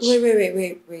service.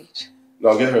 Wait. No,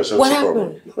 I'll get her a service. What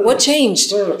happened? What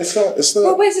changed? No, it's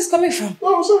not. Where is this coming from?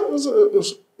 No, it's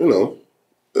you know,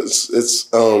 it's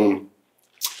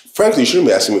frankly, you shouldn't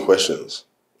be asking me questions.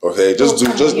 Okay, just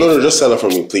tell her from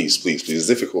me, please. It's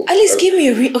difficult. At least give me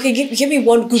a give me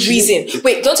one good reason.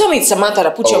 Wait, don't tell me it's Samantha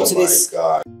that put you up to this. Oh my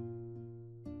God.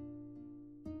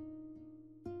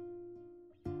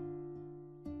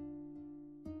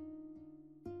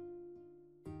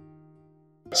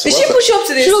 Did she push you up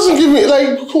to this? She doesn't give me,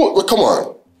 come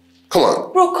on.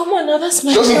 Bro, come on now, that's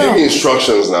my She doesn't girl. give me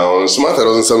instructions now. And Samantha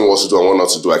doesn't tell me what to do and what not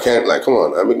to do. I can't, come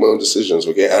on. I make my own decisions,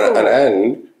 okay?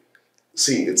 And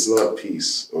see, it's not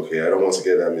Peace, okay? I don't want to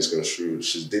get that misconstrued.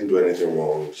 She didn't do anything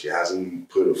wrong. She hasn't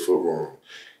put her foot wrong.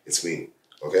 It's me,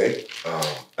 okay? I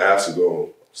have to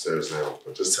go upstairs now,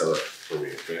 but just tell her for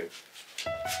me, okay?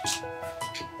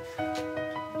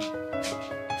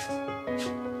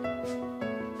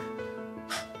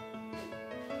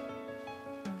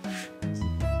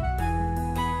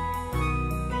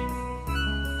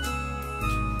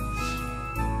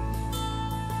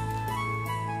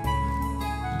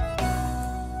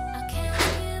 I can't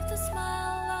keep the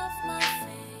smile off my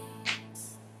face.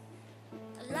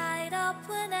 I light up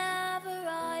whenever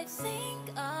I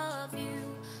think of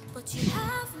you, but you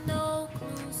have no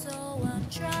clue, so I'm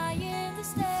trying to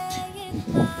stay in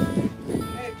my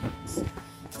place.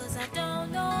 'Cause I don't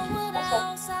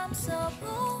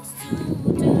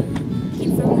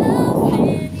Keep from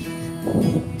loving you.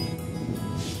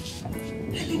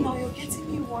 Eleanor, you're getting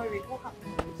me worried. What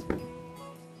happened?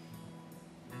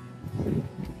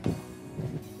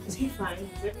 Is he fine? Is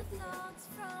everything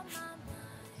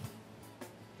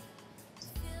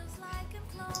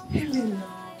okay? Eleanor.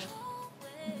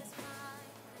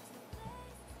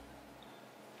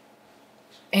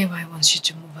 AY wants you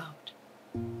to move out.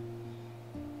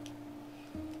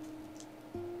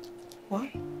 What?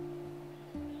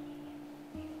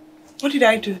 What did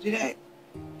I do? Did I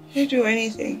do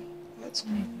anything? What?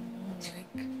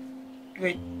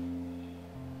 Wait.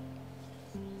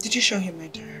 Did you show him my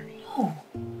diary? Oh.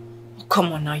 Oh,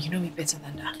 come on now, you know me better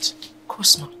than that. Of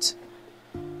course not.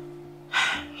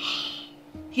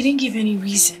 He didn't give any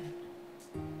reason.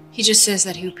 He just says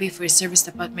that he'll pay for his service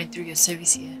department through your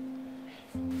service here.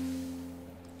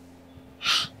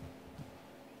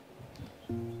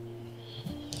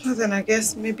 Well, then I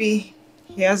guess maybe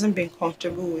he hasn't been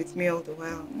comfortable with me all the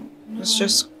while. No. It's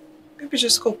just, maybe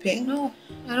just coping. No,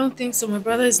 I don't think so. My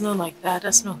brother is not like that.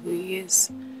 That's not who he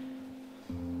is.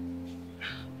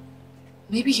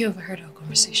 Maybe he overheard our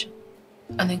conversation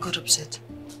and then got upset.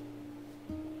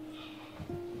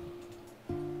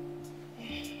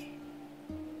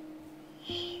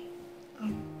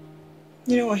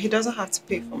 You know what? He doesn't have to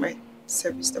pay for my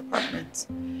service department.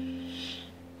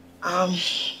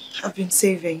 I've been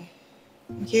saving.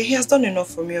 Okay, he has done enough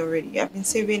for me already. I've been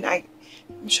saving. I'm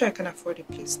sure I can afford a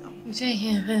place now.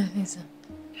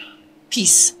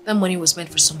 Peace. That money was meant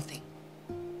for something.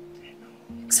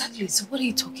 Exactly. So what are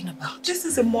you talking about? This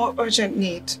is a more urgent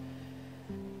need.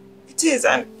 It is,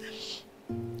 and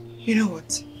you know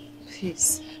what?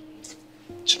 Please,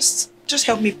 just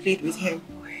help me plead with him.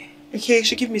 Okay, you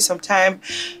should give me some time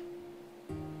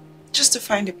just to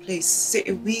find a place, say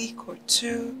a week or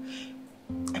two.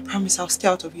 I promise I'll stay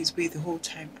out of his way the whole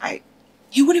time.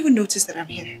 He won't even notice that I'm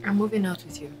here. I'm moving out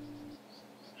with you.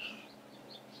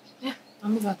 Yeah, I'll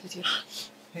move out with you.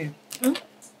 Hey,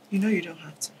 you know you don't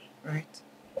have to, right?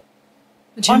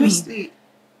 What do you Honestly, mean?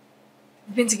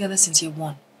 We've been together since year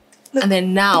 1. Look, and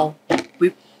then now,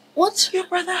 What? Your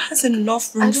brother has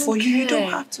enough room for you. You don't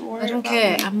have to worry about I don't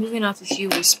care. me. I'm moving out with you.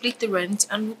 We'll split the rent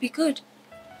and we'll be good.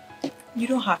 You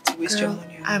don't have to waste your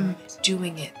money on I'm it.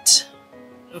 doing it.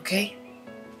 Okay?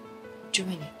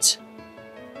 Doing it.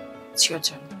 It's your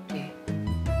turn. Okay?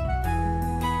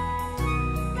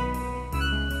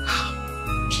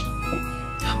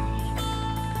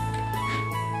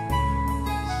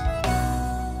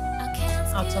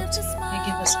 I'll talk to you. I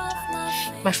give us some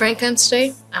time. My friend can't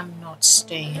stay. I'm not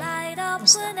staying.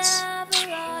 What's that?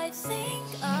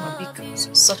 Because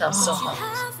sort ourselves out.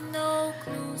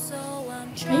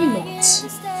 Can you not?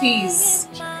 Please.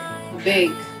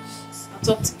 Beg. I'll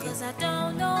talk to you.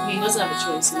 He doesn't have a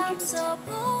choice. He'll give us time.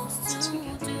 Since we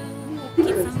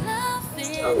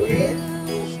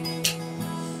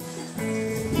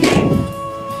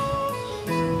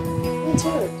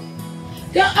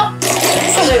Get up!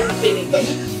 Can't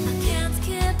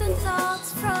keep the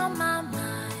thoughts from my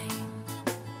mind.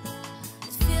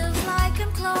 It feels like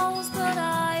I'm close, but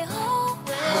I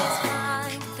always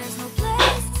find there's no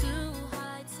place to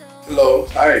hide. So hello,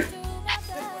 hi.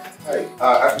 Hi, I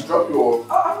can drop you off.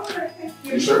 Oh, I'm okay, thank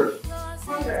you. You sure?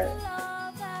 Okay.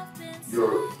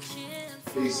 You're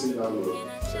facing down the road.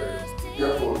 Be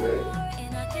careful, okay?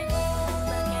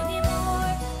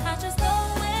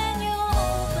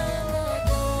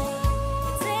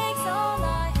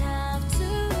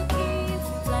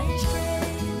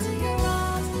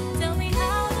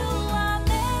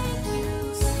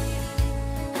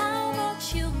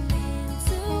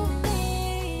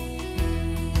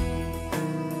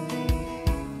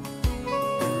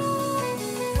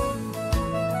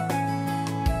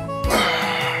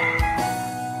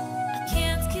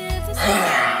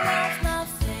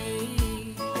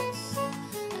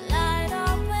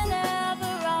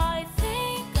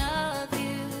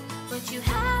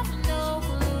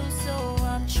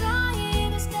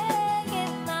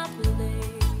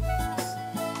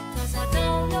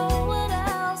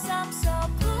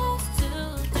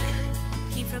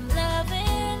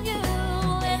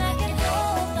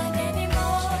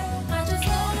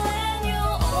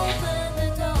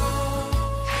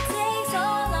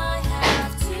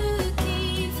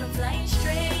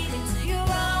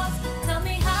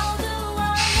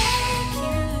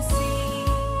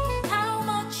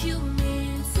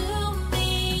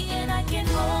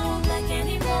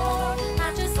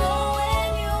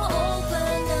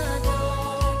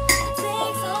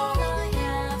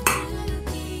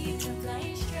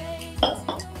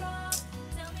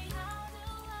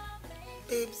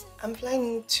 I'm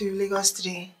flying to Lagos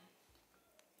today.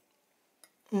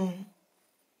 Don't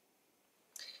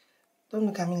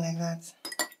look at me like that.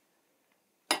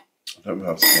 I don't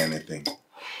have to say anything.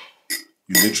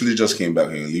 You literally just came back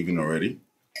and you're leaving already?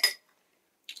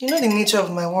 You know the nature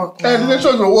of my work now. And the nature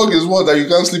of your work is what? That you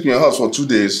can't sleep in your house for 2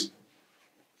 days?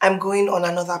 I'm going on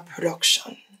another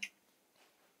production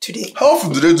today. How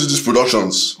often do they do these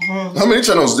productions? How many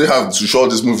channels do they have to show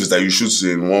these movies that you shoot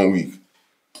in 1 week?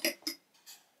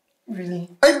 Really?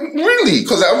 Really?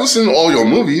 Because I haven't seen all your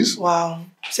movies. Wow.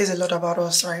 Says a lot about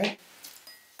us, right?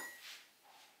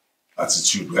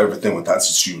 Attitude. Everything with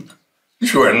attitude.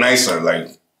 If you were nicer,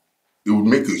 like, it would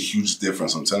make a huge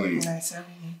difference, I'm telling you. Nicer.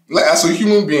 Like, as a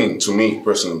human being, to me,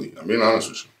 personally, I'm being honest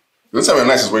with you. The only time you're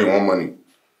nice is when you want money.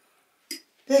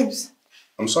 Babes.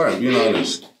 I'm sorry, I'm being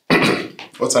honest.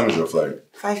 What time is your flight?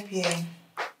 5 p.m.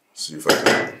 See if I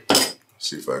can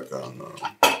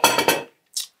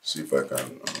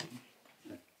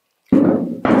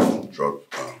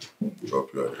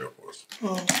drop you at the airport.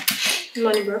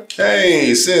 Money, bro.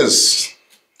 Hey, sis.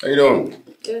 How you doing?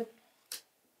 Good.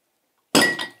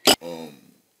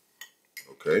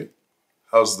 Okay.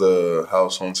 How's the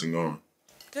house hunting going?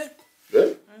 Good.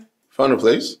 Good? Found a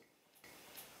place?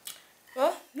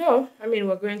 Well, no. I mean,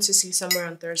 we're going to see somewhere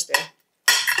on Thursday.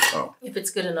 Oh. If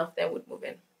it's good enough, then we'd move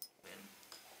in.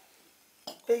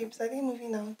 Babes, are they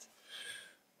moving out?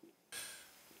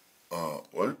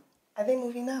 What? Are they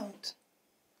moving out?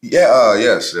 Yeah,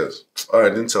 yes. Oh, I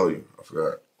didn't tell you. I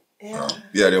forgot. Yeah.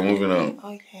 Yeah, they're moving out.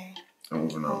 Okay. They're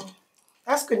moving out. Oh,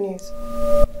 that's good news.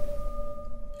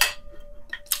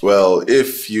 Well,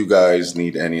 if you guys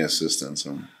need any assistance,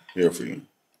 I'm here for you.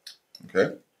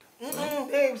 Okay?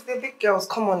 Babes, they're big girls.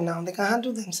 Come on now. They can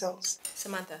handle themselves.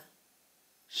 Samantha,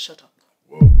 shut up.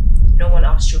 Whoa. No one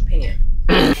asked your opinion.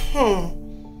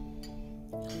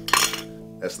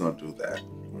 Let's not do that.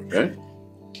 Okay?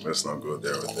 Let's not go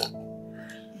there with it.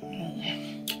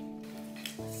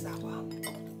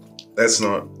 Let's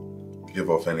not give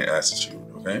off any attitude,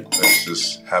 okay? Let's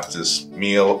just have this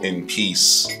meal in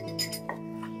peace.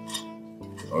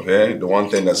 Okay? The one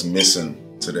thing that's missing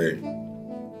today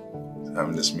is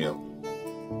having this meal.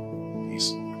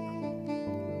 Peace.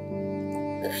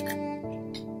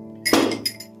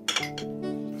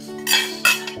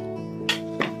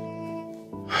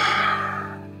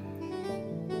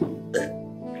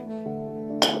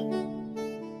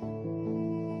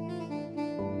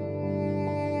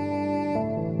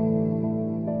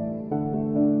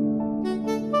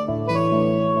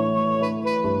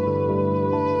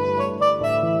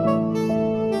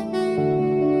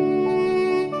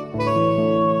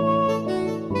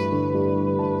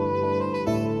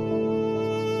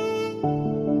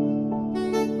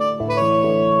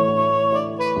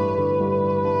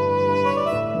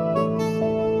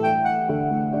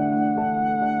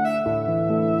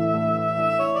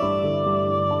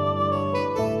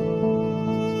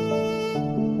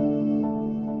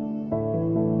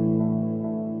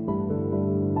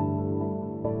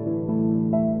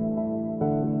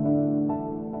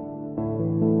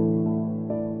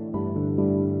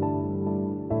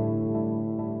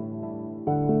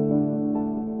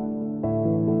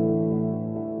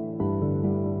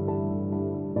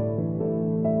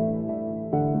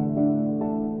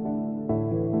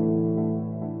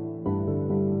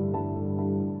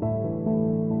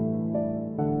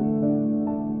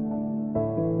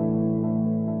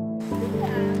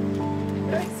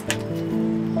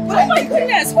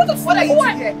 Goodness, what the fuck are you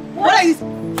doing here? What are you?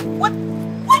 What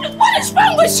is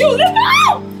wrong with you? Leave me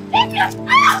alone! Leave me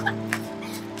alone!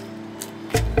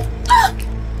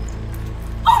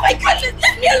 Oh my goodness,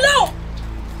 leave me alone!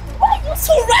 Why are you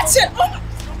so wretched? Oh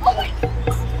my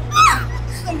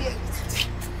come here.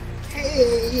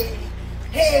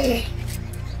 Hey.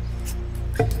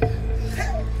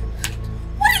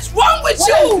 What is wrong with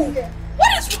you?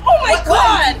 What is? Oh my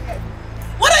God!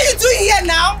 What are you doing here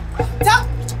now?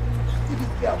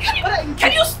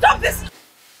 Can you stop this?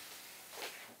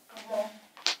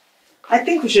 I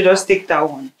think we should just take that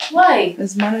one. Why?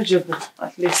 It's manageable,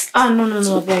 at least.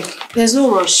 No, beg. There's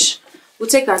no rush. We'll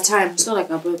take our time. It's not like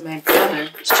my brother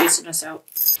is chasing us out.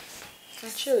 Can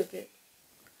I chill a bit?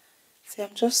 See,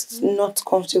 I'm just not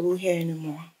comfortable here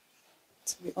anymore,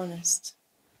 to be honest.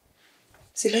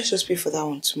 See, let's just pay for that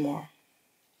one tomorrow.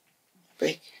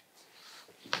 Break.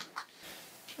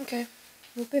 Okay.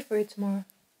 We'll pay for it tomorrow.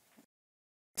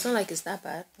 It's not like it's that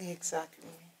bad. Exactly.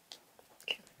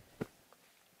 Okay.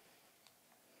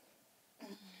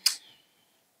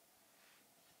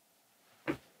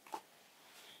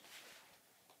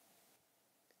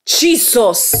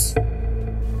 Jesus!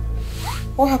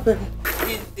 What happened?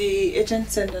 Did the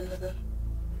agent send another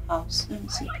house? Let me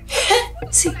see.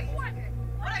 See.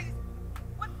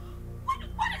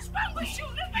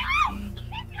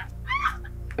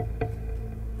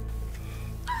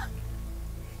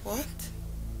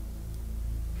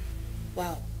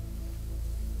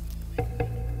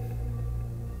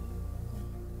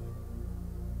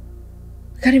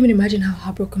 I can't even imagine how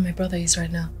heartbroken my brother is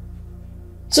right now.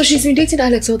 So she's been dating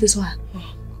Alex all this while.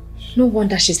 Oh. No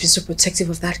wonder she's been so protective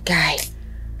of that guy.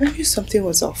 I knew something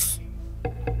was off.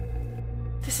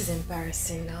 This is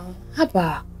embarrassing now.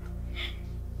 Haba.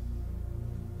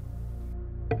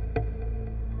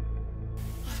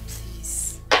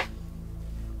 Please.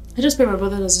 I just pray my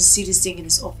brother doesn't see this thing in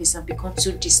his office and become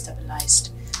so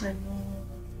destabilized. I know.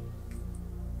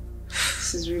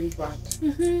 This is really bad.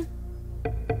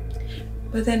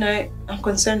 But then I'm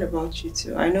concerned about you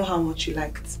too. I know how much you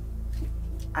liked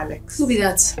Alex. Who be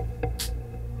that?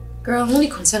 Girl, I'm only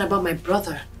concerned about my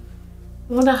brother.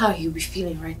 I wonder how he'll be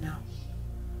feeling right now.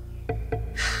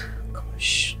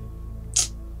 Gosh.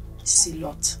 This is a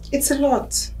lot. It's a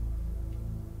lot.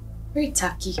 Very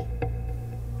tacky.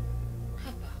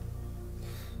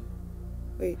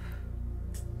 Wait.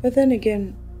 But then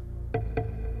again,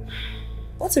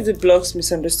 what if the blogs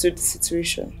misunderstood the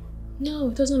situation? No,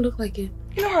 it doesn't look like it.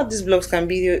 You know how these blogs can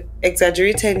be, they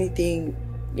exaggerate anything,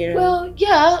 you know? Well,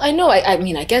 yeah, I know. I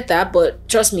mean, I get that, but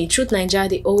trust me, Truth Nigeria,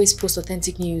 they always post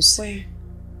authentic news. Wait,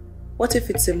 what if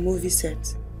it's a movie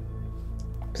set?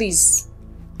 Please,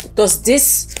 does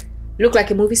this look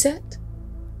like a movie set?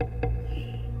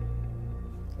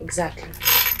 Exactly.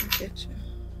 I get you.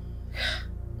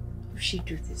 How should she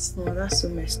do this? Oh, that's so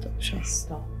messed up. Sure.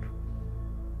 Stop.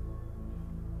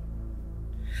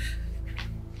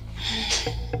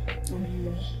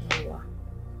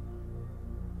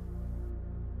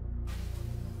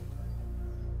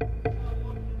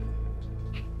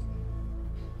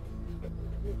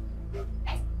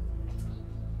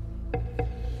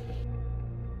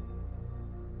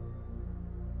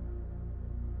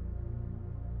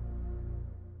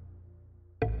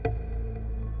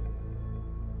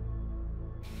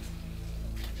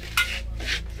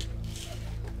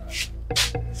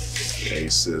 Hey,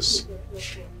 sis.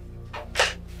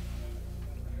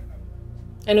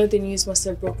 I know the news must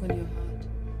have broken your heart.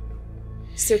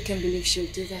 Still can't believe she'll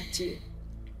do that to you.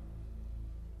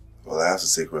 Well, I have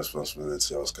to take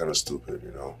responsibility. I was kind of stupid,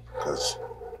 you know, because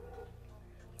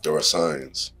there were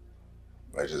signs.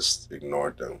 I just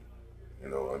ignored them. You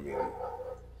know, I mean,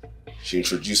 she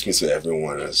introduced me to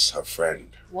everyone as her friend.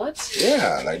 What?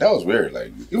 Yeah, like, that was weird.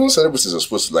 Like, even celebrities are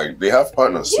supposed to, like, they have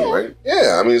partners too, right?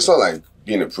 Yeah, I mean, it's not like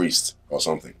being a priest or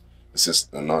something. It's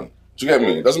just a nun. Do you get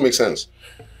me? It doesn't make sense.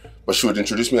 But she would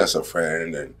introduce me as a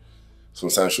friend, and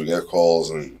sometimes she would get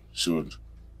calls and she would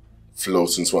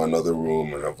float into another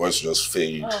room and her voice would just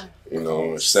fade. Oh, you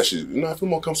know, she said I feel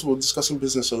more comfortable discussing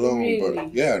business alone. Really?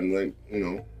 But yeah, and like, you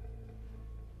know.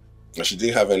 And she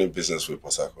didn't have any business with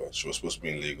Port Harcourt. She was supposed to be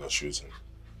in Lagos shooting.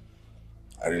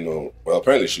 I didn't know. Well,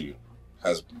 apparently she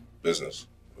has business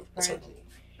with Port Harcourt.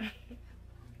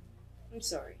 I'm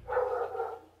sorry.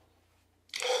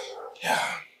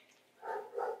 Yeah.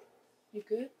 You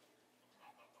good?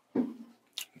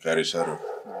 Got each other.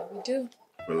 Yeah, we do.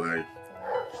 For life.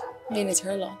 I mean, it's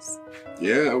her loss.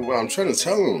 Yeah, well, I'm trying to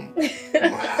tell him.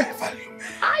 I'm a high value man.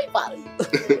 High value.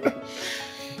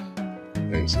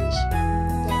 Thanks, sis.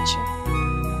 Gotcha.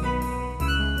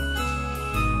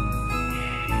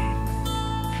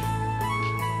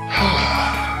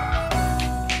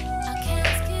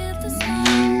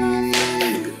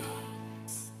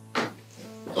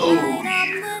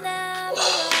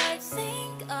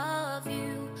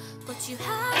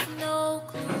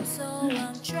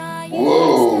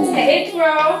 Whoa. Hey,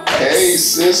 bro. Hey,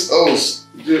 sis. Oh,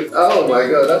 oh my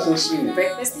God, that's so sweet.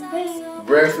 Breakfast in bed.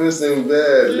 Breakfast in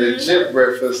bed. Legit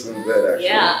breakfast in bed, actually.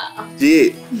 Yeah.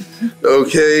 Yeah.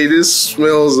 Okay, this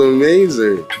smells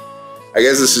amazing. I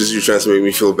guess this is you trying to make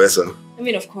me feel better. I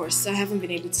mean, of course, I haven't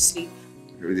been able to sleep.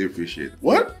 I really appreciate it.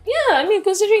 What? Yeah, I mean,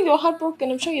 considering you're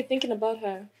heartbroken, I'm sure you're thinking about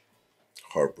her.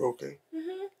 Heartbroken?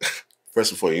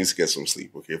 First of all, you need to get some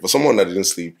sleep, okay? For someone that didn't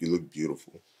sleep, you look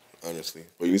beautiful. Honestly.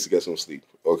 But you need to get some sleep,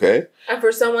 okay? And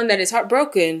for someone that is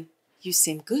heartbroken, you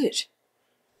seem good.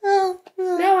 Well,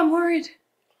 now I'm worried.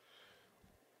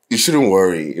 You shouldn't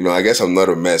worry. You know, I guess I'm not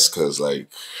a mess because,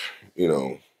 like, you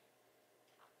know,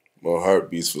 my heart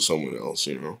beats for someone else,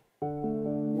 you know?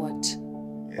 What?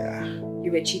 Yeah.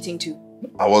 You were cheating too?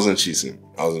 I wasn't cheating.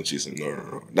 No.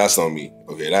 That's not me.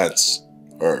 Okay, that's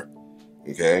her.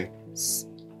 Okay? So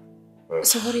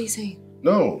what are you saying?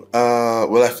 No.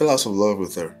 Well, I fell out of love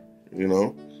with her, you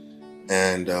know?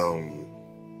 And, fell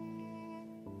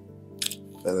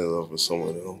in love with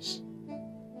someone else.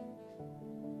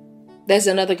 There's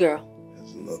another girl.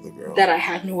 There's another girl. That I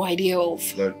had no idea of.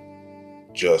 Not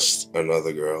just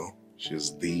another girl.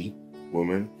 She's the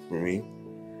woman for me.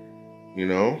 You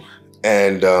know?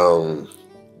 And,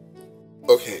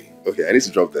 okay, I need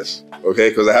to drop this. Okay?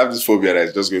 Because I have this phobia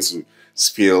that's just going to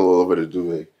spill all over the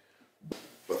duvet.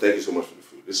 Well, thank you so much for the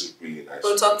food. This is really nice.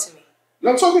 Bro, talk to me. No,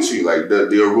 I'm talking to you. Like,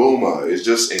 the aroma is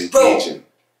just engaging. Bro,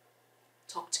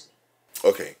 talk to me.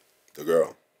 Okay, the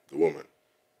girl, the woman,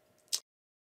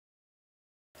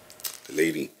 the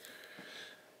lady.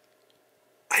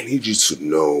 I need you to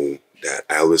know that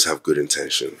I always have good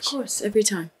intentions. Of course, every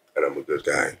time. And I'm a good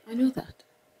guy. I know that.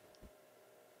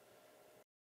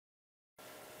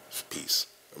 Peace.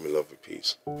 I'm in love with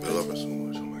peace. I love her so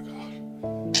much. Oh my God.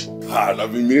 God,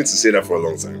 I've been meaning to say that for a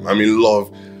long time. I'm in love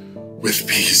with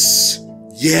peace.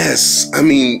 Yes. I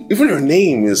mean, even her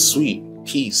name is sweet.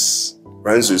 Peace.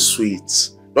 Rhymes with sweet.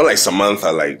 Not like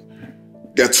Samantha, like,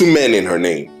 there are two men in her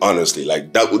name, honestly.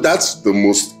 Like, that's the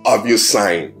most obvious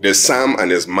sign. There's Sam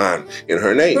and there's man in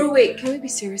her name. Bro, wait, can we be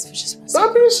serious for just one second?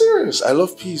 I'm being serious. I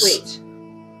love peace. Wait,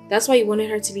 that's why you wanted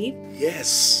her to leave?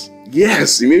 Yes.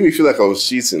 Yes. It made me feel like I was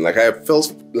cheating. Like, I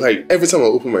felt like every time I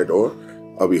open my door,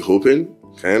 I'll be hoping,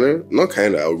 not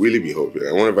I'll really be hoping.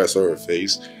 I wonder if I saw her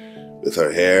face with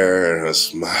her hair and her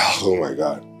smile. Oh my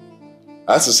God.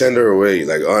 I had to send her away,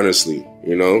 like, honestly,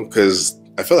 you know, because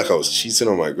I felt like I was cheating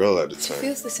on my girl at the time. She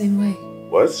feels the same way.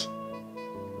 What?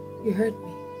 You heard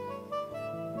me.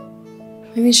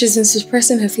 I mean, she's been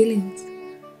suppressing her feelings.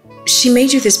 She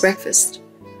made you this breakfast.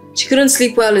 She couldn't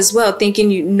sleep well as well,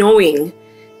 knowing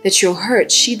that you're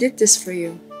hurt. She did this for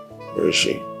you. Where is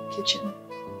she? Kitchen.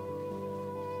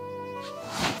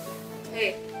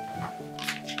 Hey.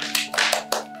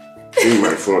 Give me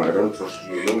my phone. I don't trust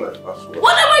you. You know my password.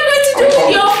 What am I going to do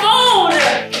with your phone?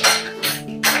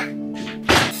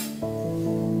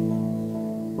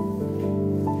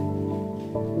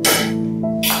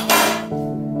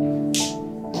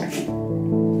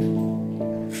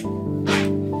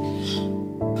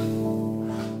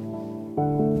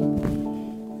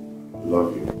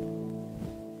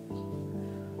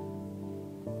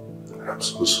 I'm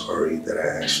so sorry that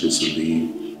I asked you to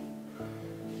leave.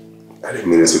 I didn't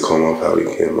mean it to come off how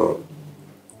it came out.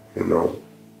 You know?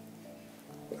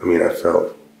 I mean, I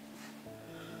felt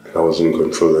like I wasn't in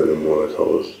control anymore, like I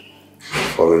was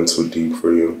falling too deep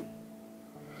for you.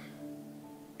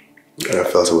 And I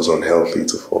felt it was unhealthy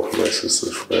to fall for my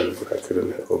sister's friend, but I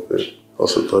couldn't help it. I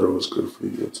also thought it was good for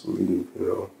you to leave, you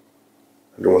know?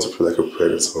 I don't want to feel like a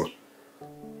predator.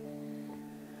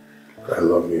 But I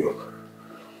love you.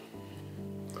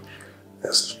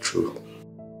 That's the truth.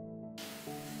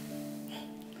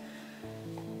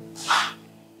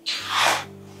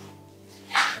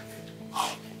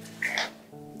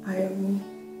 I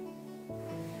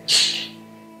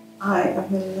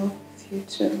am in love with you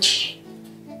too.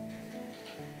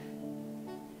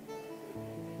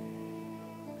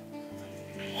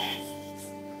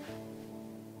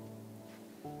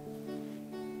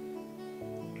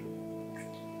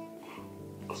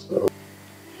 So,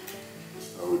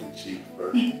 I would have cheated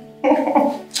first.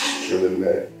 Killing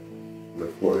that in the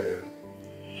forehead.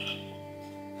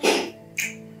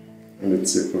 And the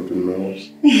tip of the nose.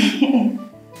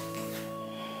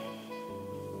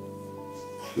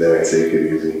 Then I take it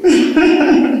easy.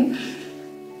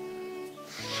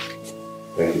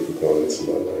 Thank you for coming into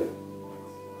my life.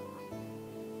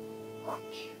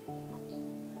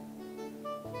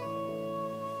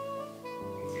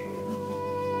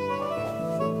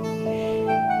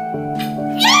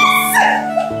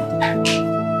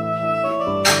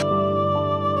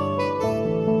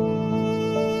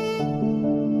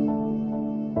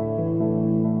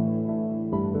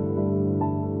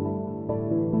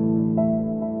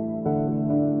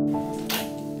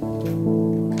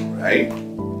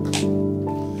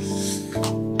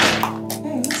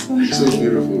 So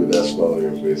beautiful with that smile on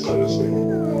your face, honestly.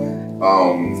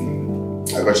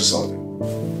 I got you something.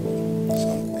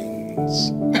 Some things.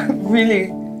 Really?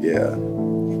 Yeah.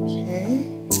 Okay.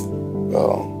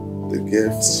 Well, the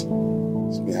gift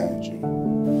is behind you.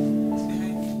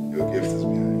 Your gift is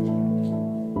behind you.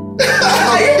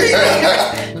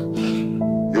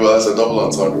 Well, that's a double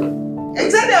entendre.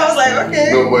 Exactly, I was like, okay.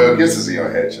 No, but your gift is in your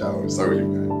head, child. It's not really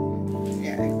behind you.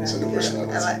 Yeah, exactly. It's in the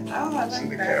personality. I like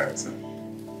the that. character.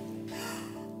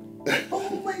 Oh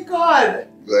my god.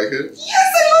 You like it?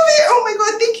 Yes, I love it. Oh my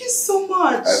god, thank you so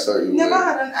much. I thought you never would.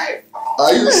 had an iPhone.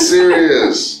 Are you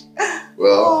serious?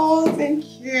 Well. Oh, thank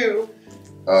you.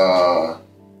 Oh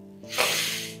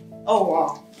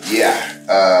wow. Yeah.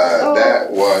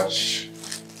 That watch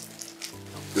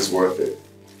is worth it.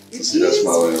 To see that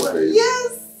smile on your face.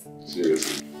 Yes.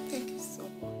 Seriously. Thank you so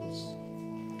much.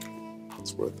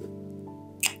 It's worth it.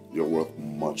 You're worth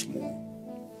much more.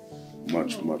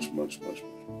 Much more.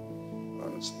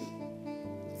 Honestly.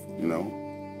 You know?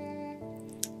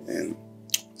 And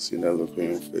seeing that look on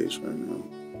your face right now,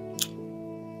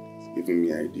 it's giving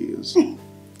me ideas.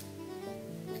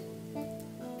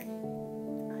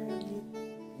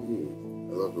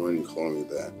 love it when you call me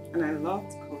that. And I love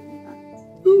to call you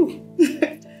that. Ooh.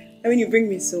 I mean, you bring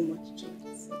me so much joy.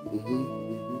 So.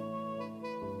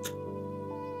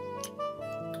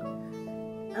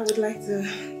 I would like to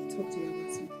talk to you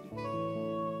about something.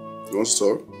 You want to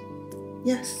talk?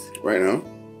 Yes. Right now?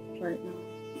 Right now.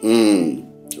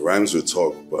 It rhymes with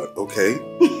talk, but okay.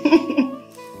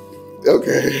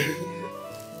 Okay.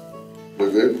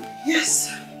 You're good?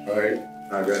 Yes. All right.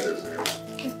 I got this. Okay.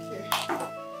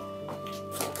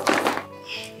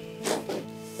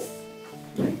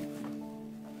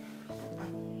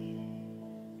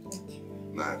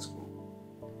 Nah, it's cool.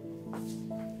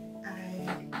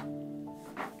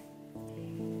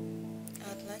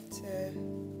 I'd like to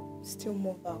still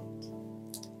move out.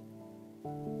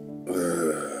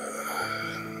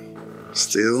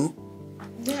 Still?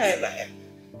 Yeah,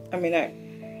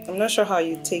 I'm not sure how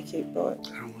you take it, but...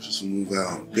 I don't want you to move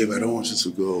out. Babe, I don't want you to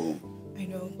go. I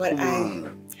know, but I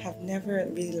have never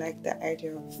really liked the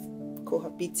idea of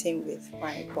cohabiting with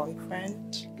my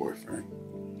boyfriend. Boyfriend?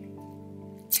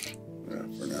 Yeah,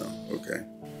 for now. Okay.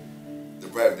 The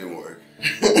bribe didn't work.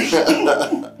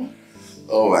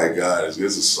 Oh my God, it's going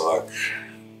to suck.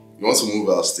 You want to move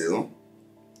out still?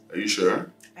 Are you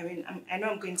sure? I mean, I know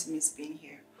I'm going to miss being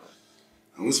here.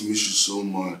 I'm going to miss you so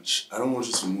much. I don't want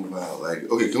you to move out. Like,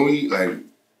 okay, can we, like...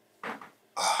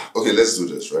 okay, let's do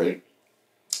this, right?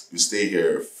 You stay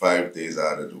here 5 days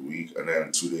out of the week, and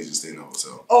then 2 days you stay in the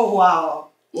hotel. Oh, wow.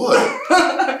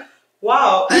 What?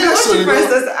 Wow. Yeah, so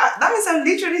that means I'm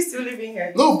literally still living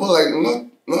here. No, but like,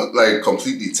 not like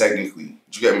completely technically.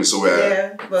 Did you get me? So where?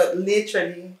 Yeah, but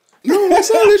literally. No, it's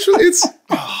not literally. It's...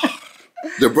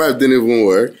 The bribe didn't even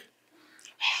work.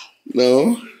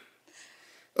 No?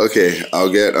 Okay,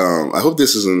 I'll get, I hope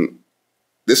this isn't...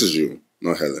 This is you,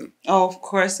 not Helen. Oh, of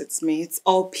course it's me. It's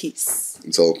all peace.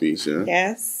 It's all peace, yeah?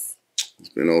 Yes. It's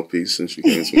been all peace since you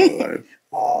came into my life.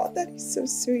 Oh, that is so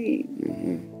sweet.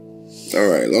 All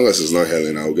right, as long as it's not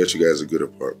Helen, I'll get you guys a good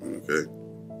apartment, okay?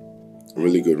 A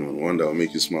really good one that will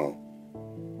make you smile.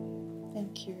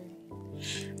 Thank you.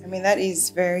 I mean, that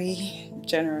is very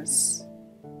generous,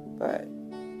 but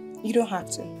you don't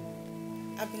have to.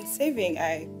 I've been saving.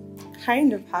 I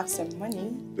kind of have some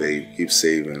money. Babe, keep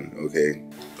saving, okay?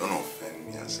 Don't offend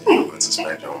me and say you're going to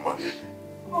spend your money.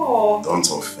 Oh. Don't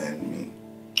offend me.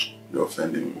 You're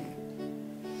offending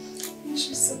me.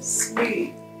 She's so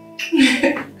sweet.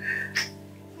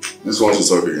 This one should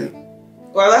talk again.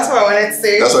 Well, that's what I wanted to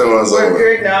say. That's what I wanted to say. We're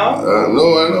good now.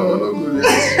 No, I know, we're not good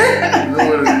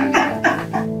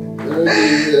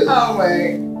yet. Oh my.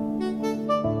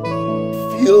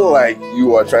 I feel like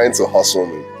you are trying to hustle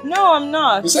me. No, I'm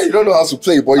not. You said you don't know how to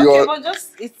play, but Okay, but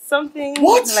just, it's something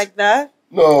like that.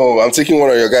 No, I'm taking one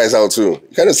of your guys out too.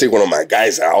 You can't just take one of my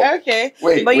guys out. Okay.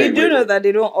 Wait, but you do know that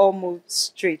they don't all move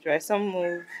straight, right? Some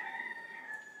move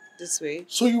this way.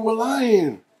 So you were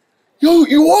lying. Yo,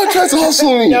 you are trying to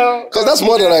hustle me. No. Because that's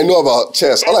more than I know about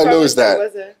chess. All I know is that.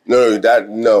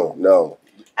 No.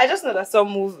 I just know that some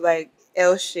move like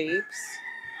L shapes.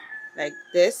 Like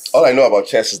this. All I know about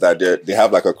chess is that they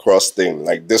have like a cross thing,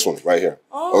 like this one right here.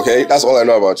 Oh. Okay? That's all I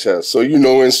know about chess. So you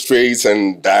knowing straights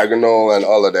and diagonal and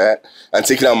all of that, and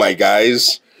taking out my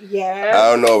guys. Yeah.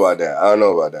 I don't know about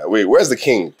that. Wait, where's the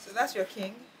king? So that's your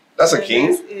king. That's a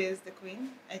king? This is the queen,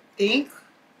 I think.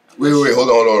 Wait, hold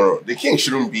on. The king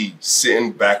shouldn't be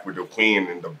sitting back with the queen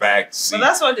in the back seat. But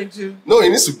that's what they do. No, it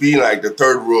needs to be like the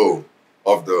third row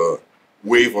of the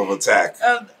wave of attack.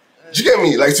 Do you get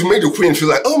me? Like to make the queen feel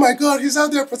like, oh my God, he's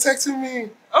out there protecting me.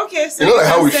 Okay, so you know like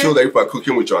how we feel like people are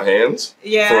cooking with your hands?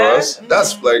 Yeah. For us?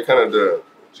 That's like kind of the,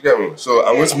 do you get me? So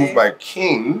I'm going to move my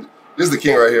king. This is the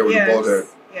king right here with the bald head.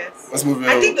 Yes. Let's move him.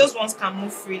 I think those ones can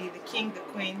move freely. The king, the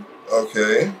queen.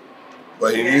 Okay.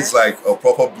 But he needs like a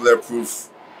proper bulletproof,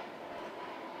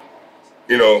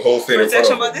 whole thing protection, in front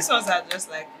of him. but these ones are just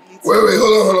like little. Wait,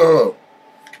 hold on.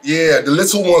 Yeah, the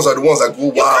little ones are the ones that go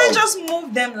wild. You can't just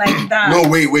move them like that. No,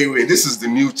 wait. This is the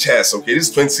new chess, okay? This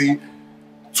is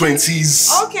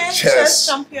 2020s chess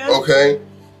champion. Okay?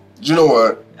 Do you know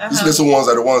what? These little ones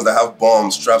are the ones that have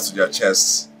bombs strapped to their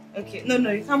chests. Okay, no,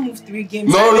 you can't move 3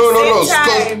 games. No.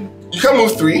 You can't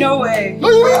move 3? No way. No,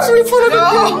 you need 3 in front of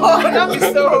No, that'd be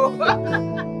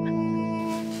so.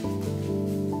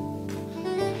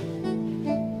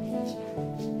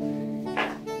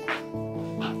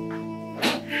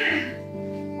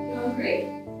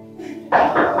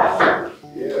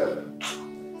 Yeah.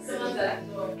 Someone's at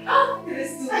the door. Oh,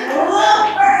 this is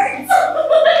perfect.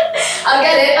 I'll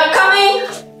get it. I'm coming.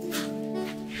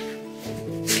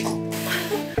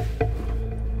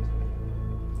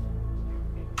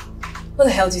 What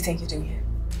the hell do you think you're doing here?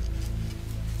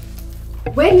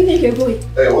 Where do you think you're going?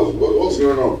 Hey, what's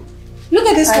going on? Look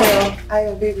at this one.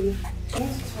 Ayo, baby.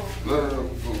 No.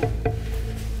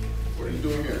 What are you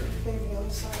doing here? Baby, I'm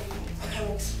sorry. I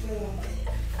can't explain.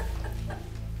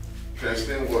 Can I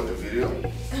explain what? The video?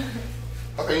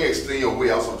 How can you explain your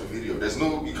way out of the video? There's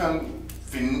no, you can't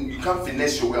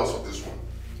finesse your way out of this one.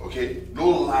 Okay? No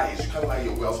lies. You can't lie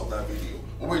your way out of that video.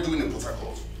 What were you doing in Port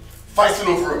Harcourt? Fighting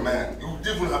over a man. You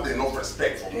didn't have enough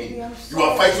respect for me. You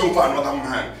are fighting over another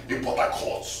man in Port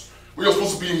Harcourt. We're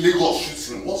supposed to be in Lagos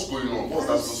shooting. What's going on? What's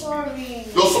that supposed to be?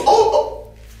 You're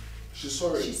so She's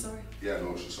sorry. She's sorry. Yeah,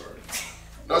 no, she's sorry.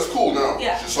 That's cool now.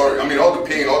 Yeah. She's sorry. I mean, all the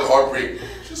pain, all the heartbreak.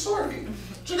 She's sorry.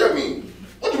 Do you get me?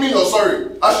 What do you mean you're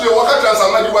sorry? Actually,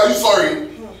 why are you sorry?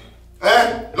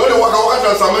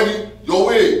 Your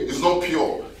way is not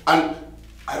pure. And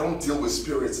I don't deal with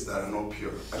spirits that are not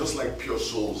pure. I just like pure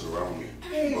souls around me.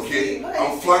 Okay?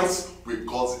 I'm flanked with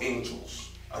God's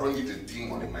angels. I don't need a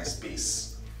demon in my space.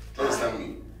 Do you understand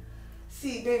me?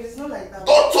 See, babe, it's not like that.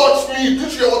 Don't touch me!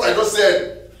 Did you hear what I just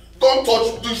said? Don't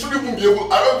touch. You shouldn't even be able.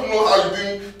 I don't even know how you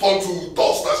didn't turn to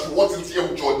dust as you walked into here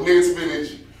with your negative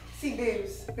energy. See,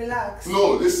 babes, relax.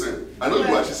 No, listen. I know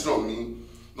you are cheating on me,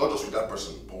 not just with that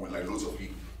person, but with like loads of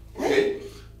people. Okay?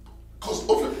 Because,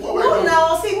 okay, what were you doing?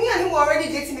 Now, see, me and him were already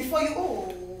dating before you.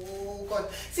 Oh, God.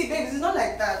 See, babes, it's not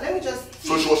like that. Let me just.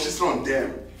 So she was cheating on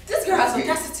them. This girl has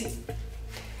audacity.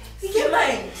 You get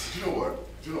mine. Do you know what?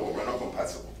 We're not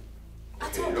compatible.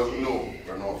 Okay, no,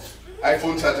 we're not.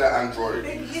 iPhone charger, Android.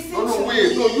 Baby, listen no, to wait,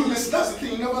 me. no, you listen. That's the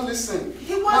thing, you never listen.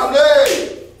 He was. Now,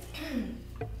 hey!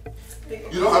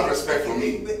 You don't have respect for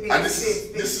me. And this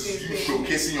is you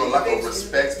showcasing your lack of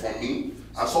respect for me.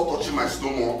 And stop touching my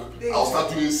stomach. I'll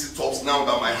start doing sit-ups now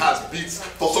that my heart beats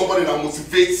for somebody that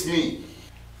motivates me.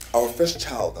 Our first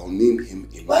child, I'll name him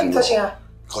Emmanuel. Why are you touching her?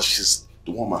 Because she's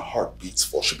the one my heart beats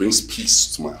for. She brings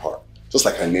peace to my heart. Just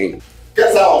like her name.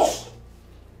 Get out!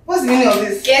 What's the meaning of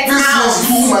this? Get out! This is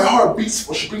who my heart beats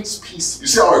for. She brings peace. You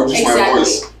see how I reduce my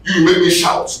voice? You make me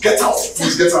shout. Get out.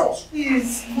 Please get out.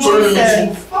 Please.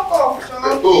 Sorry, fuck off, John.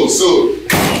 Oh, so.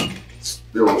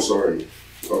 Babe, I'm sorry.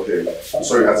 Okay. I'm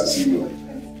sorry you had to see me like that.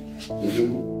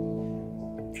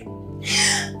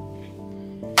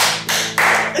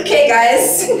 Okay,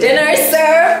 guys. Dinner is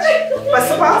served. What's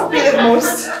supposed to be the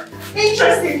most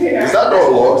interesting thing? Is that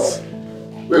door locked?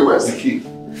 Wait, where's the key?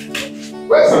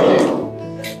 Where's the key?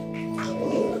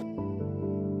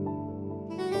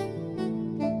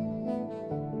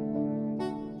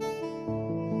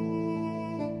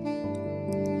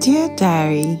 Dear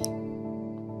Diary,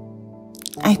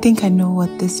 I think I know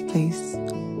what this place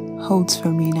holds for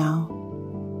me now.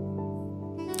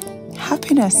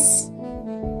 Happiness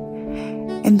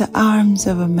in the arms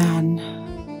of a man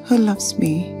who loves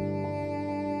me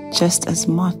just as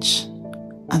much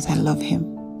as I love him.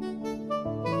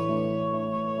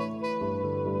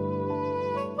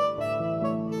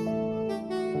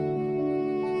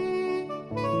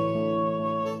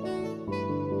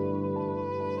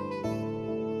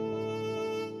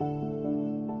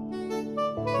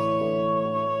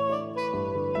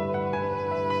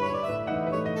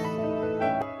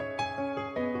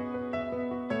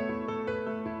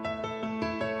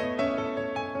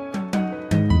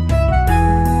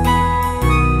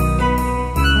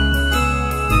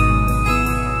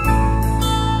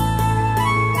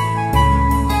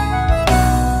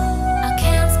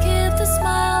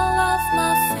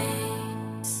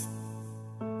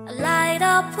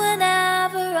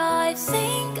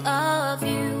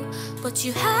 But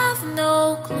you have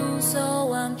no clue,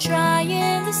 so I'm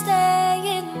trying to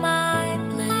stay in my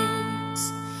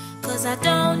place. 'Cause I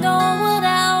don't know what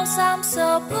else I'm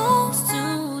supposed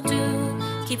to do.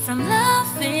 Keep from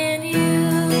loving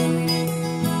you.